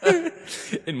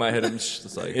 In my head, I'm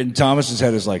just like, And Thomas's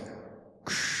head is like,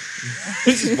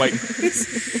 this is white.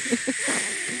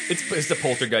 It's the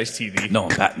Poltergeist TV. No,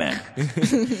 I'm Batman.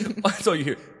 That's all you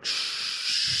hear.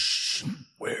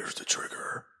 Where's the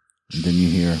trigger? and then you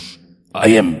hear, I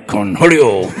am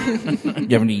Cornholio. you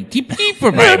have any TP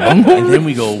for my bunghole? And then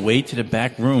we go way to the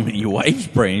back room, and your wife's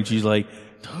brain, she's like,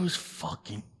 those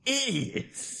fucking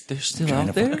idiots. They're still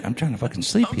out there? I'm trying to fucking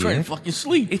sleep I'm here. trying to fucking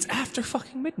sleep. It's after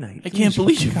fucking midnight. I can't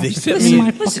believe you. They This set is me.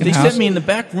 my fucking They house. set me in the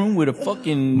back room with a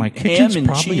fucking My ham kitchen's and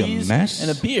probably a cheese mess.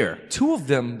 and a beer. Two of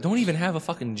them don't even have a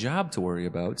fucking job to worry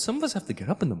about. Some of us have to get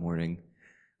up in the morning.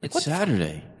 It's what the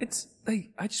Saturday. It's like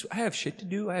I have shit to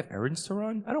do. I have errands to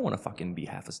run. I don't want to fucking be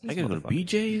half asleep. I gotta go to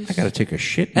BJ's. I gotta take a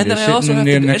shit. And then you're I also sitting have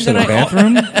there to- next to and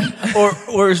the then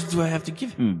bathroom. or do I have to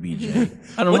give him a BJ?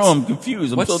 I don't know. I'm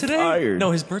confused. I'm What's so today? tired. No,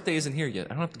 his birthday isn't here yet.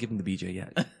 I don't have to give him the BJ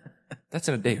yet. That's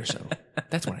in a day or so.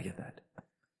 That's when I get that,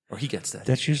 or he gets that.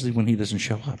 That's usually when he doesn't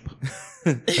show up.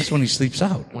 That's when he sleeps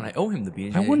out. When I owe him the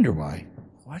BJ. I wonder why.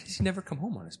 Why does he never come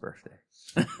home on his birthday?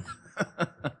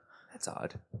 That's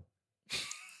odd.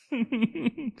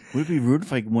 Would it be rude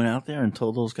if I went out there and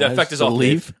told those guys The effect is to off,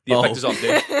 leave? Dave. The effect is off,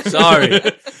 Dave. Sorry.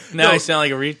 Now No. I sound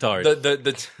like a retard.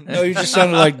 No, you just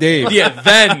sounded like Dave. Yeah,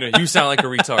 then you sound like a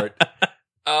retard.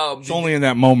 It's only in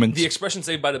that moment. The expression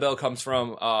 "Saved by the Bell" comes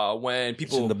from when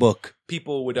It's in the book.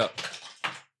 people would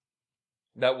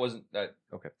that wasn't that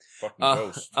okay. Fucking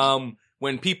ghost.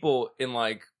 When people in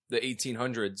like the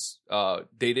 1800s,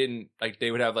 they didn't like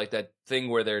they would have like that thing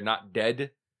where they're not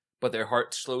dead, but their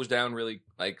heart slows down really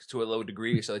like to a low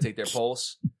degree, so they take their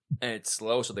pulse and it's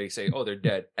slow, so they say, "Oh, they're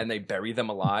dead," and they bury them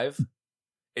alive.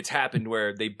 It's happened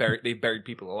where they buried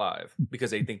people alive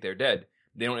because they think they're dead.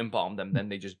 They don't embalm them, then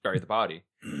they just bury the body.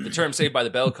 The term "Saved by the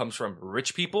Bell" comes from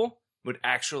rich people would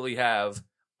actually have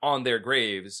on their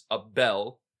graves a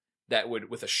bell that would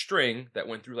with a string that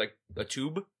went through like a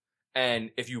tube,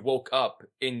 and if you woke up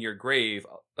in your grave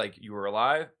like you were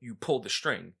alive, you pulled the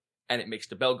string and it makes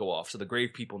the bell go off, so the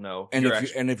grave people know. And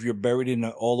if you're buried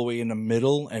all the way in the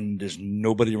middle and there's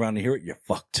nobody around to hear it, you're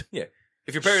fucked. Yeah.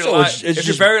 If you're buried So alive, it's if just-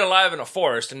 you're buried alive in a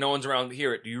forest and no one's around to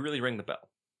hear it, do you really ring the bell?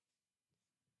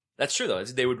 That's true though.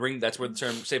 They would ring. That's where the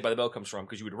term "Saved by the Bell" comes from,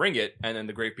 because you would ring it, and then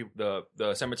the grave people,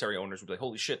 the cemetery owners would be like,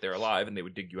 "Holy shit, they're alive!" and they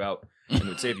would dig you out and they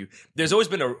would save you. There's always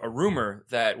been a rumor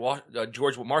that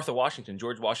George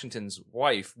Washington's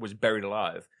wife, was buried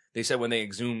alive. They said when they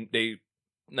exhumed,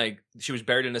 she was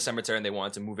buried in a cemetery and they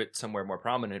wanted to move it somewhere more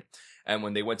prominent. And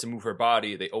when they went to move her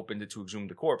body, they opened it to exhume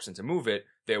the corpse, and to move it,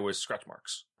 there was scratch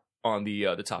marks on the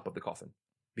top of the coffin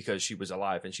because she was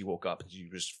alive and she woke up and she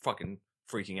was fucking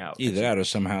freaking out. Either that or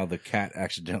somehow the cat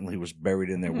accidentally was buried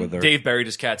in there with her. Dave buried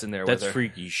his cats in there That's with her.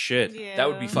 freaky shit. Yeah. That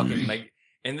would be fucking like,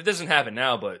 and it doesn't happen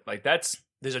now, but like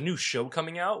there's a new show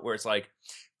coming out where it's like,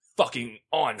 fucking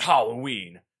on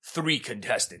Halloween, 3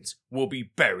 contestants will be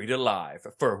buried alive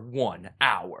for 1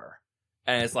 hour.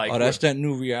 And it's like, Oh, that's that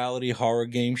new reality horror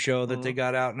game show that they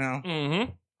got out now?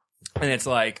 Mm-hmm. And it's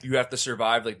like, you have to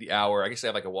survive like the hour. I guess they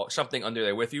have like something under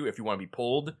there with you. If you want to be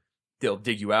pulled, they'll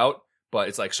dig you out. But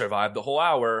it's like survive the whole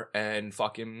hour and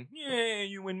fucking, yeah,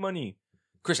 you win money.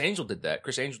 Chris Angel did that.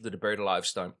 Chris Angel did a buried alive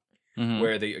stunt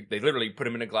where they literally put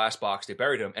him in a glass box, they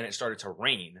buried him, and it started to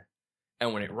rain.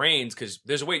 And when it rains, because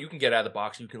there's a way you can get out of the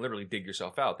box, you can literally dig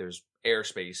yourself out. There's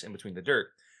airspace in between the dirt.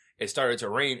 It started to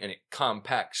rain and it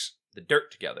compacts the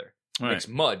dirt together. Right. Makes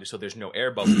mud, so there's no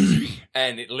air bubbles.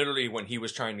 And it literally, when he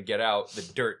was trying to get out, the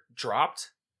dirt dropped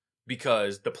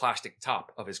because the plastic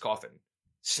top of his coffin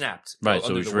snapped. Right, so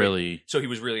under he's the weight. really... So he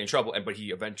was really in trouble, but he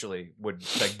eventually would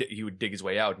he would dig his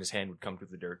way out, and his hand would come through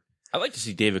the dirt. I'd like to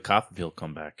see David Copperfield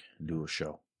come back and do a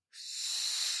show.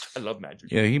 I love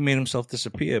magic. Yeah, he made himself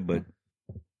disappear, but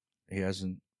he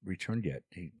hasn't returned yet.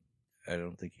 I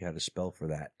don't think he had a spell for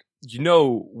that. You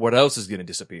know what else is going to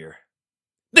disappear?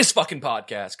 This fucking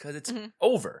podcast, because it's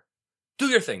over. Do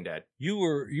your thing, Dad. You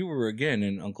were again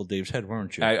in Uncle Dave's head,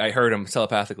 weren't you? I heard him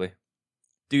telepathically.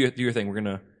 Do your thing. We're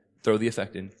gonna throw the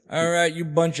effect in. All right, you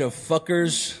bunch of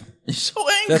fuckers. He's so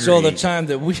angry. That's all the time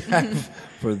that we have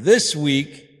for this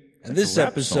week and this rap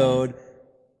episode.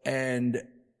 And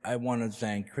I want to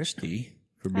thank Christy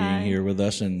for being Hi. here with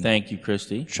us and Thank you,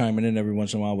 Christy. chiming in every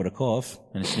once in a while with a cough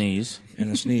And a sneeze.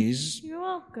 and a sneeze. You're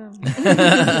welcome.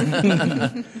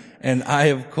 And I,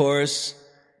 of course,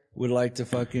 would like to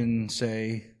fucking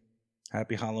say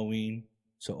Happy Halloween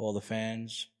to all the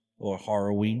fans, or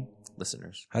Horrorween.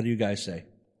 Listeners, How do you guys say?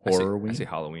 I say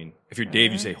Halloween. If you're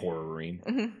Dave, you say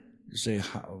Horrorween. You say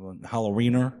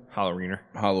Halloweener, Halloweener.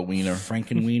 Halloweener.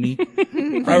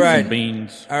 Frankenweenie. All right.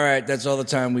 Beans. All right, that's all the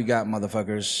time we got,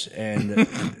 motherfuckers. And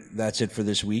that's it for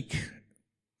this week.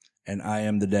 And I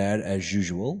am the dad, as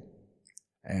usual.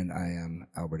 And I am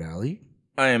Albert Alley.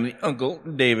 I am the Uncle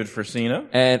David Frasina.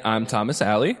 And I'm Thomas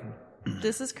Alley.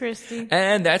 This is Christy.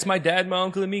 And that's my dad, my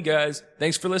uncle, and me, guys.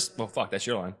 Thanks for listening. Well, fuck, that's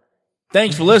your line.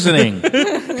 Thanks for listening.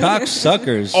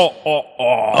 Cocksuckers.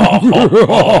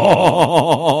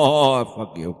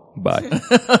 Fuck you. Bye.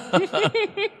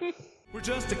 We're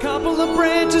just a couple of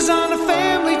branches on a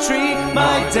family tree.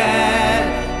 My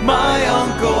dad, my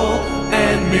uncle,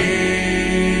 and me.